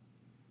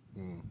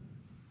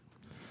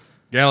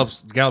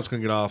 Gallup's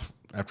gonna get off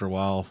after a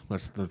while.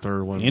 That's the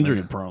third one.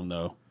 Injury prone,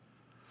 though.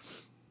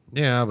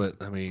 Yeah, but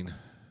I mean,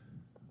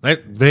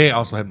 they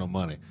also have no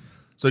money.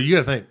 So you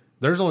got to think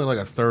there's only like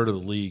a third of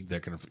the league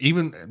that can,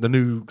 even the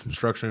new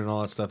construction and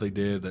all that stuff they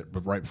did that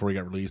right before he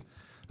got released.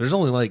 There's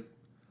only like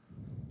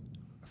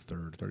a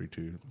third,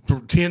 32,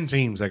 10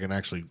 teams that can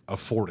actually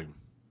afford him.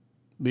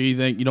 Do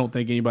you don't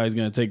think anybody's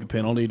going to take a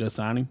penalty to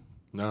sign him?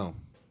 No,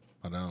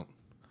 I don't,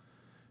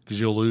 because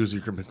you'll lose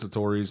your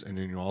compensatories, and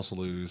then you also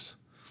lose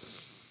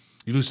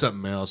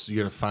something else. You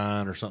get a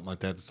fine or something like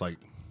that. It's like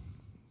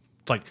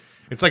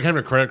having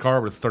a credit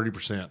card with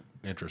 30%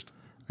 interest.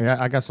 Yeah,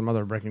 I got some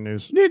other breaking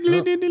news.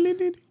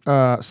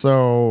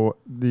 So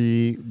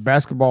the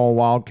basketball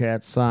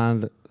Wildcats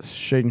signed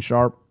Shaden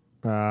Sharp,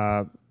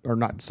 or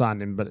not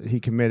signed him, but he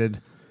committed,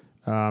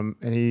 and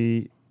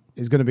he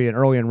is going to be an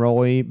early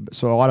enrollee.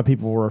 So a lot of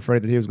people were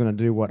afraid that he was going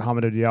to do what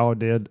Hamidou Diallo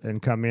did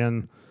and come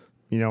in,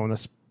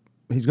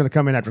 he's going to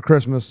come in after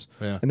Christmas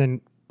and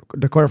then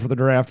declare for the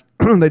draft.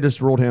 They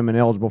just ruled him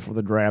ineligible for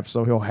the draft,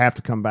 so he'll have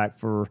to come back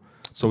for.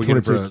 So we get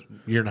him for a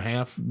year and a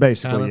half,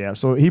 basically, kinda? yeah.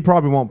 So he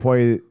probably won't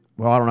play.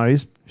 Well, I don't know.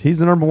 He's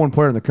the number 1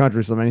 player in the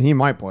country, so I mean, he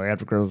might play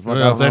after Christmas.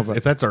 Well,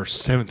 if that's our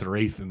 7th or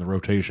 8th in the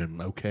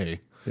rotation, okay.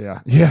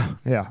 Yeah.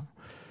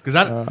 Because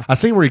I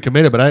seen where he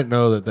committed, but I didn't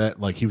know that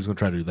like he was going to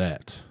try to do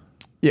that.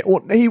 Yeah,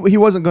 well, he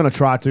wasn't going to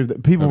try to.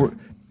 People were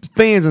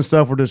fans and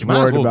stuff were just Might as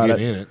worried well about get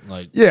it. in it.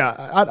 Like,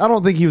 yeah, I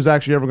don't think he was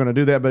actually ever going to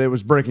do that, but it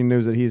was breaking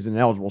news that he's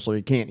ineligible, so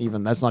he can't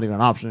even. That's not even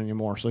an option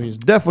anymore. So he's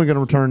definitely going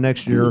to return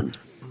next year.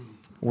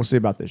 We'll see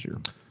about this year.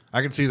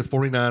 I can see the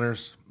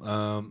 49ers.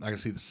 I can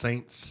see the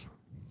Saints.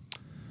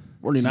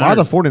 49ers, Why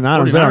the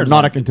 49ers? They are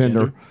not a contender.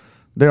 contender.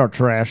 They are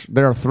trash.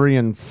 They are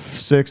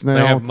 3-6 now.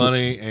 They have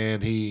money,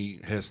 and he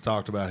has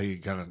talked about he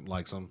kind of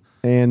likes them.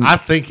 And I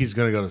think he's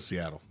going to go to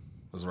Seattle.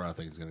 That's where I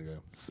think he's going to go.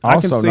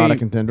 Also I can not see- a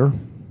contender.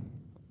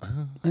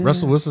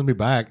 Russell Wilson will be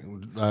back.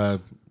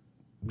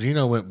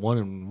 Gino went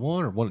 1-1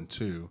 or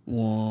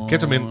 1-2.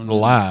 Kept him in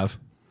alive.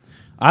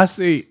 I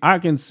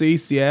can see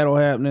Seattle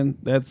happening.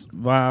 That's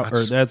I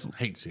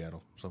hate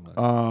Seattle so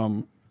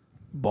much.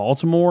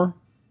 Baltimore.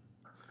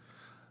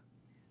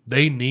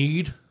 They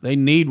need,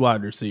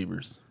 wide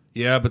receivers.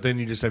 yeah, but then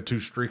you just have 2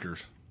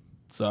 streakers.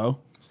 So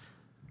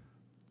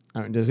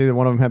I mean, does either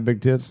one of them have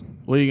big tits?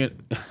 what are you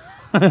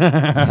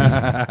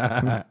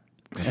gonna?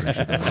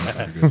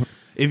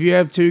 If you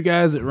have 2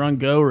 guys that run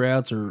go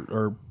routes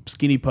or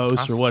skinny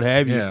posts or what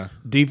have you, yeah.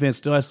 defense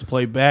still has to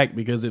play back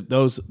because if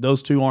those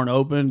 2 aren't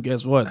open,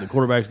 guess what? The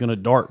quarterback's going to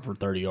dart for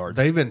 30 yards.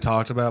 They've been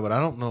talked about, but I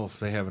don't know if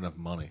they have enough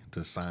money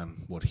to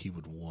sign what he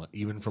would want,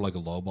 even for like a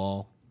low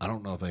ball. I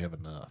don't know if they have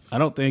enough. I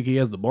don't think he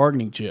has the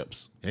bargaining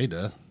chips. Yeah, he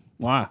does.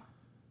 Why?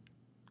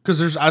 Because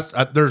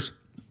there's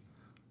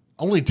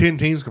only 10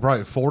 teams could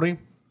probably afford him.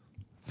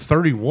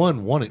 30 want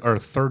him.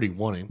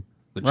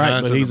 The Right,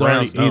 Giants but and the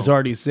Browns he's don't.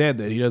 already said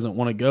that he doesn't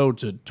want to go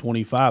to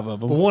 25 of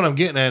them. But what I'm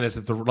getting at is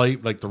if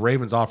the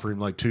Ravens offer him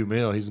like $2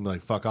 million, he's gonna be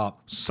like, fuck off.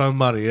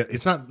 Somebody,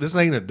 it's not. This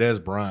ain't a Des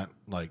Bryant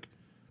like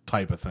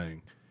type of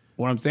thing.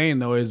 What I'm saying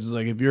though is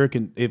like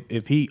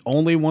if he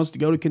only wants to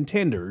go to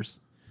contenders,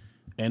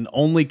 and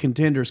only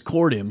contenders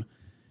court him,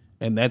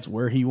 and that's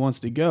where he wants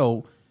to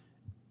go.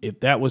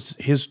 If that was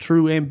his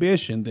true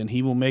ambition, then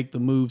he will make the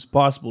moves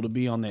possible to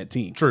be on that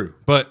team. True,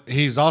 but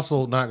he's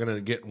also not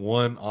gonna get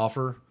one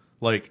offer.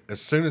 Like as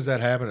soon as that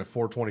happened at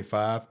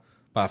 425,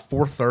 by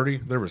 430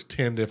 there was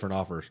 10 different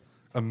offers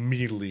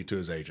immediately to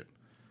his agent.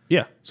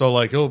 Yeah. So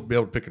like he'll be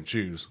able to pick and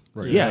choose.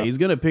 Right Yeah, now. he's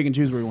gonna pick and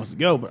choose where he wants to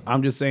go. But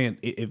I'm just saying,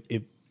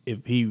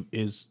 if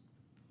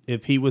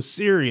he was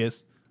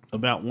serious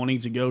about wanting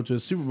to go to a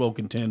Super Bowl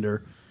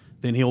contender,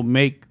 then he'll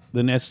make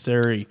the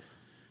necessary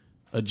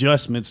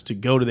adjustments to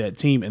go to that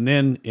team, and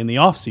then in the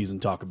offseason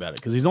talk about it,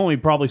 because he's only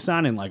probably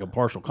signing like a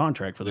partial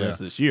contract for the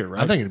rest of this year,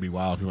 right? I think it'd be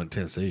wild if he went to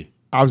Tennessee.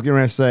 I was getting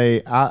ready to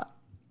say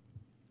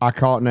I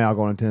call it now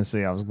going to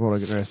Tennessee. I was going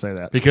to get ready to say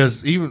that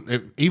Because even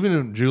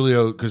in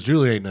Julio, because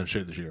Julio ain't done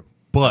shit this year.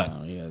 But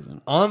No, he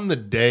hasn't. on the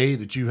day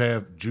that you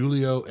have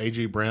Julio,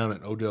 A.J. Brown,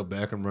 and Odell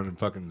Beckham running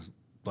fucking,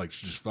 like,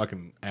 just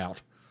fucking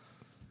out,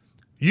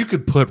 you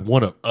could put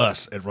one of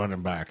us at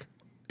running back,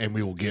 and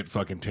we will get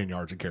fucking 10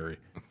 yards of carry.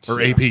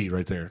 Or AP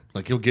right there.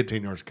 Like, you'll get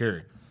 10 yards of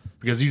carry.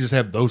 Because you just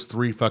have those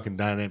three fucking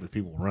dynamic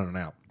people running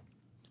out.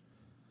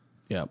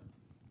 Yeah,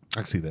 I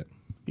can see that.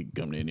 you can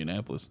come to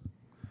Indianapolis.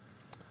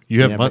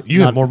 You have but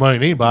you have more money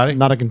than anybody.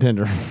 not a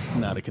contender.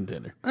 Not a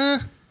contender.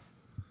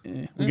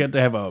 We got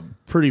to have a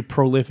pretty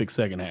prolific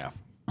second half.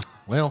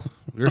 Well,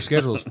 your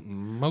schedule's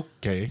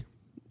okay.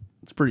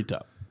 It's pretty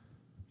tough.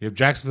 You have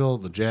Jacksonville,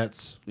 the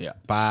Jets, Yeah.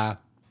 bye,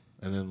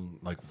 and then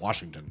like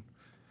Washington.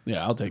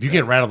 Yeah, I'll take If you that.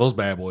 can rattle those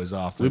bad boys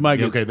off, then, We might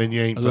get, okay. Then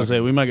you ain't. I was going to say,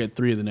 we might get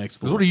 3 of the next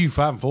 4. Because what are you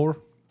 5-4?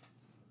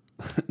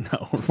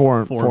 No, 4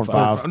 and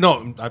 5.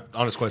 No,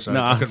 honest question.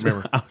 No, I couldn't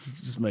remember. I was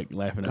just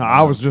laughing at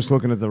I was just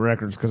looking at the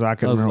records because I I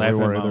couldn't was remember laughing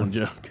where at my either. own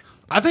joke.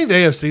 I think the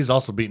AFC is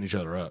also beating each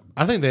other up.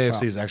 I think the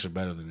AFC is actually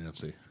better than the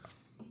NFC.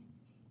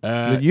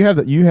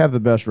 You have the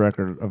best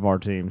record of our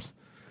teams.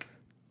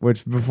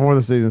 Which before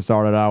the season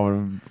started, I would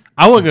have.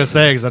 I wasn't gonna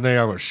say because I know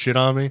y'all would shit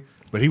on me,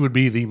 but he would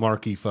be the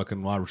marquee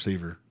fucking wide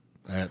receiver.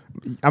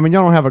 I mean,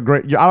 y'all don't have a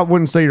great. I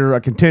wouldn't say you're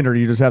a contender.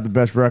 You just have the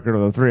best record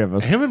of the three of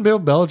us. Him and Bill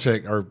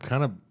Belichick are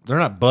kind of, they're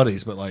not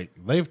buddies, but like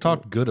they've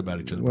talked good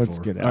about each other Let's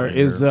before. get out Or of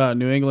here. is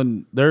New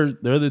England? They're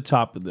the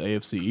top of the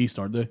AFC East,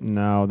 aren't they?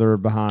 No, they're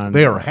behind.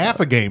 They are half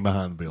a game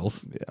behind the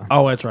Bills. Yeah.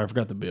 Oh, that's right. I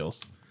forgot the Bills.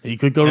 He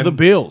could go to the And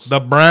Bills. The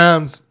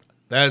Browns,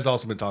 that has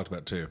also been talked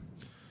about too.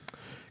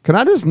 Can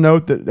I just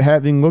note that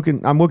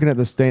I'm looking at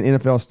the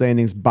NFL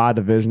standings by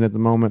division at the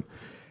moment,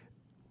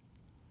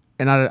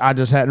 and I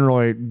just hadn't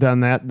really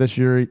done that this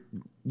year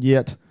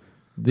yet.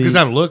 Because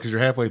I look, because you're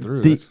halfway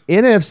through. The That's-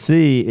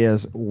 NFC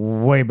is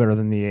way better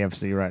than the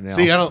AFC right now.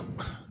 See, I don't.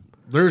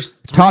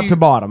 There's Top to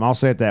bottom, I'll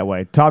say it that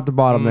way. Top to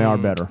bottom, they are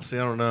better. See,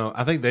 I don't know.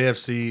 I think the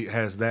AFC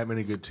has that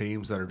many good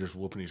teams that are just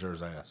whooping each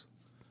other's ass.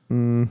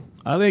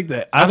 I think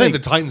that. I think the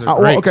Titans are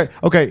Well, great.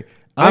 okay.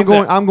 I think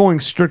I'm going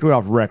strictly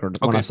off record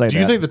when I say that. Do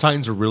you think the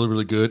Titans are really,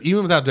 really good?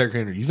 Even without Derrick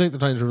Henry, you think the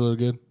Titans are really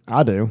good?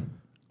 I do?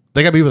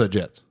 They got beat with the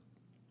Jets.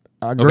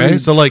 I agree. Okay,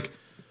 so like,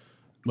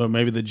 But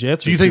maybe the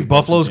Jets. do you think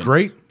Buffalo's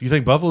great? Do you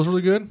think Buffalo's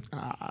really good?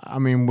 I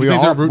mean, You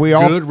think they're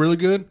good, really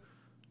good?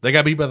 They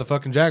got beat by the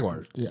fucking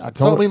Jaguars. Yeah, I So,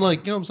 told. I mean, like,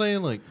 you know what I'm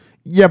saying? Like,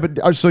 Yeah,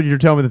 but so you're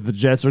telling me that the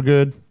Jets are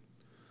good?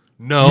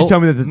 no. You tell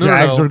me that the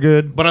Jags are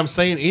good? But I'm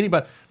saying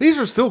anybody. These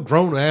are still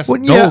grown ass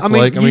Well, adults.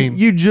 yeah, I mean,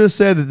 you just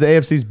said that the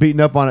AFC's beating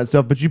up on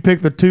itself, but you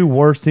picked the two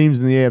worst teams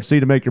in the AFC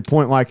to make your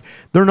point. Like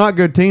they're not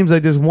good teams; they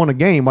just won a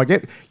game. Like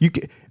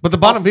but the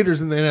bottom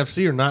feeders in the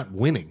NFC are not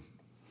winning.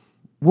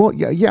 Well,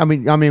 yeah. I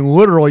mean,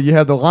 literally, you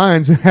have the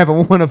Lions who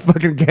haven't won a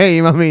fucking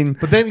game. I mean,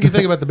 But then you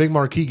think about the big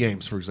marquee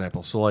games, for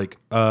example. So like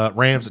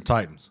Rams at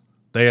Titans,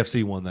 the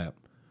AFC won that.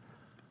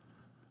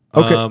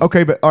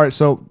 okay, but all right.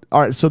 So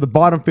the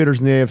bottom feeders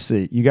in the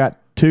AFC, you got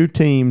two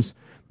teams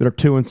that are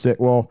 2-6.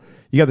 Well,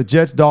 you got the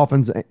Jets,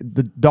 Dolphins.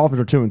 The Dolphins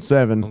are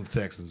 2-7, The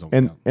Texans don't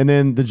and count.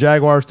 then the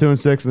Jaguars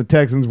 2-6, and the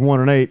Texans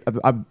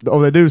 1-8.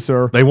 Oh, they do,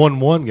 sir. They won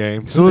one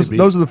game. So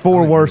those are the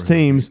four worst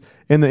teams. teams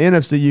in the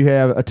NFC. You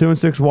have a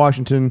 2-6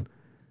 Washington,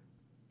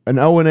 an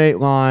 0-8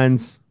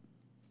 Lions,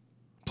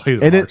 Play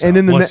their and hearts then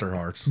out. Bless their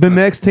hearts. the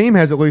next team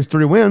has at least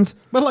 3 wins.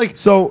 But like,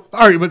 So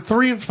all right, but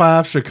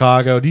 3-5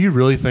 Chicago. Do you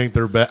really think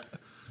they're better?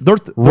 they're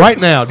Right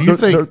now, do you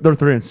think they're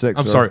 3-6?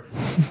 I'm sir. sorry.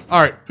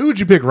 All right, who would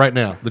you pick right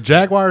now? The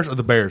Jaguars or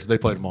the Bears? They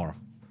play tomorrow.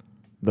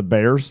 The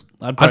Bears.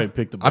 I'd probably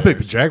pick the I Bears. picked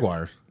the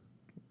Jaguars.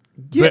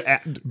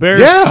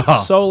 Bears Yeah.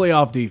 solely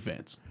off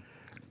defense.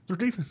 Their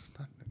defense. is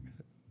not-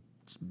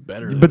 It's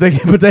better. Than,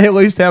 But they at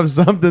least have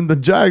something. The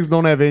Jags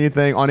don't have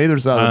anything on either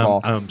side of the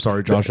ball. I'm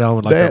sorry, Josh Allen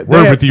would like They- to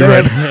work they with you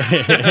have-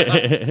 right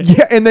now.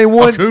 Yeah, and they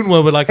won.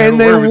 Kunwa would like to And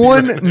have a they word with you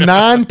won right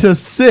now.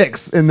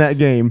 9-6 in that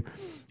game.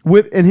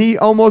 And he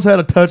almost had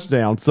a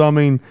touchdown. So I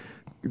mean,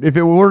 if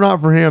it were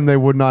not for him, they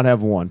would not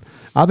have won.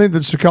 I think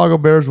the Chicago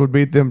Bears would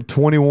beat them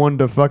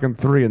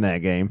 21-3 in that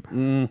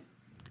game.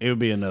 it would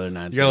be another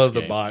 9-6 You gotta love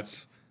the game.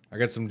 bots. I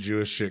got some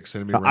Jewish chicks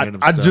sending me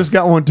random I stuff. just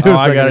got one too. Oh, a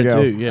I second got it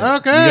ago. too. Yeah.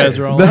 Okay. You guys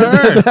are all.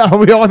 Right. Are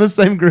we all in the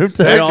same group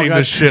Tag text? all team got-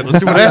 this shit. Let's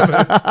see what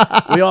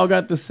happens. We all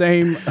got the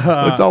same.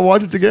 Let's all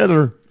watch it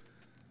together.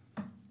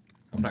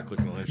 I'm not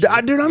clicking on that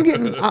shit. Dude, I'm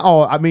getting.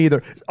 I mean,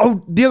 either.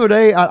 Oh, the other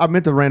day I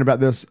meant to rant about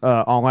this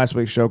on last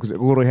week's show because it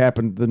literally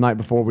happened the night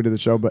before we did the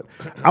show. But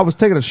I was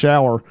taking a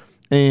shower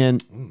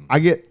and I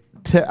get.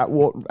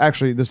 Well,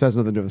 actually, this has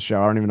nothing to do with the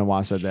shower. I don't even know why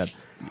I said that.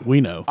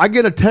 We know. I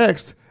get a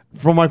text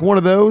from like one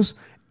of those,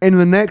 and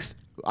the next.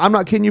 I'm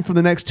not kidding you. For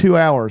the next 2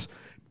 hours,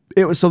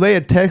 it was so they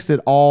had texted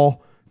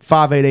all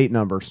 588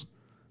 numbers.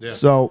 Yeah.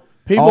 So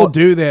People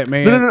do that,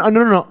 man.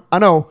 No. I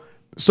know.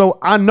 So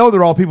I know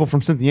they're all people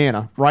from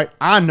Cynthiana, right?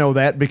 I know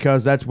that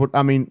because that's what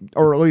I mean,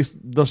 or at least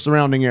the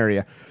surrounding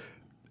area.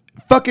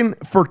 Fucking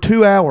for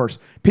 2 hours,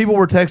 people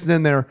were texting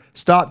in there,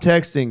 stop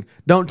texting,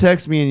 don't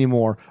text me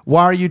anymore.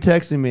 Why are you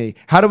texting me?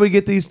 How do we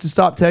get these to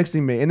stop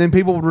texting me? And then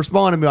people would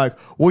respond and be like,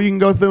 well, you can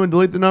go through and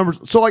delete the numbers.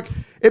 So like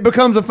it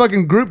becomes a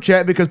fucking group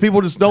chat because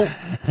people just don't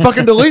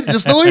fucking delete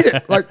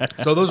it. Like,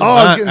 So those I are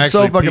was not getting actually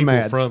so fucking people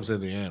mad. from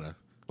Indiana.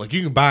 Like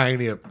you can buy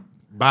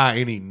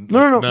any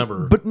No,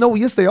 number. But no,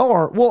 yes, they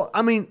are. Well,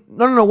 I mean,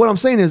 no. What I'm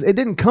saying is, it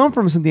didn't come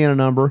from a Indiana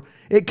number.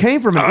 It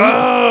came from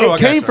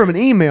an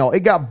email. It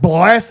got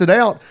blasted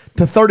out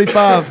to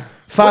 35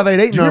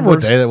 588 Do you remember what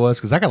numbers. day that was?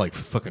 Because I got like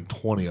fucking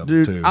 20 of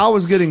them Dude, too. I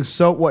was getting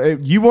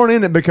you weren't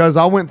in it because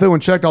I went through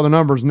and checked all the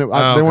numbers and they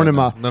weren't in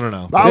my.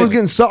 No. I was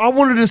getting I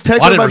wanted to just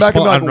text Well, I didn't everybody back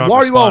and be respond- like, I'm not why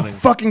are you all responding.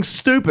 fucking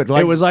stupid?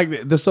 Like, It was like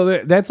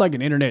that's like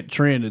an internet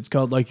trend. It's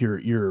called like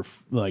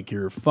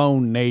your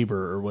phone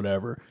neighbor or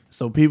whatever.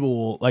 So people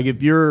will like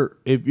if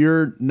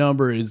your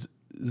number is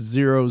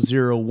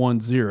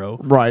 0010,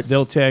 Right.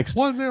 They'll text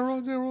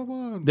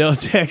 10101. they'll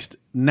text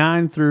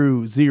 9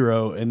 through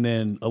 0 and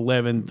then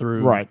 11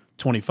 through Right.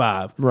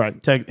 25.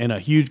 Right. In a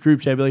huge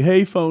group chat, be like,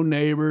 hey, phone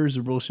neighbors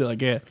or bullshit like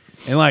that.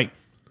 And like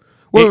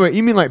wait,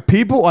 you mean like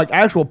people, like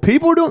actual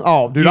people are doing?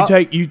 Oh, dude,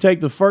 you take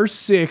the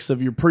first 6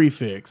 of your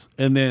prefix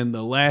and then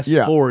the last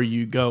 4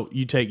 you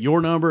take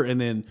your number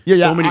and then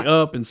so many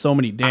up and so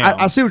many down.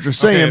 I see what you're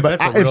saying, if but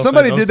that's a if real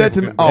somebody thing, did those that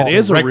to me, people can It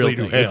is a directly real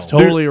to thing. hell. It's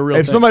totally a real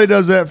if thing. somebody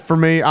does that for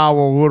me,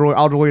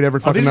 I'll delete every Are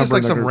fucking these number. just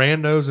like in the some group.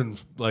 randos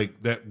and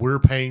like that we're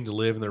paying to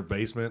live in their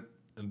basement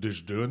and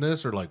just doing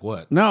this, or like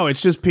what? No, it's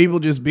just people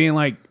just being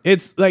like,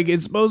 it's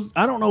supposed,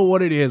 I don't know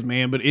what it is,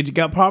 man, but it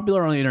got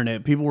popular on the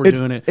internet. People were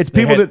doing it. It's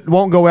They people had- that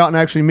won't go out and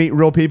actually meet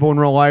real people in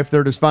real life.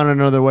 They're just finding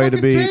another way to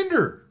Fucking be.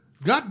 Tinder.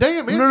 God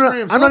damn,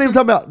 Instagram. No, I'm not even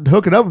talking about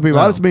hooking up with people.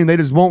 I just mean they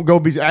just won't go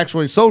be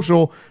actually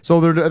social. So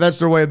that's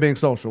their way of being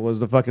social is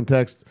the fucking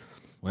text.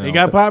 It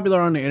got popular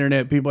on the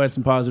internet. People had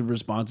some positive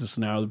responses.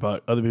 So now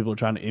other people are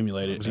trying to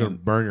emulate it. It's going to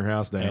burn your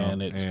house down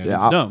and it's and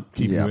dumb.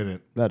 keep you in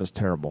it, That is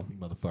terrible. you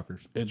motherfuckers.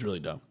 It's really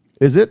dumb.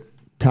 Is it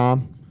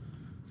time?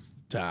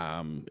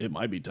 It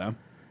might be time.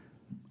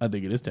 I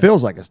think it is time.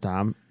 Feels like it's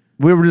time.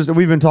 We've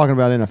been talking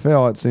about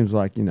NFL. It seems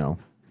like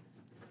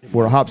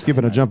we're a hop, skip,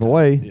 and a jump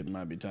away. It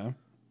might be time.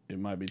 It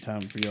might be time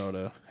for y'all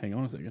to hang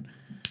on a second.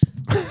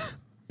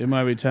 It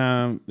might be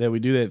time that we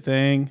do that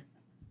thing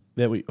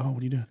that we. Oh, what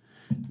are you doing?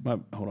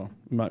 Hold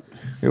on.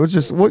 It was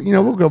just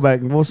we'll go back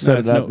and we'll set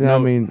it up.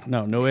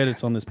 No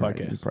edits on this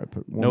podcast. Probably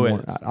put No one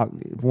edits. more.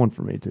 One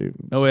for me too.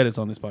 No edits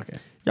on this podcast.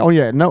 Oh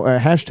yeah, no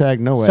hashtag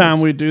no It's edits.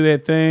 time we do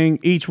that thing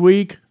each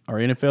week. Our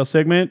NFL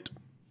segment.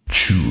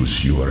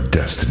 Choose your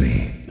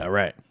destiny. All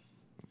right,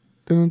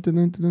 Corey,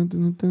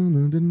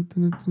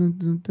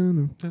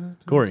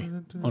 Corey,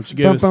 why don't you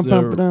give us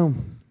the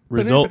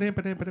result?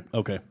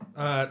 Okay.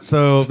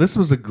 So this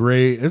was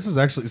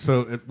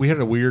we had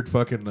a weird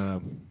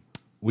fucking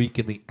week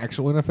in the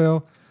actual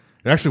NFL.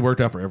 It actually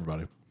worked out for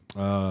everybody.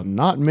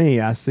 Not me.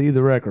 I see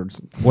the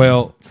records.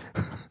 Well,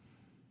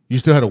 you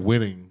still had a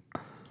winning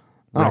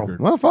record.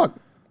 Oh well, fuck.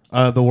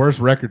 The worst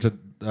record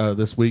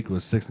this week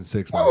was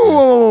 6-6.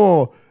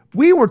 Oh,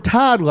 we were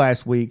tied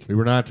last week. We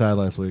were not tied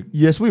last week.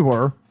 Yes, we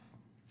were.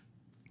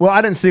 Well,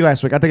 I didn't see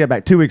last week. I take it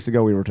back. 2 weeks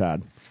ago, we were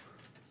tied.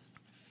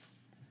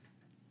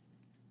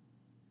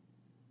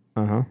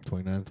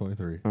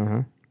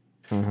 29-23.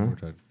 We're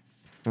tied.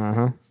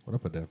 What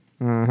up and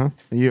down?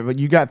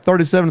 You got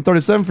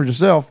 37-37 for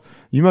yourself.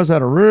 You must have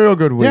had a real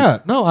good week. Yeah,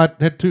 no, I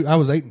had 2. I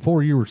was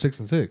 8-4. You were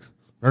 6-6.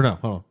 Or no,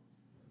 hold on.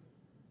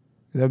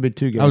 That'd be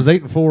 2 games. I was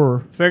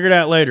 8-4. Figure it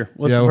out later.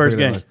 What's the we'll first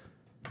figure it game? out.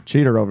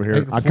 Cheater over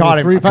here. 8-4, I caught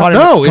him. 3-5. Caught him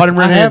No, I have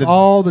red-handed.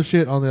 all the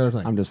shit on the other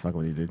thing. I'm just fucking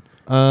with you,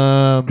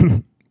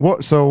 dude.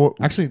 What? So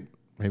Actually,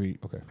 maybe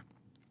okay.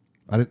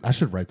 I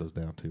should write those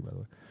down too. By the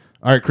way.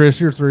 All right, Chris,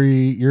 you're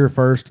 3. You're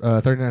first.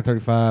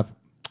 39-35.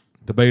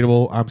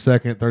 Debatable. I'm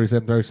second.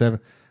 37-37.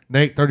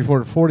 Nate,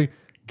 34-40.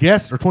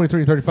 Guests are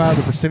 23-35.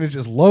 The percentage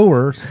is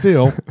lower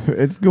still,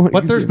 it's going.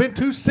 but there's been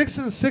 2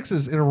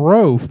 6-6s in a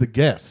row for the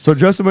guests. So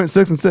Justin went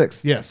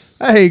 6-6. yes.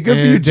 Hey, good for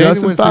And you, Daniel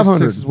Justin. went 6-6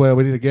 500. as well.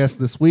 We need a guest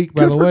this week.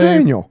 By Good the for way,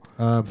 Daniel. If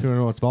you want to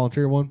know what's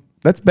volunteer one,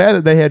 That's bad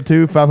that they had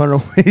 2 500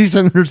 weeks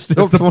and they're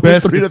still it's the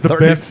best. 23 It's to the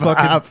best 35.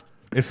 fucking.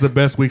 It's the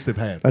best weeks they've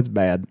had. That's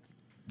bad.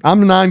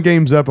 I'm 9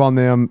 games up on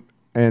them,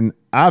 and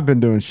I've been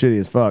doing shitty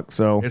as fuck.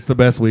 So, It's the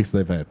best weeks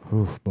they've had.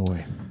 oof,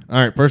 boy. All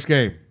right, first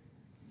game.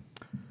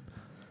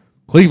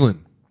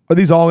 Cleveland. Are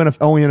these all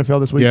only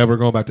NFL this week? Yeah, we're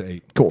going back to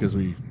 8. Cool. Because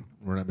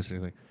we're not missing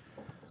anything.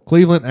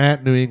 Cleveland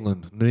at New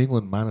England. New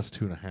England minus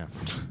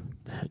 2.5.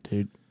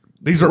 dude.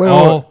 These are Wait,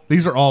 all.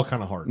 These are all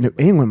kind of hard. New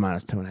England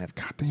minus 2.5.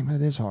 God damn,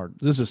 that is hard.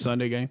 Is this a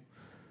Sunday game?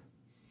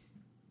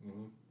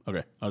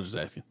 Okay, I was just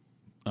asking.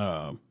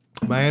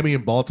 Miami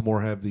and Baltimore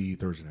have the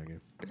Thursday night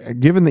game.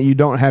 Given that you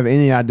don't have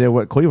any idea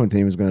what Cleveland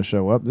team is going to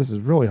show up, this is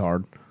really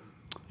hard.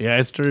 Yeah,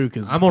 it's true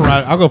because I'm gonna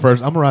ride. I'll go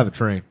first. I'm gonna ride the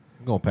train.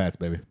 I'm going Pats,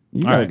 baby.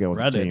 You all got to right, go with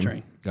ride the that team.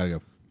 train. Gotta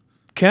go.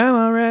 Come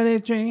on, ride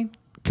that train.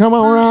 Come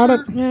on, ride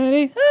it.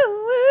 Ready?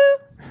 Ooh, ooh.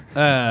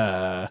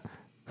 That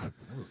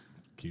was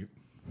cute.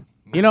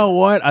 You know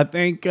what? I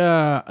think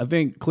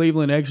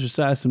Cleveland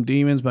exercised some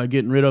demons by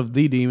getting rid of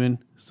the demon.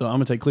 So I'm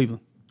gonna take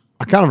Cleveland.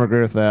 I kind of agree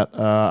with that.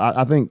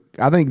 I think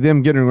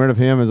them getting rid of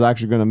him is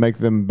actually going to make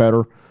them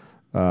better.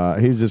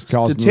 He's just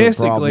causing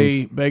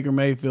statistically, problems. Baker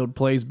Mayfield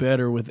plays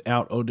better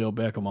without Odell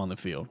Beckham on the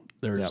field.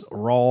 There's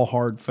raw,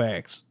 hard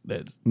facts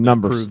that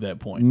prove that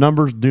point.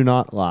 Numbers do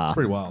not lie.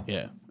 Pretty wild.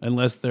 Yeah,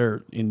 unless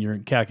they're in your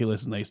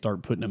calculus and they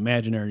start putting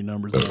imaginary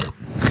numbers in there.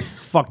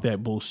 Fuck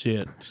that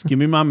bullshit. Just give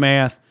me my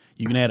math.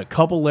 You can add a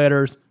couple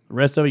letters. The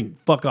rest of it, you can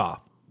fuck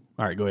off.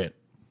 All right, go ahead.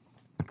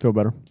 Feel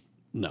better?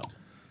 No.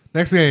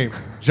 Next game,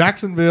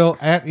 Jacksonville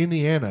at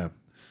Indiana.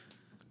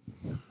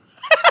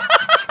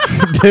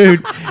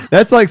 Dude,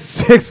 that's like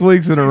 6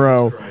 weeks in a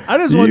row. I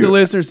just want the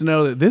listeners to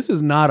know that this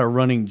is not a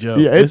running joke.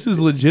 Yeah, this is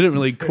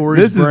legitimately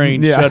Corey's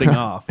brain shutting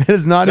off. It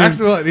is not.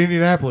 Jacksonville at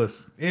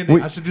Indianapolis.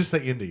 I should just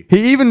say Indy.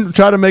 He even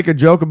tried to make a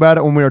joke about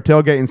it when we were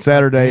tailgating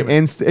Saturday,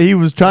 and he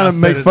was trying to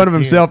make fun of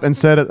himself and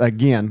said it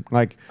again.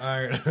 Like,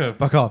 all right,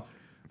 fuck off.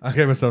 I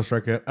gave myself a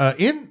strike out.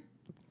 In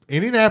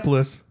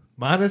Indianapolis,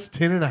 minus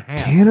 10.5.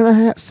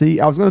 10.5. See,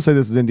 I was going to say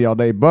this is Indy all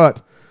day,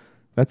 but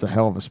that's a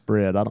hell of a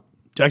spread.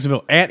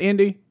 Jacksonville at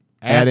Indy?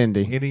 At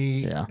Indy.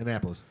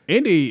 Indianapolis.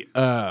 Indy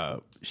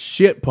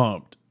shit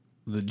pumped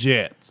the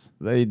Jets.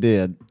 They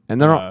did.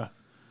 And they're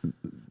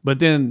but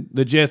then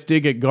the Jets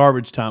did get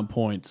garbage time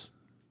points.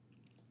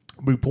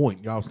 Moot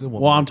point. Y'all still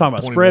want I'm talking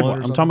about spread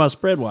wise. I'm talking about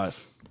spread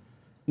wise.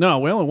 No,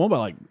 we only won by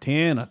like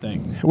 10, I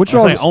think. Which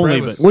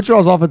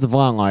y'all's offensive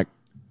line like?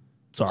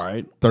 It's all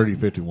right.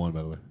 30-51,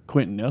 by the way.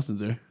 Quentin Nelson's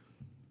there.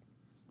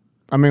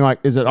 I mean, like,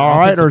 is it all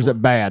right or is it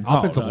bad?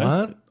 Offensive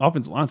line?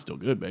 Offensive line's still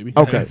good, baby.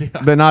 Okay.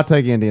 Yeah. Then I'll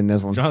take Indy in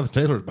this one. Jonathan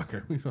Taylor's back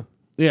here.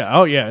 Yeah.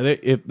 Oh, yeah.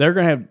 If they're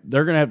gonna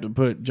have to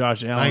put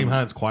Josh Allen. Naeem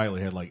Hines quietly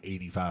had like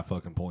 85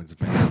 fucking points.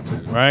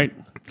 Right.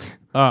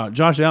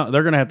 Josh Allen.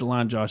 They're gonna have to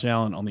line Josh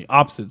Allen on the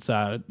opposite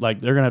side. Like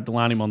they're gonna have to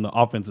line him on the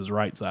offense's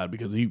right side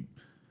because he's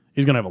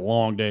gonna have a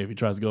long day if he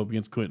tries to go up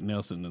against Quentin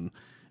Nelson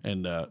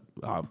and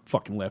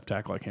fucking left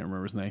tackle. I can't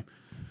remember his name.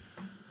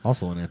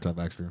 Also an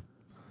anti-vaxxer.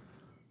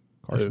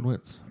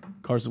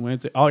 Carson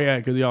Wentz. Oh yeah,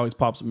 because he always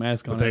pops a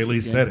mask on. But they at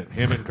least said it.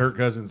 Him and Kirk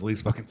Cousins at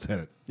least fucking said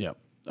it. Yep.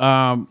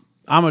 I'm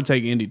gonna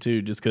take Indy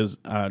too, just because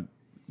I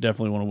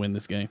definitely want to win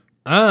this game.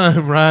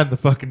 I'm riding the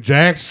fucking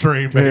Jack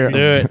stream, baby. Do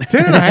it.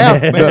 10.5,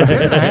 man.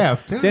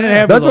 10.5.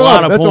 10.5. That's a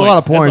lot. That's a lot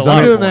of points.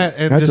 I'm doing that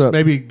and just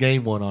maybe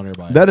game one on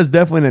everybody. That is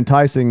definitely an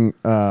enticing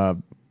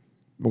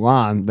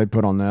line they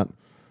put on that.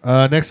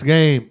 Next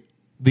game,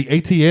 the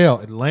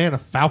ATL, Atlanta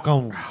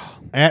Falcons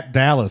at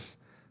Dallas.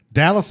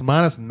 Dallas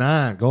minus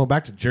 9, going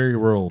back to Jerry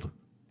World.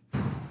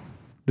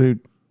 Dude.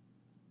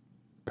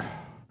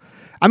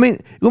 I mean,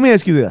 let me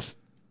ask you this.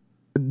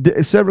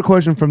 A separate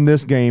question from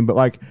this game, but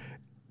like,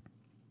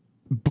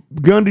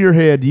 gun to your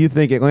head, do you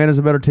think Atlanta's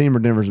a better team or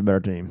Denver's a better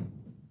team?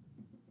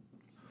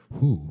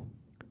 Who?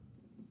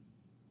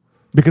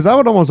 Because I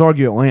would almost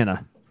argue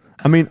Atlanta.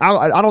 I mean,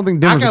 I don't think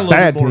Denver's a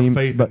bad team. I got a little more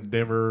faith in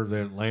Denver than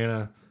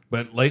Atlanta.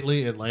 But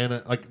lately,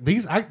 Atlanta, like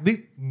these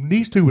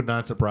two would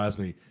not surprise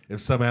me if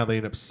somehow they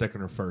end up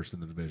second or first in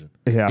the division.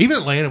 Yeah. Even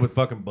Atlanta with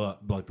fucking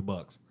like the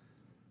Bucks.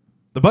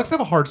 The Bucks have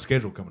a hard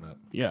schedule coming up.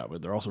 Yeah,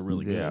 but they're also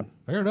really good.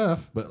 Fair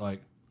enough, but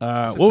like,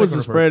 what was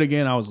the spread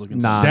again? I was looking.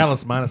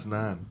 Dallas minus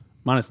 9.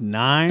 Minus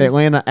 9.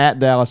 Atlanta at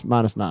Dallas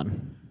minus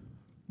 9.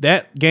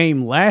 That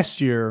game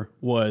last year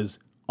was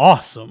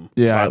awesome.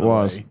 Yeah, it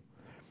was.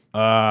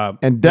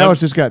 And Dallas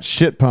just got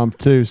shit pumped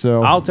too.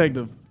 So I'll take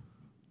the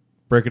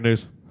breaking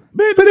news.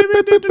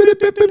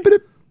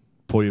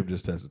 Pulliam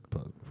just tested.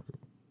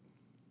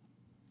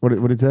 What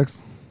did he text?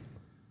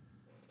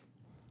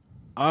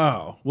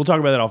 Oh, we'll talk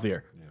about that off the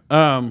air.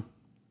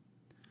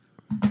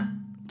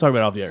 Talk about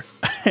it off the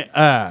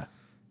air.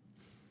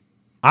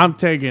 I'm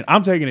taking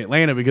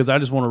Atlanta because I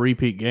just want a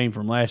repeat game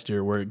from last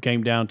year where it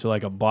came down to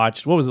like a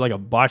botched. What was it, like a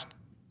botched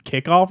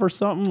kickoff or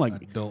something? Like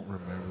I don't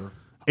remember.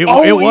 It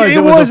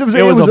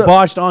was a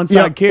botched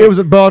onside kick. It was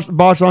a botched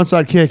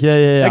onside kick.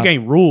 Yeah. That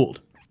game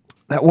ruled.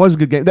 That was a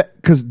good game.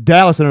 Because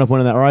Dallas ended up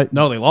winning that, right?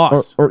 No, they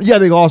lost.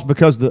 They lost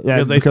because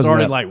they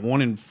started like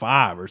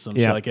 1-5 or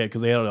something shit like that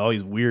because they had all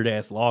these weird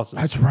ass losses.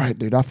 That's right,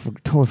 dude. I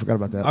totally forgot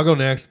about that. I'll go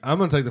next. I'm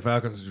going to take the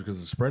Falcons just because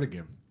of the spread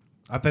again.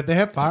 I think they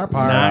have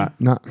firepower.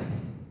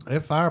 They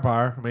have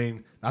firepower. I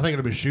mean, I think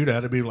it'll be a shootout.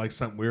 It'd be like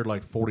something weird,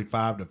 like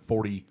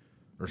 45-40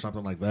 or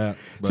something like that.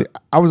 But see,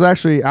 I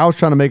was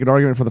trying to make an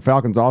argument for the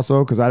Falcons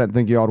also because I didn't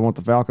think y'all would want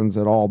the Falcons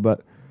at all.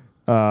 But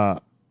I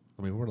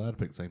mean, we're allowed to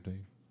pick the same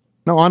team.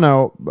 No, I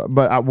know,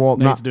 but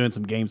Nate's doing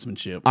some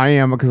gamesmanship. I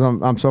am because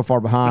I'm so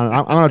far behind.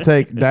 I'm going to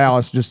take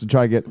Dallas just to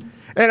try to get.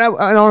 And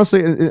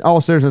honestly, in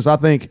all seriousness, I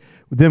think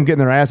with them getting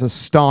their asses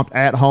stomped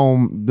at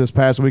home this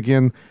past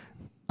weekend,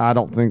 I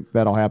don't think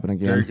that'll happen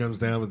again. Jerry comes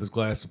down with his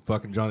glass of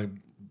fucking Johnny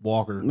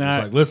Walker. Nah.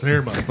 It's like, listen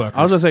here, motherfucker.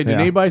 I was gonna say, did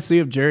anybody see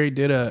if Jerry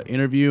did an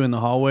interview in the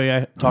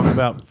hallway talking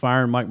about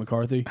firing Mike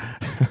McCarthy?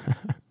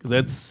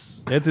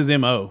 Because that's his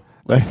MO.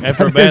 Like,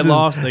 after a bad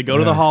loss, they go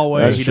to the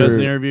hallway. He does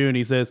an interview and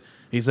he says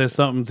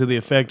something to the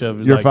effect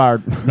of, "You're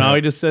fired." No,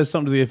 he just says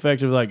something to the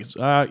effect of like,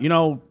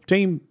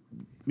 team,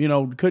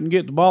 couldn't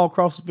get the ball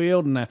across the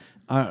field, and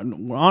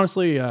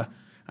honestly, I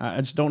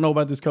just don't know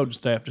about this coaching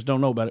staff. Just don't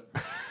know about it.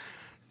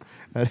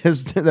 That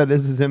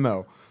is his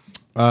MO.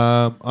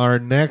 Our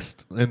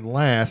next and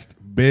last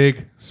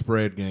big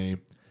spread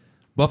game.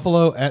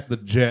 Buffalo at the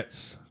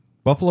Jets.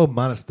 Buffalo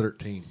minus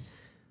 13.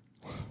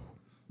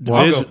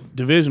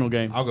 Divisional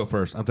game. I'll go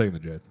first. I'm taking the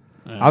Jets.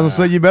 I was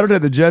going to say, you better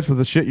take the Jets with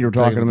the shit you were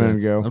talking a minute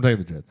ago. I'm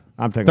taking the Jets.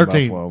 I'm taking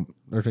 13. Buffalo.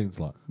 13 is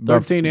a lot.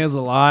 13 is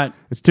a lot.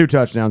 It's 2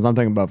 touchdowns. I'm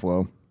taking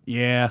Buffalo.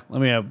 Yeah,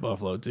 let me have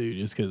Buffalo too,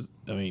 just because,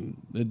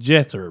 the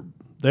Jets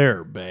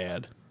they're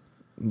bad.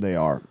 They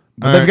are.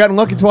 But they've gotten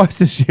lucky twice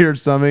this year,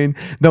 so,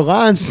 the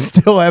Lions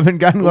still haven't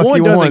gotten lucky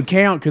once. One doesn't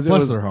count because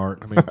Bless their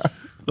heart.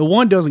 The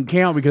one doesn't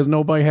count because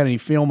nobody had any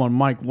film on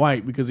Mike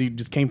White because he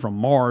just came from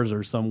Mars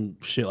or some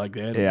shit like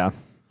that. Yeah.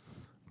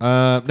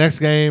 Next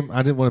game,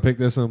 I didn't want to pick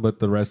this one, but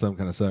the rest of them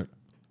kind of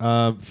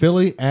suck.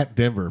 Philly at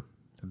Denver.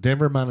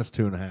 Denver minus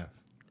 2.5.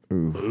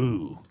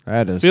 Ooh.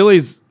 That is.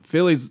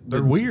 Philly's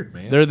They're weird,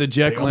 man. They're the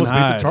Jekyll and almost beat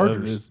the Hyde.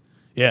 Chargers.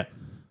 Yeah.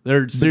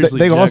 They're seriously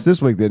They lost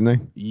this week, didn't they?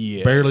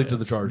 Yeah. Barely to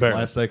the Chargers. Barely.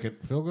 Last second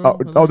field goal.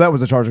 Oh, that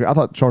was the Chargers. I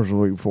thought the Chargers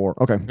were week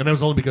before. Okay. And that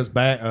was only because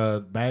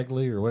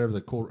Bagley or whatever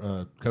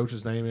the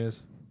coach's name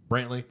is,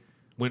 Brantley,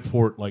 went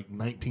for it like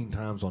 19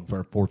 times on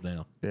fourth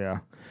down Yeah.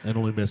 and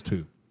only missed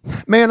 2.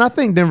 Man, I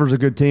think Denver's a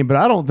good team, but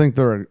I don't think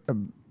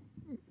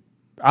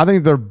I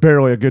think they're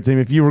barely a good team.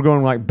 If you were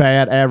going like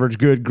bad, average,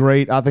 good,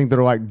 great, I think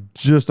they're like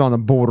just on the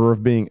border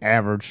of being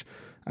average.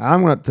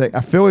 I'm going to take.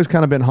 Philly's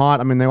kind of been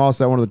hot. They lost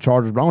that one to the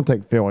Chargers, but I'm going to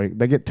take Philly.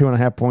 They get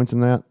 2.5 points in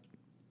that.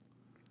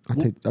 I'll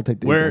take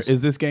the Where Eagles.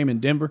 is this game in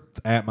Denver?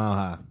 It's at Mile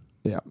High.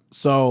 Yeah.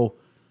 So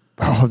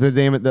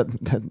Damn it!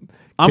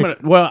 I'm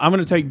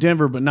gonna take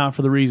Denver, but not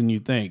for the reason you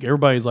think.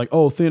 Everybody's like,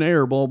 oh, thin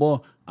air, blah blah.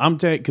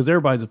 Because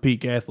everybody's a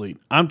peak athlete.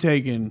 I'm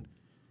taking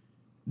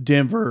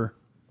Denver.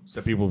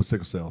 Except people with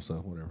sickle cell, so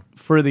whatever.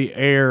 For the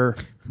air,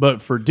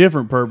 but for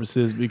different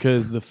purposes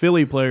because the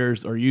Philly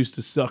players are used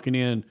to sucking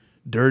in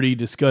dirty,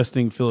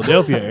 disgusting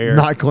Philadelphia air,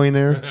 Not clean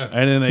air.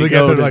 and then So they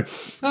go there to, like,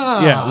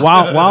 yeah.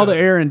 While the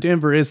air in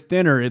Denver is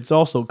thinner, it's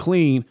also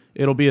clean.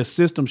 It'll be a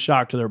system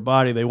shock to their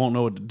body. They won't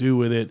know what to do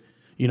with it.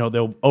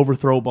 They'll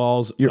overthrow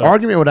balls. Your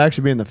argument would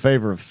actually be in the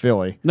favor of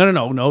Philly.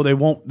 No. They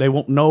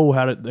won't know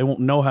how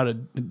to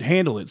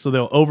handle it. So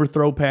they'll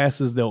overthrow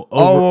passes. They'll I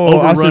see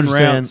overrun what you're routes.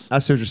 saying. I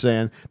see what you're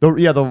saying.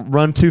 They'll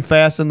run too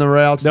fast in the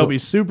routes. They'll be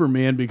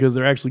Superman because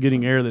they're actually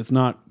getting air that's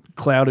not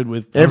clouded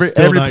with Every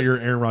not your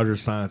Aaron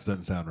Rodgers science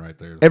doesn't sound right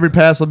there. Every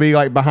pass will be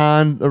like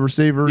behind a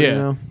receiver.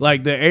 Yeah,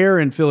 like the air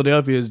in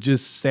Philadelphia is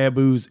just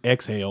Sabu's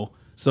exhale.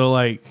 So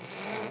like,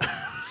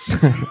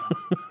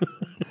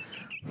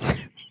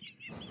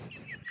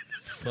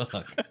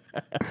 Fuck.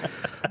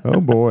 Oh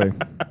boy.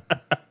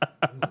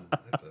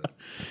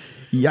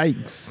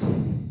 Yikes.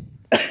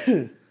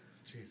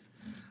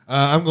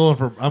 I'm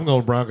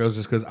going Broncos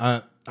just because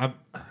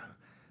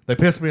they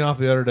pissed me off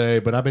the other day,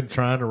 but I've been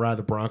trying to ride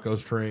the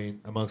Broncos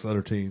train amongst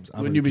other teams.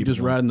 wouldn't you be just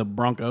riding the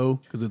Bronco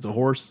because it's a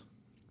horse?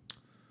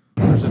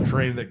 There's a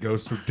train that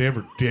goes through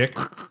Denver, dick.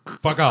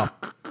 Fuck off.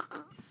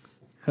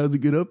 How's it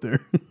get up there?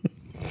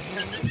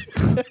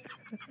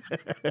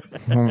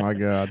 Oh my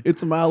God.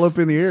 It's a mile up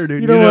in the air,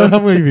 dude. You know what?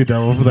 I'm going to give you a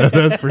double for that.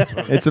 That's pretty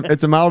funny.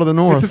 It's a mile to the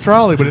north. It's a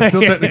trolley, but it's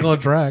still technically on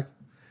track.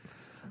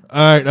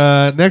 All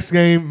right, next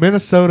game,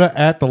 Minnesota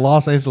at the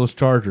Los Angeles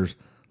Chargers.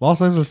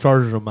 Los Angeles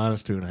Chargers are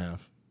minus 2.5.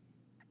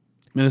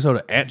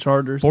 Minnesota at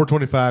Chargers.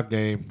 425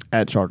 game.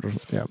 At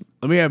Chargers. Yeah.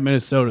 Let me have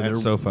Minnesota. At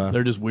SoFi.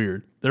 They're just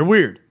weird. They're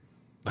weird.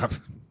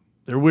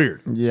 They're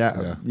weird.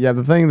 Yeah.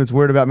 The thing that's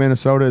weird about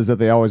Minnesota is that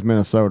they always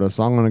Minnesota.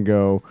 So I'm going to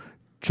go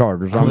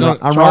Chargers. I'm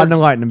Chargers. riding the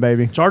Lightning,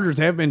 baby. Chargers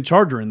have been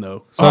chargering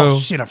though. So- Oh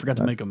shit! I forgot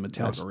to make a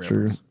Metallica reference.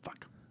 true.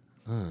 Fuck.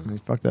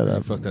 Fuck that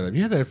up. Fuck that up.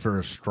 You had that for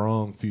a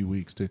strong few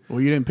weeks, too. Well,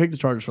 you didn't pick the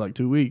Chargers for like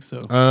 2 weeks, so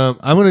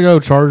I'm going to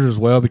go Chargers as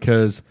well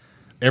because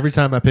every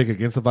time I pick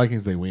against the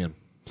Vikings, they win.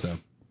 So,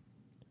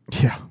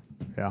 Yeah.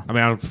 I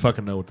don't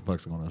fucking know what the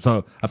fuck's going on.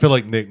 So, I feel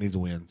like Nick needs a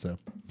win. So,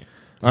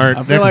 all right.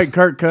 I feel like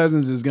Kirk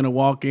Cousins is going to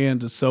walk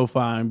into SoFi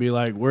and be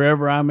like,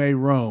 "Wherever I may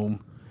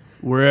roam,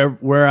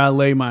 where I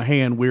lay my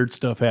hand, weird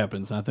stuff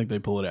happens." And I think they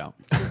pull it out.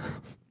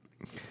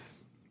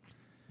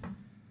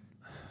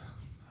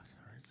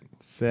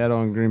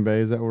 Seattle and Green Bay.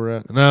 Is that where we're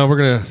at? No,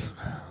 we're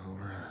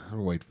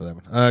wait for that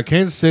one.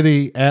 Kansas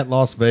City at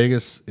Las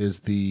Vegas is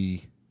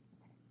the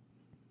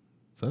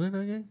Sunday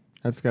night game?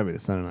 That's got to be the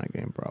Sunday night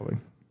game, probably.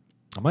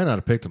 I might not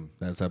have picked them.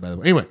 That's how bad.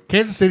 Anyway,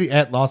 Kansas City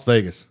at Las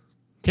Vegas.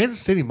 Kansas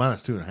City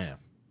minus 2.5.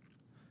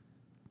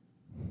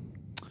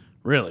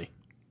 Really?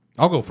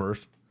 I'll go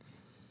first.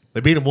 They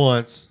beat them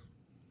once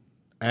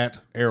at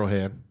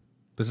Arrowhead.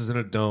 This is in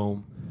a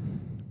dome.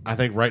 I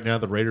think right now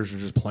the Raiders are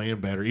just playing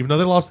better. Even though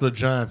they lost to the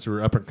Giants, who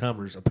are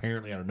up-and-comers,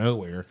 apparently out of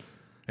nowhere.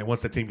 And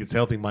once that team gets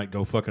healthy, might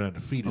go fucking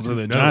undefeated. So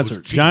Who the knows?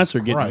 Giants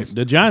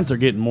are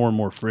getting more and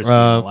more frisky.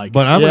 Like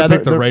But I'm Yeah, going to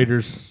pick the they're-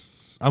 Raiders.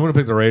 I'm going to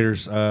pick the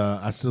Raiders.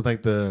 I still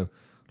think the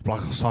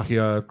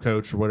Blackhawk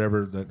coach or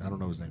whatever, that I don't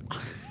know his name.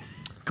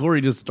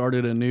 Corey just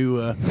started a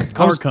new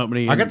car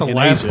company. I got the in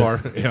last Asia.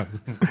 part. Yeah.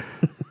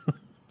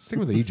 Stick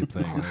with the Egypt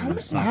thing.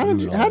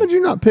 How did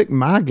you not pick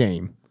my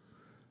game?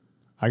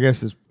 I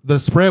guess it's The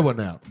spread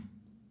wasn't out.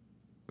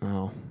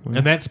 Oh,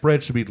 And that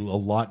spread should be a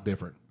lot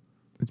different.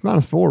 it's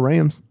 -4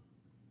 Rams.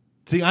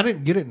 See, I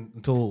didn't get it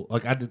until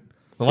I did.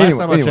 The last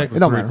time I checked it was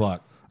don't 3 matter.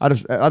 o'clock. I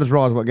just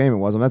realized what game it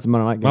was, and that's a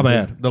Monday night game. My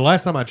too. bad. The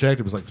last time I checked,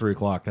 it was like 3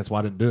 o'clock. That's why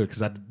I didn't do it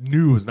because I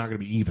knew it was not going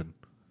to be even.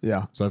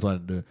 Yeah. So that's why I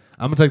didn't do it.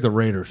 I'm gonna take the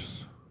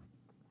Raiders.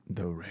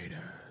 The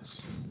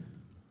Raiders.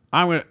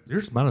 I'm gonna.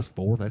 Yours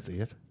 -4. That's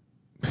it.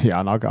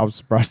 Yeah, I was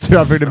surprised too.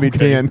 I figured it'd be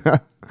 10.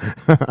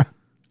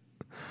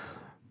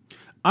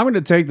 I'm going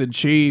to take the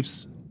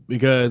Chiefs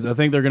because I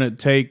think they're going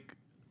to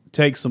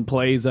take some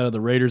plays out of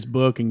the Raiders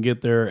book and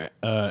get their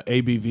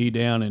ABV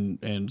down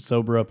and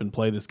sober up and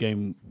play this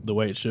game the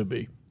way it should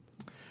be.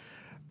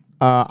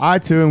 I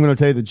too am going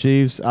to take the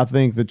Chiefs. I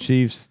think the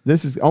Chiefs.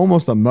 This is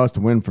almost a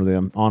must-win for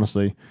them,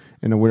 honestly.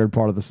 In the weird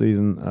part of the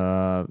season,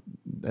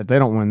 if they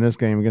don't win this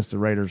game against the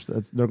Raiders,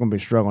 they're going to be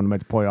struggling to make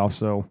the playoffs.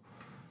 So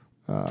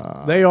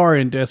They are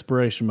in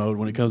desperation mode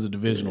when it comes to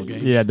divisional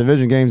games. yeah,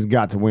 division games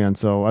got to win.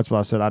 So that's why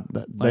I said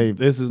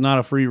This is not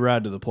a free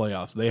ride to the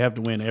playoffs. They have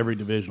to win every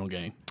divisional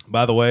game.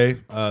 By the way,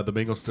 the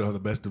Bengals still have the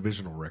best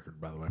divisional record.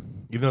 By the way,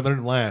 even though they're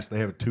in last, they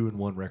have a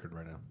 2-1 record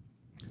right now.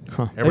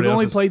 They've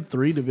only played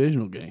 3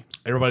 divisional games.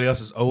 Everybody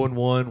else is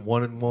 0-1,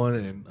 1-1,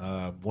 and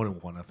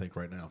 1-1. I think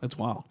right now. That's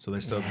wild. So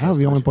they still. How have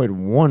we only played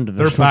one They're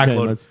divisional game?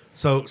 backloaded.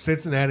 So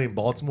Cincinnati and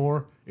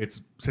Baltimore.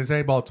 It's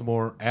Cincinnati,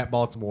 Baltimore at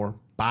Baltimore.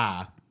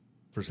 Bye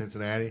for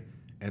Cincinnati,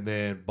 and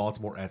then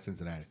Baltimore at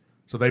Cincinnati.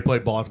 So they play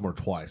Baltimore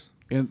twice.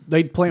 And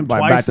they play them By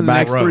twice in the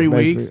back-to-back next 3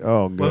 basically. weeks.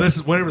 Oh, good. Well, this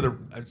is whenever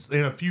it's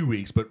in a few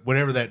weeks, but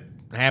whenever that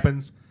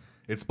happens,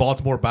 it's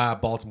Baltimore by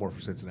Baltimore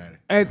for Cincinnati.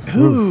 And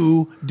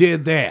who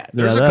did that?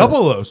 There's Yeah, a that-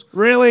 couple of those.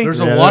 Really? There's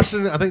Yeah, a that-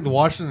 Washington. I think the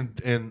Washington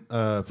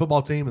and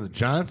football team and the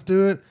Giants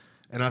do it,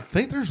 and I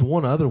think there's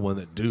one other one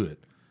that do it.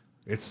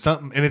 It's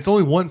something, and it's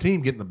only one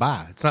team getting the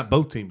bye. It's not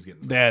both teams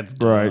getting the bye. That's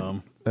dumb.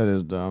 Right. That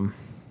is dumb.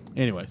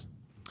 Anyways,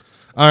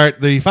 All right,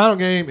 the final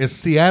game is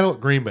Seattle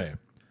at Green Bay.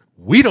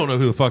 We don't know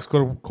who the fuck's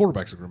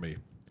quarterbacks are going to be.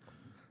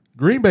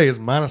 Green Bay is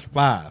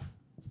 -5.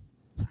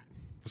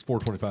 It's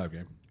 425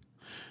 game.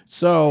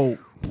 so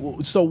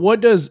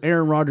what does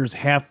Aaron Rodgers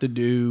have to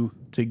do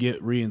to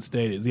get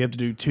reinstated? Does he have to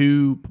do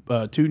two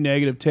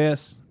negative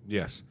tests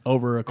Yes.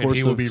 over a And course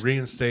he will of be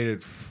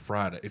reinstated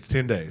Friday. It's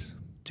 10 days.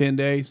 10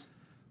 days?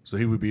 So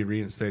he would be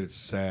reinstated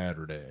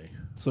Saturday.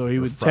 So he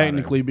would Friday.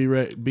 technically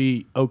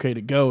be okay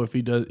to go if he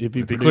he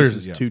produces clears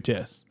it, yeah. 2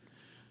 tests.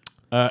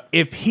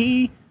 If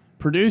he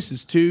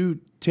produces 2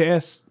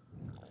 tests,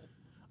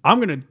 I'm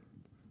going to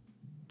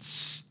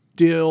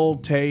still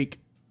take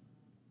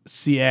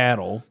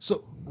Seattle.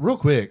 So, real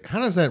quick, how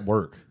does that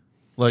work?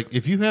 Like,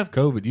 if you have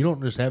COVID, you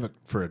don't just have it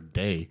for a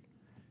day.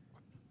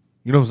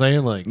 You know what I'm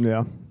saying? Like,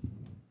 Yeah.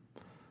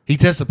 he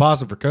tested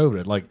positive for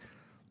COVID. Like,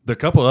 the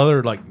couple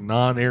other, like,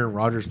 non-Aaron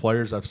Rodgers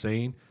players I've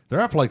seen, they're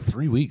out for, like,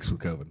 3 weeks with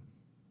COVID.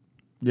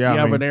 Yeah.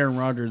 Yeah, I mean, but Aaron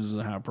Rodgers is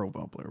a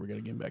high-profile player. We got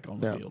to get him back on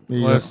the yeah. field.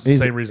 He's, Well, a, that's the he's,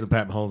 same reason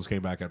Pat Mahomes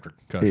came back after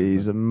concussion.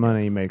 he's a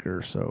money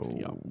maker. So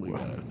Yeah, we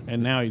gotta,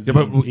 and now he's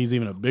but he's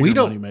even a we bigger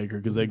don't- moneymaker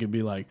because they could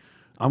be like,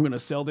 I'm going to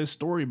sell this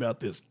story about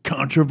this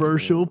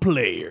controversial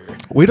player.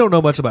 We don't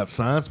know much about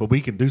science, but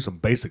we can do some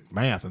basic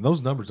math, and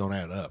those numbers don't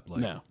add up.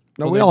 Like, No. no,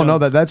 Well, we they all know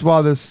don't. that. That's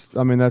why that's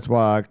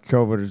why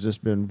COVID has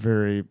just been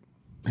very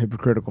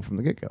hypocritical from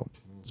the get go.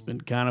 It's been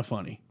kind of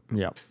funny.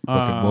 Yeah.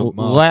 woke 'em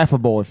up.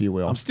 Laughable, if you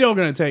will. I'm still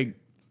going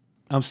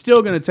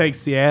to take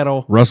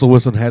Seattle. Russell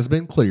Wilson has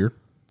been cleared.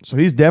 So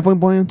he's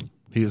definitely playing.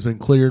 He has been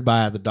cleared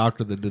by the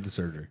doctor that did the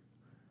surgery.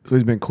 So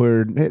he's been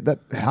cleared. Hey,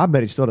 I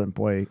bet he still doesn't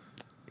play.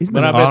 He's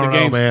been. But I I bet don't the know,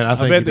 game's, man. I I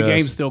think bet he the does.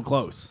 game's still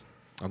close,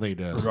 I think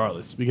he does.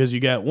 regardless, because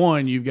you've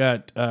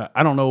got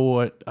I don't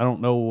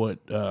know what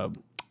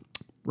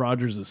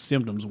Rodgers'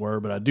 symptoms were,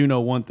 but I do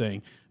know one thing: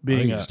 I think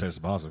being he a just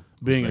tested positive.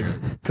 being a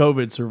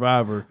COVID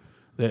survivor,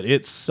 that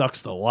it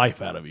sucks the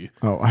life out of you.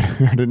 Oh, I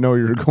didn't know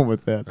you were going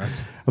with that. I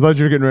thought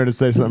you were getting ready to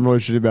say something really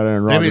shitty about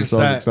Aaron That being, Rodgers.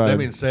 So I was excited. that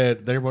being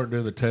said, they weren't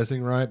doing the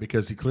testing right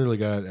because he clearly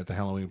got it at the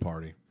Halloween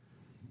party,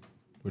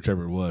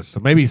 whichever it was.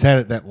 So maybe he's had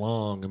it that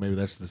long, and maybe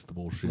that's just the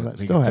bullshit.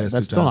 That's He still, can test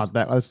that's 2 still times. not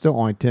that. That's still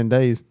only 10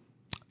 days.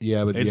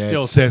 Yeah, but It's yeah,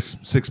 still- still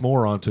six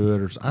more onto it,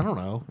 or I don't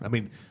know. I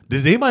mean,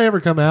 does anybody ever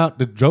come out?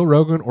 Did Joe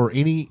Rogan or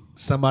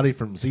somebody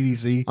from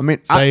CDC? I mean,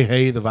 say,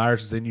 hey, the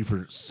virus is in you for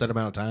a set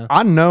amount of time.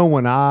 I know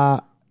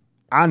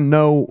I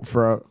know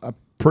for a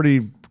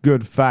pretty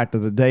good fact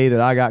of the day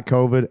that I got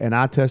COVID and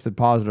I tested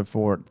positive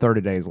for it 30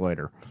 days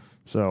later.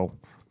 So,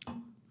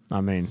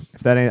 I mean,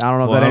 if that ain't, I don't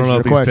know if Well, that I don't know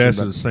answers if your he's question.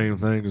 tested but- the same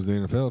thing as the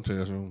NFL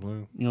test. I don't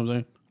think. You know what I'm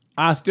saying?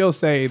 I still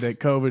say that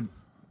COVID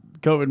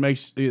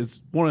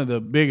is one of the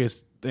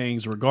biggest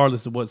things,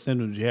 regardless of what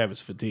symptoms you have, is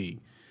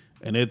fatigue,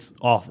 and it's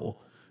awful.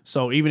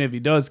 So even if he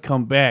does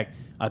come back,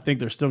 I think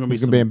there's still going to be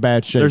He's gonna be in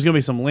bad shape. There's going to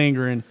be some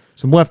lingering,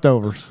 Some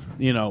leftovers.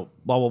 blah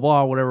blah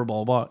blah, whatever,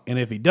 blah blah blah. And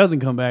if he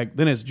doesn't come back,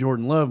 then it's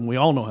Jordan Love, and we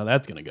all know how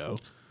that's going to go.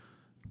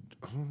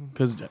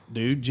 Because,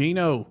 dude,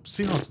 Geno,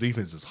 Seahawks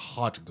defense is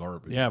hot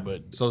garbage. yeah,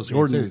 but So is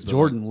Kansas City's, but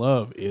Jordan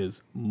Love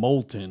is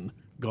molten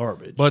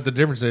garbage. But the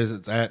difference is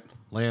it's at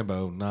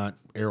Lambeau, not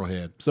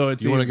Arrowhead. So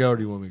it's do you want to go or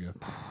do you want me to go?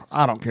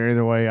 I don't care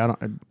either way. I'm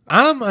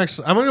going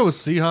to go with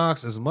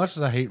Seahawks. As much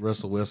as I hate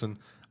Russell Wilson,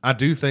 I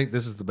do think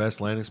this is the best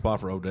landing spot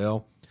for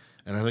Odell.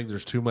 And I think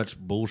there's too much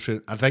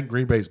bullshit. I think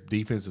Green Bay's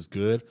defense is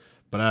good,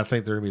 but I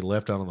think they're going to be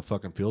left out on the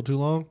fucking field too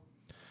long.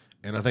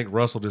 And I think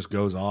Russell just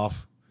goes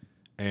off.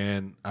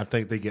 And I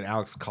think they get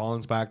Alex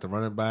Collins back, the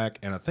running back.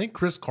 And I think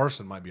Chris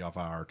Carson might be off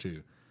IR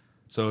too.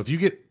 So if you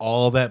get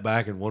all of that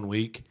back in 1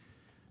 week,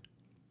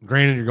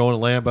 granted you're going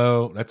to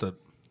Lambeau,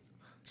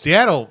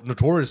 Seattle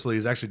notoriously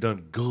has actually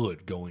done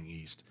good going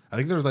east. I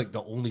think they're like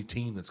the only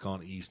team that's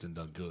gone east and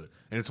done good.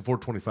 And it's a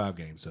 425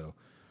 game, so.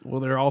 Well,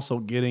 they're also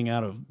getting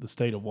out of the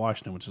state of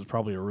Washington, which is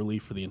probably a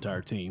relief for the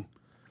entire team.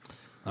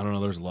 I don't know.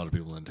 There's a lot of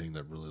people in the team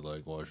that really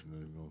like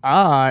Washington.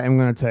 I am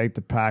going to take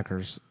the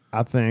Packers.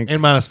 I think. And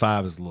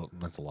 -5 is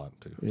that's a lot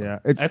too. Yeah,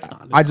 That's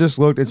not. I just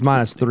looked. It's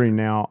 -3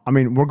 now. I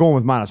mean, we're going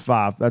with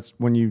 -5. That's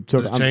when you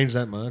took. Does it change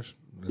that much?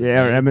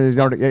 Yeah, I mean, it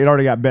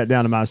already got bet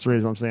down to -3.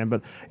 Is what I'm saying.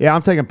 But yeah,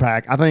 I'm taking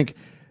Pack. I think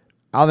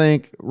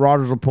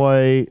Rodgers will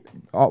play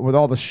with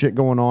all the shit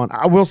going on.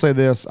 I will say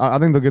this. I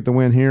think they'll get the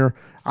win here.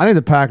 I think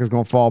the Packers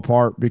going to fall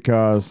apart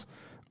because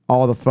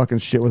all the fucking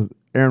shit with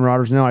Aaron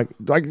Rodgers now.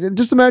 Like,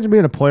 just imagine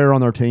being a player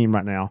on their team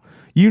right now.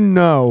 You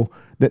know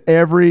that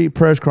every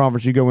press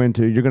conference you go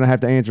into, you're going to have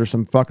to answer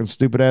some fucking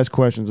stupid ass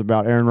questions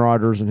about Aaron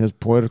Rodgers and his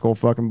political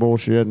fucking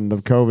bullshit and the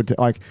COVID.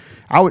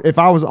 If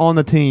I was on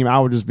the team, I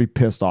would just be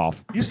pissed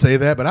off. You say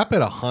that, but I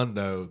bet a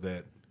hundo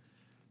that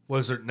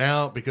was there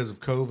now because of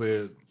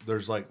COVID.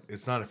 There's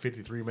it's not a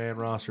 53-man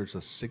roster; it's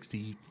a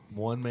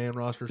 61-man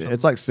roster. Or something.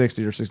 It's like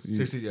 60 or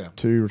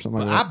 62 or something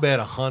But like that. I bet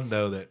a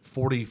hundo that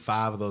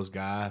 45 of those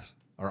guys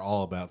are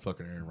all about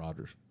fucking Aaron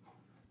Rodgers.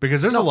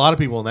 Because there's a lot of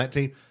people on that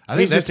team. I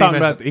think He's that team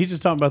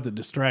just talking about the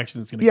distraction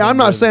that's going to. Yeah, I'm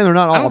not saying they're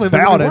not I all don't think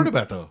they're about really it. worried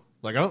about though.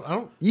 Like I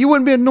don't. You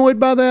wouldn't be annoyed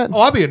by that?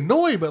 Oh, I'd be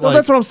annoyed, but Well,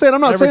 that's what I'm saying. I'm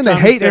not saying they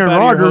hate Aaron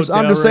Rodgers.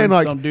 I'm just saying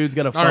some dude's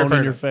got a All right, phone fair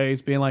in your enough.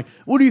 face, being like,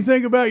 "What do you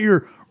think about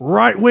your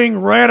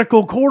right-wing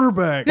radical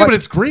quarterback?" Yeah, but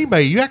it's Green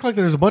Bay. You act like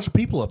there's a bunch of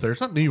people up there.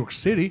 It's not New York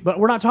City. But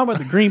we're not talking about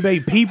the Green Bay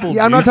people.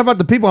 Yeah, I'm not talking about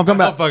the people. I'm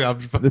talking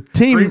about the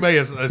team. Green Bay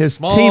is a his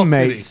small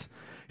teammates. city.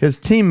 His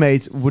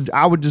teammates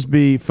I would just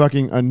be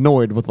fucking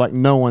annoyed with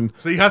knowing.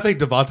 See, I think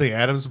Devontae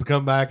Adams would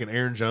come back and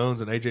Aaron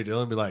Jones and AJ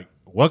Dillon be like,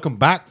 "Welcome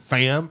back,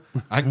 fam.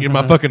 I can get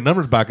my fucking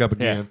numbers back up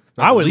again."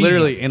 Yeah. I would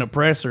literally in a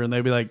presser, and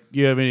they'd be like,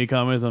 "You have any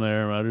comments on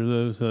Aaron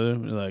Rodgers?"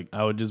 Like,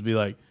 I would just be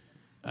like,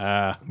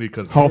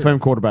 because Hall of Fame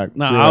quarterback.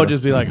 "No." I would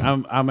just be like,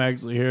 "I'm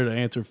actually here to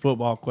answer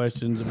football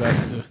questions about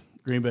the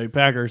Green Bay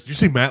Packers." Did you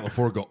see Matt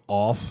LaFleur go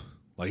off?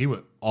 Like he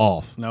went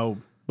off. No,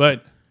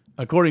 but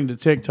according to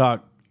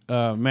TikTok,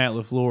 Matt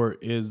LaFleur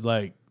is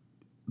like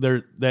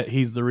that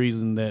he's the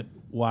reason that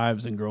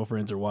wives and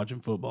girlfriends are watching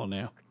football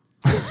now.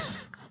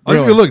 Oh,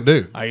 he's a good looking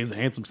dude. He's a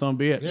handsome son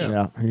of a bitch. Yeah.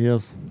 Yeah, he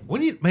is. We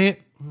need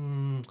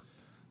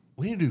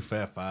to do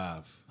Fab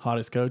Five.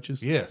 Hottest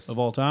coaches, Yes. of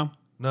all time.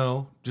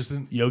 No, just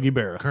in Yogi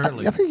Berra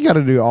currently. I think you got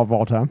to do of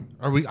all time.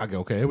 Are we?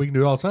 Okay, we can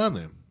do it all the time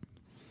then.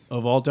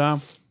 of all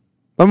time.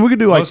 I mean, we could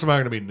do Most of them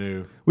are going to be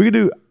new. we could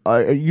do.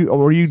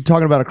 Were you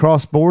talking about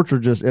across sports or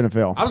just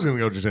NFL? I was going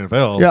to go just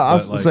NFL. Yeah, I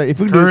was but, gonna say, if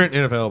we do- current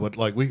NFL,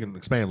 but we can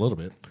expand a little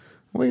bit.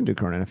 We can do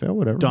current NFL,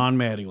 whatever. Don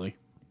Mattingly,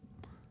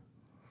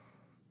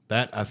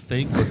 That I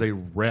think was a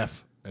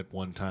ref at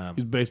one time.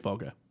 he's a baseball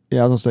guy.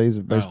 Yeah, I was gonna say he's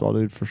a baseball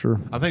dude for sure.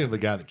 I think of the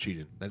guy that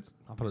cheated. I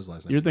put his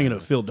last name. You're thinking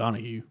of Phil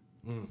Donahue.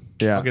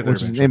 Yeah, I'll get there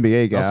which is an eventually.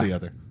 NBA guy. I'll see you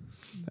out there.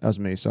 That was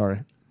me.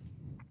 Sorry.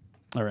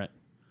 All right.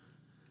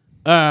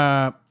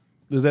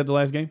 Was that the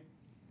last game?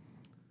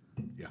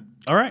 Yeah.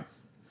 All right.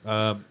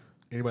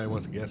 Anybody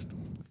wants to guess?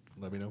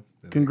 Let me know.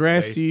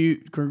 Congrats to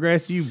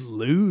you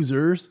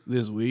losers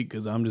this week,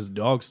 because I'm just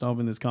dog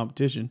stomping this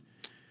competition.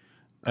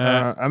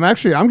 I'm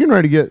getting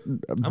ready to get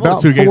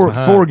about 2 games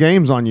behind. 4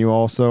 games on you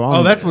all. So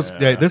Oh, that's what's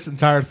this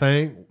entire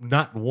thing.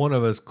 Not one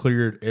of us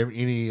cleared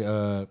any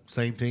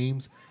same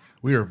teams.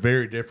 We are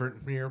very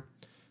different here.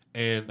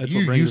 And That's you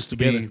what brings used us to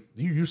together.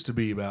 be you used to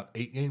be about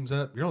 8 games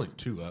up. You're only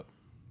 2 up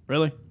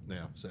Really?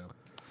 now. So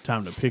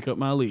Time to pick up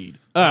my lead.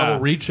 I will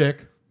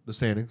recheck the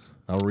standings.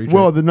 I'll recheck.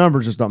 well, the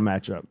numbers just don't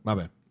match up. My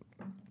bad.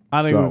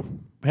 I think So-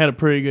 we've had a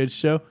pretty good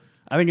show.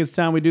 I think it's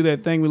time we do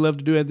that thing we love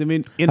to do at the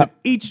end of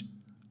each.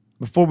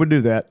 Before we do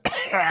that,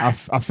 I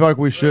feel like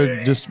we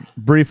should just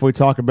briefly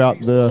talk about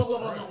the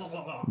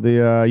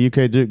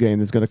UK Duke game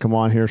that's going to come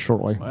on here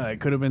shortly. It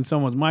could have been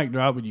someone's mic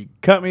drop, but you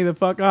cut me the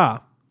fuck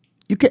off.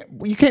 You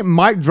can't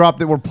mic drop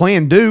that we're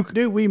playing Duke.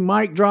 Dude, we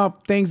mic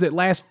drop things that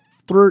last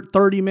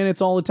 30 minutes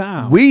all the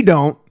time. We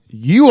don't.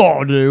 You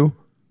all do.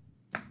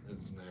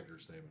 It's an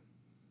accurate statement.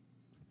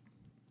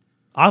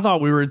 I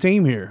thought we were a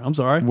team here. I'm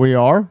sorry. We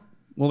are.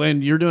 Well,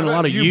 then you're doing a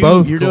lot of you.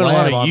 both You're doing a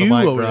lot collab on of the you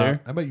mic over drop.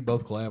 there. How about you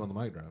both collab on the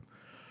mic drop?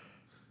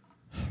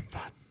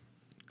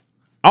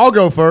 I'll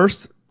go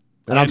first.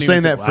 And I I'm haven't saying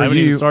even- that I for haven't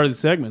even you. started the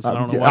segment, so I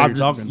don't know why you're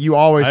talking. You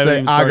always I haven't say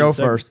even I started go the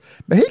segment. first,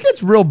 but he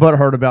gets real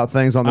butthurt about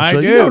things on the I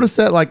show. do. You notice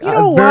that, like, You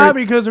know why?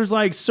 Because there's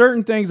like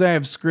certain things I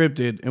have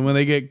scripted, and when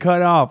they get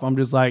cut off, I'm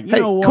just like, you Hey,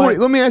 know what? Corey,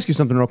 let me ask you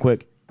something real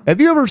quick.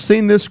 Have you ever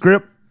seen this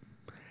script?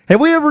 Have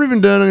we ever even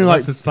done any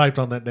Unless it's typed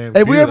on that damn.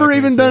 Have we computer, ever I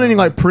even can't done see any it.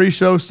 like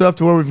pre-show stuff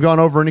to where we've gone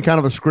over any kind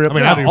of a script? I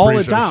mean, I do all the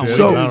pre-show time. shit.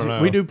 So- I don't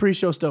know. We do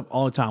pre-show stuff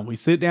all the time. We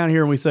sit down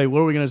here and we say, "What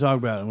are we going to talk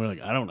about?" And we're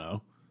like, "I don't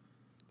know."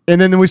 and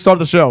then we start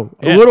the show.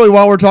 Yeah. Literally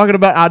while we're talking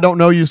about, I don't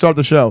know. You start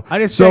the show. I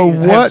just so say,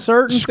 have what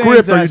certain script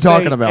things are I you say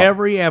talking about?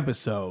 every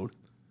episode?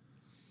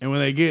 And when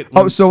they get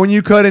Oh, so when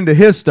you cut into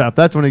his stuff,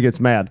 that's when he gets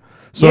mad.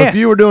 So Yes, if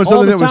you were doing all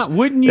something the that was, time.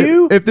 Wouldn't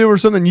you? If there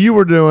was something you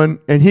were doing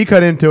and he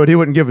cut into it, he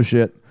wouldn't give a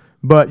shit.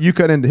 But you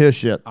cut into his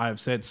shit. I have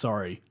said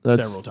sorry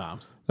That's- several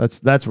times.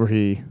 That's where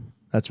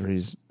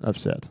he's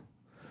upset.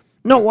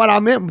 No, what I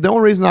meant, the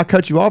only reason I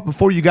cut you off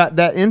before you got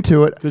that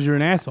into it. Because you're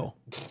an asshole.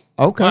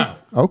 Okay, Wow.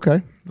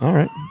 okay, all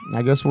right.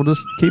 I guess we'll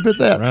just keep it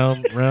at that.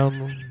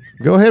 round.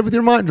 Go ahead with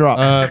your mic drop.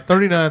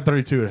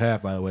 39-32 at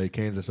half. By the way,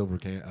 Kansas over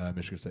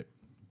Michigan State.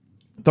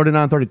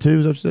 39-32 is that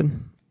what you said?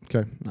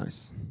 Okay,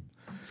 nice.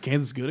 Is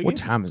Kansas good again? What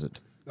time is it?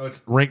 No,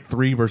 it's ranked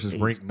 3 versus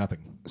ranked nothing.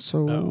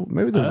 So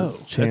maybe there's a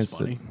chance that's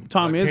funny. that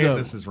Tom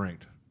Kansas Izzo. is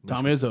ranked.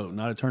 Tom Izzo,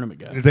 not a tournament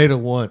guy. It's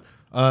 8-1.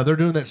 They're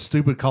doing that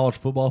stupid college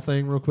football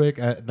thing real quick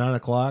at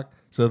 9:00.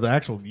 So the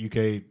actual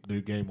UK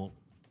Duke game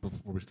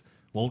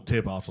won't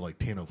tip off till like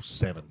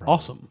 10:07.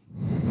 Awesome.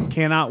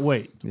 Cannot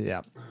wait.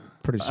 yeah,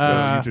 pretty So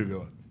soon. you two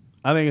go.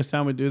 I think it's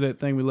time we do that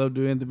thing we love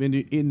doing at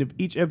the end of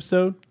each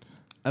episode.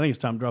 I think it's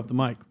time to drop the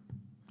mic.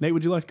 Nate,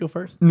 would you like to go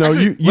first? No,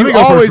 Actually, let you me go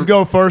always first.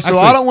 go first, so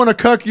Actually- I don't want to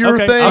cuck your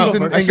Okay, I'll things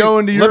go and, first. go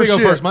into your Let me go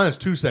shit. first. Mine is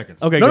 2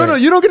 seconds. Okay, No,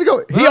 great. you don't get to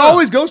go. He No.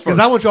 always goes first. Because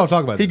I want y'all to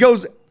talk about He this.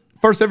 goes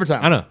first every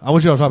time. I know. I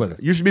want y'all to talk about this.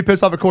 You should be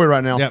pissed off at Corey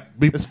right now. Yeah,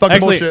 it's fucking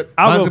Actually, bullshit.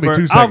 I'll Mine's go gonna be first.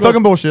 2 I'll seconds. go-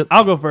 Fucking bullshit.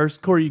 I'll go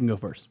first. Corey, you can go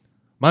first.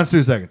 Mine's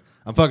 2 seconds.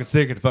 I'm fucking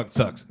sick and it fucking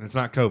sucks. And it's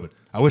not COVID.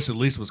 I wish at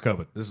least it was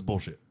COVID. This is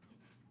bullshit.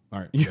 All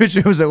right. You wish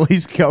it was at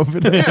least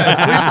COVID. If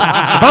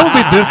I'm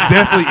gonna be this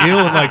deathly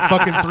ill in like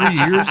fucking 3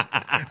 years,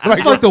 this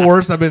is like the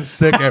worst I've been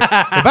sick ever. If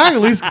I can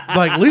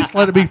at least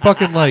let it be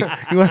fucking like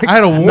like, I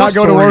had a war not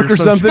go to story work or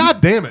some something? shit. God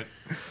damn it!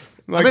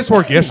 I missed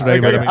work yesterday.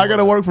 but I got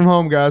to work from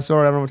home, guys.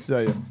 Sorry, I don't know what to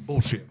tell you.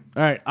 bullshit.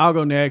 All right, I'll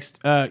go next.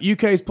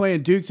 UK's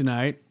playing Duke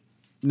tonight.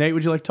 Nate,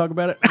 would you like to talk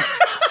about it?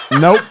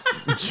 Nope,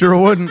 sure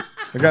wouldn't.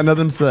 I got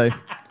nothing to say.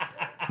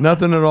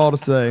 Nothing at all to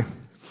say.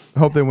 I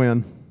hope they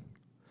win.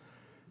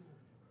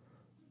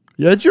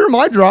 Yeah, it's your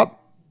mic drop.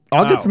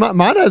 I'll get to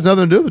mine has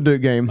nothing to do with the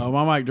Duke game. Oh,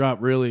 my mic drop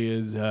really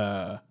is.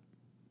 I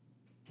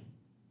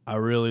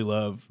really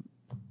love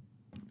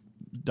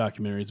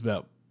documentaries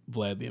about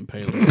Vlad the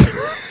Impaler.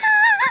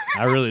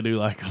 I really do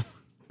like them.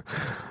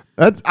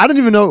 I didn't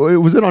even know.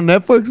 Was it on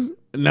Netflix?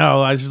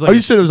 No, I just like. Oh,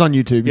 you said it was on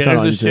YouTube. You yeah, found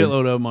it there's on a YouTube. shitload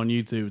of them on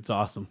YouTube. It's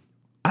awesome.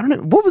 I don't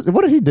know.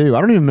 What did he do?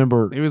 I don't even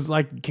remember. He was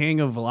like king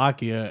of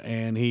Wallachia,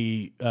 and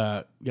he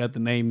got the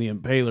name the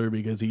Impaler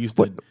because he used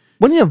to.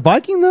 Wasn't he a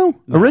Viking though?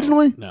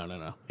 Originally?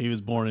 No. He was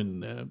born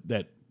in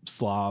that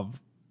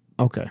Slav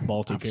Okay.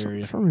 Baltic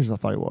area. For some reason, I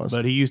thought he was.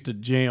 But he used to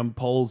jam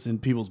poles in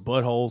people's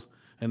buttholes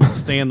and then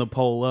stand the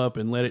pole up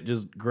and let it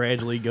just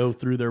gradually go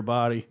through their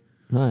body.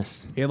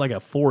 Nice. He had like a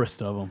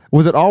forest of them.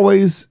 Was it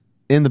always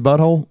in the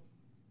butthole?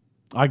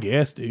 I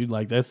guess, dude.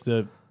 Like that's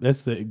the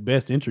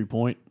best entry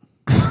point.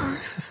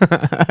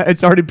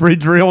 It's already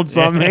pre-drilled,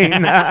 so I mean,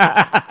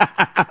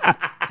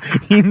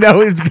 you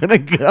know it's gonna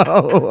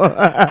go.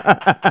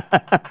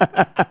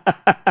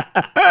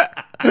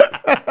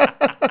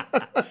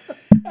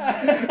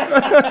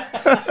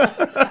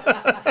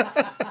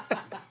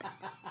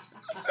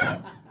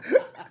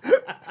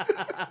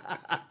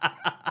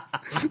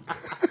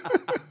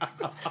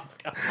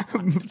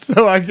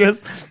 So I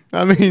guess,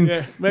 I mean,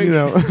 Yeah, you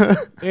know,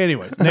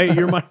 Anyways, Nate,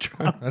 you're my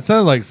drop. That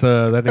sounds like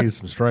that needs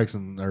some strikes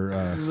and or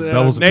some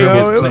doubles and Nate,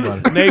 triples from gets,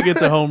 somebody. Nate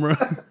gets a home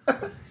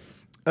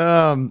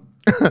run.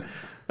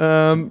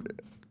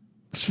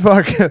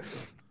 fuck.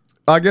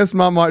 I guess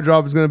my mic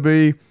drop is gonna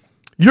be.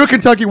 Your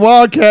Kentucky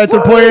Wildcats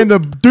are playing the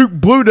Duke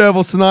Blue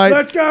Devils tonight.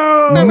 Let's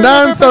go.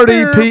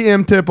 9:30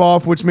 p.m. tip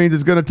off, which means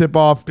it's going to tip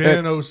off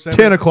at 10:07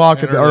 10 o'clock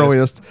at at the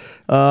earliest,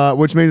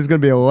 which means it's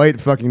going to be a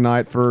late fucking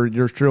night for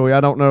yours truly.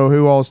 I don't know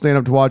who all stand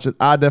up to watch it.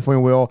 I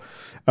definitely will.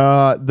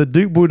 The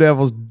Duke Blue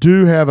Devils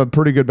do have a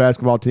pretty good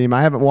basketball team.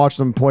 I haven't watched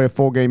them play a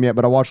full game yet,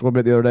 but I watched a little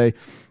bit the other day.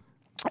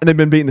 And they've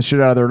been beating the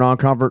shit out of their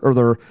non-conference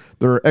or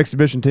their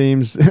exhibition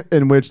teams,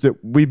 in which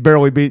that we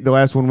barely beat the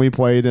last one we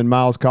played in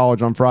Miles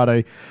College on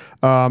Friday.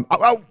 But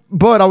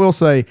I will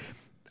say,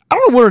 I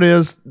don't know what it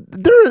is.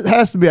 There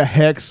has to be a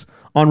hex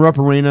on Rupp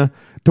Arena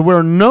to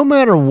where no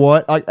matter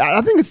what,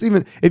 I think it's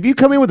even if you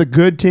come in with a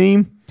good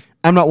team,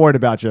 I'm not worried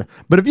about you.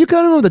 But if you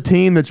come in with a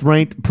team that's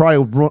ranked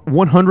probably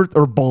 100th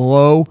or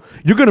below,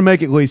 you're going to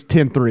make at least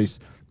 10 threes.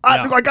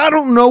 Yeah. I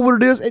don't know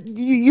what it is.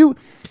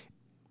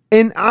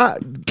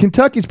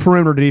 Kentucky's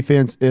perimeter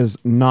defense is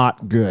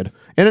not good.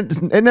 And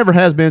it never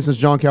has been since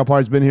John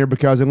Calipari's been here,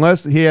 because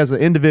unless he has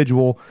an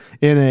individual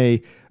in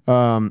a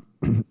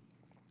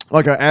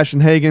like a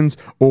Ashton Hagens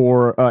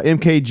or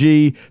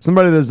MKG,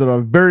 somebody that's a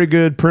very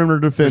good perimeter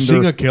defender.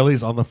 Machine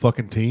Kelly's on the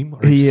fucking team.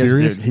 Are He you is,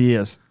 serious? dude. He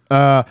is.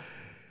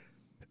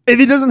 If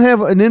he doesn't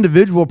have an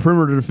individual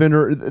perimeter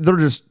defender, they're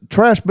just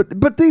trash.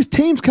 But these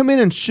teams come in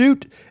and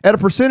shoot at a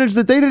percentage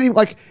that they didn't even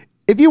like.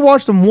 if you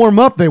watched them warm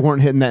up, they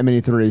weren't hitting that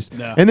many threes.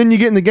 No. And then you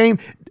get in the game.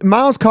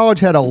 Miles College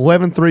had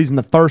 11 threes in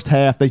the first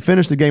half. They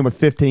finished the game with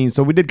 15,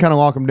 so we did kind of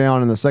lock them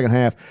down in the second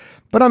half.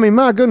 But, I mean,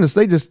 my goodness,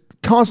 they just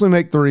constantly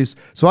make threes.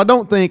 So I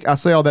don't think, I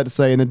say all that to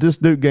say, in the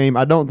Duke game,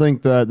 I don't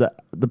think the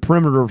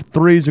perimeter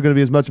threes are going to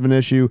be as much of an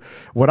issue.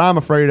 What I'm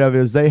afraid of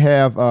is they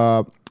have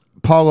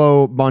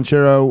Paulo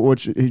Banchero,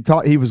 which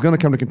he was going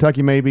to come to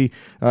Kentucky maybe.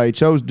 He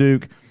chose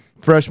Duke.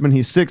 Freshman,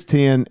 he's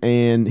 6'10",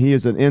 and he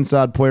is an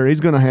inside player. He's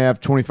going to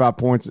have 25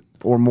 points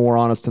or more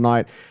on us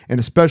tonight, and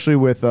especially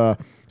with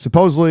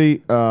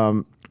supposedly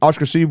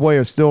Oscar Tshiebwe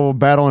is still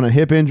battling a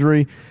hip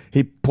injury.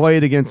 He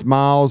played against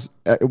Miles,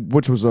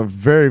 which was a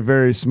very,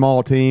 very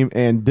small team,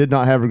 and did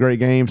not have a great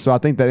game, so I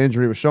think that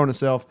injury was showing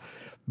itself.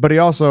 But he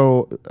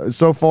also,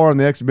 so far in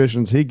the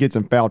exhibitions, he gets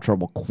in foul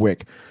trouble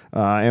quick.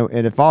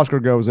 And if Oscar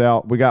goes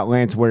out, we got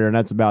Lance Ware, and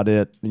that's about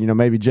it.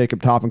 Maybe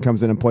Jacob Toppin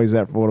comes in and plays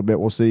that for a little bit.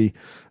 We'll see.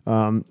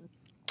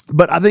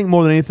 But I think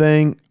more than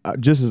anything,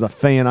 just as a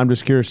fan, I'm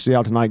just curious to see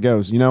how tonight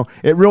goes.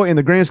 It really, in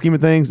the grand scheme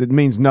of things, it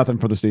means nothing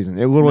for the season.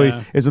 It literally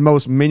is the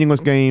most meaningless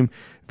game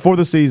for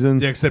the season.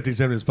 Yeah, except he's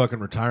having his fucking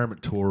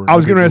retirement tour. I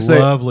was going to say,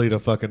 lovely to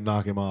fucking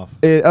knock him off.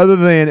 Other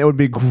than it would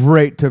be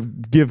great to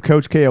give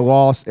Coach K a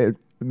loss at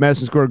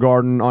Madison Square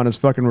Garden on his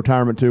fucking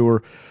retirement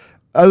tour.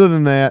 Other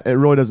than that, it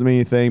really doesn't mean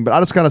anything. But I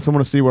just kind of want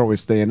to see where we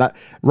stand.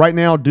 Right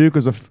now, Duke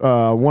is a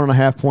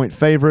 1.5 point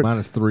favorite.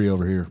 -3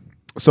 over here.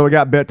 So it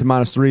got bet to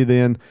 -3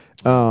 then.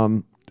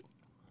 I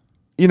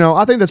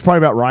think that's probably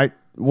about right.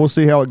 We'll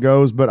see how it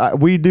goes, but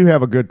we do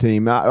have a good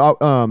team.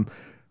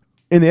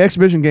 In the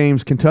exhibition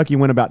games, Kentucky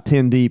went about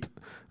 10 deep,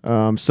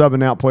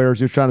 subbing out players.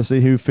 He was trying to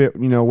see who fit,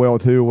 well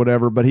with who,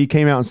 whatever. But he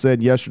came out and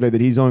said yesterday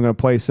that he's only going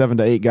to play 7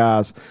 to 8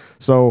 guys.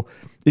 So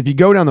if you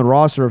go down the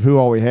roster of who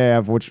all we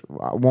have, which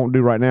I won't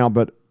do right now,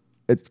 but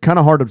it's kind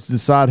of hard to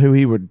decide who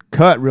he would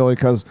cut, really,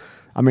 because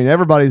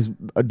everybody's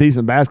a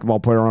decent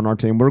basketball player on our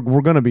team. We're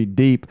going to be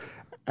deep.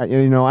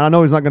 And I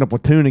know he's not going to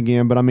platoon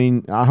again, but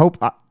I hope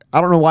I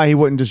don't know why he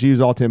wouldn't just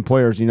use all 10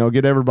 players.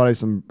 Get everybody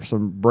some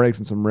breaks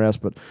and some rest.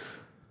 But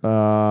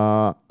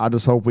I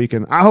just hope we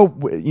can. I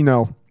hope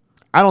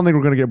I don't think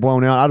we're going to get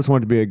blown out. I just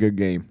want it to be a good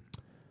game.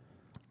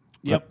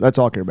 Yep, that's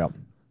all I care about.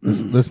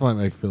 This might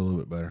make it feel a little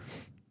bit better.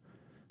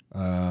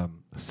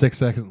 6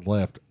 seconds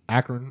left.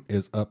 Akron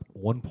is up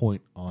 1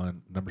 point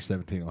on number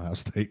 17 Ohio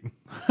State.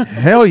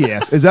 Hell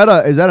yes! Is that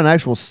an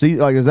actual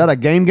is that a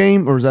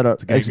game or is that an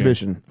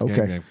exhibition? Game.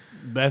 Okay. Game.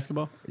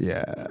 Basketball?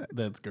 Yeah.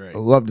 That's great.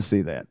 I'd love to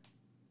see that.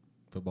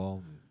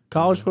 Football.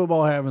 College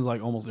football happens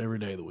like almost every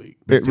day of the week.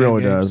 It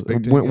really does.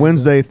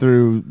 Wednesday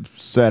through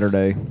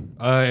Saturday.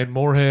 And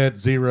Moorhead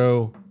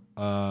 0,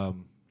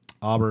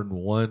 Auburn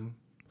 1,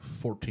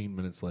 14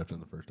 minutes left in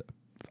the first half.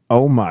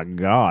 Oh my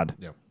God.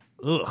 Yeah.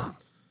 Ugh.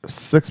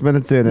 6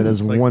 minutes in, it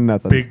is like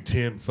 1-0. Big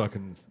Ten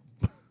fucking.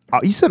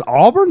 You said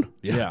Auburn?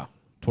 Yeah.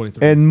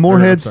 23. And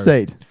Moorhead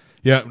State.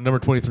 Yeah, number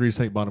 23,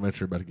 St.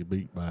 Bonaventure, about to get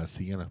beat by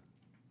Siena.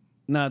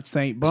 Not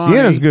St. Bonnie.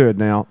 Siena's good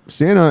now.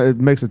 Siena, it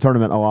makes the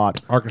tournament a lot.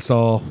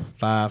 Arkansas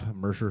 5,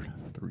 Mercer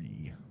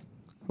 3.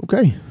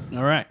 Okay.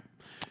 All right.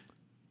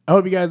 I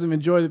hope you guys have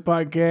enjoyed the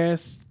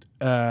podcast.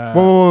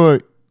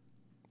 Wait.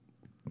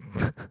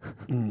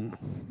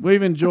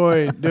 We've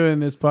enjoyed doing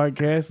this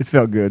podcast. It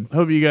felt good.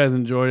 Hope you guys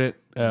enjoyed it.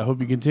 Hope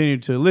you continue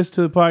to listen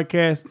to the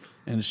podcast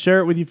and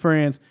share it with your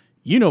friends.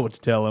 You know what to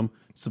tell them.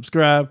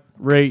 Subscribe,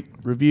 rate,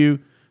 review,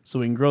 so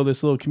we can grow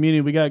this little community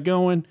we got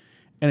going.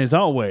 And as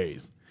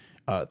always,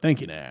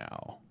 thank you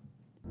now.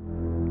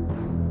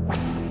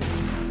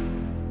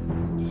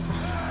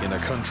 In a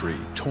country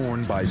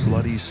torn by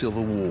bloody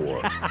civil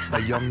war,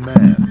 a young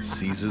man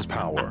seizes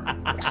power.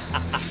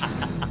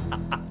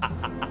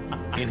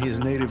 In his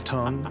native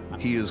tongue,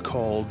 he is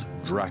called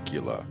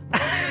Dracula.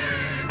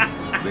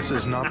 This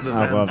is not the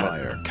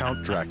vampire,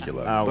 Count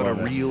Dracula, but a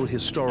real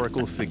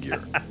historical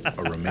figure, a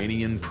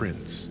Romanian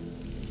prince.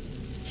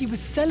 He was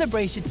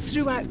celebrated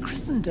throughout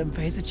Christendom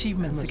for his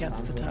achievements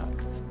against the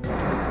Turks.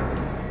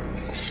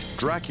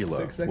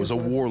 Dracula was a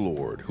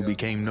warlord who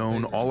became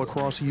known all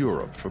across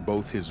Europe for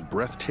both his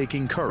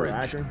breathtaking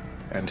courage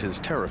and his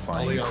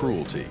terrifying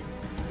cruelty.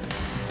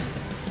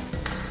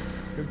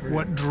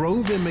 What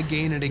drove him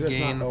again and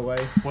again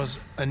was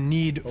a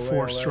need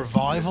for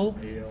survival,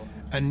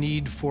 a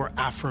need for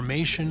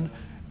affirmation,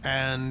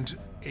 and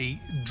a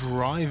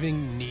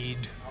driving need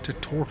to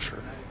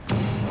torture.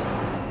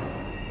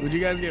 Would you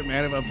guys get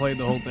mad if I played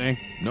the whole thing?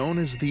 Known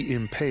as the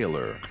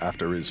Impaler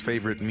after his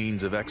favorite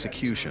means of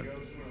execution,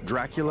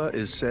 Dracula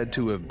is said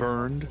to have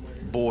burned,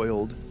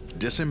 boiled,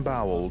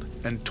 disemboweled,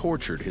 and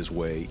tortured his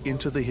way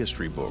into the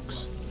history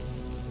books.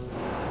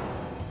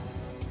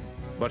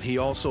 But he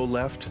also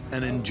left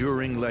an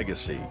enduring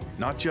legacy,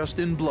 not just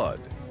in blood,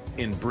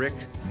 in brick,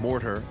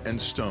 mortar,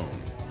 and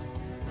stone.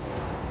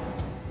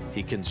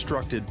 He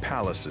constructed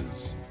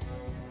palaces.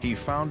 He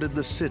founded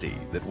the city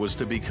that was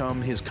to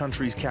become his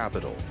country's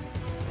capital.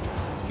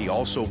 He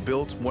also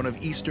built one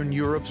of Eastern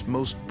Europe's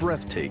most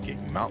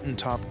breathtaking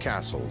mountaintop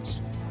castles.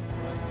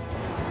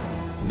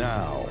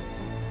 Now,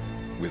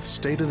 with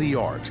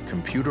state-of-the-art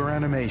computer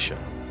animation,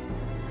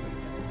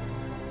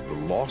 the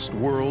lost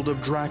world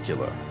of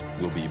Dracula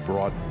will be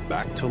brought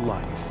back to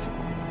life.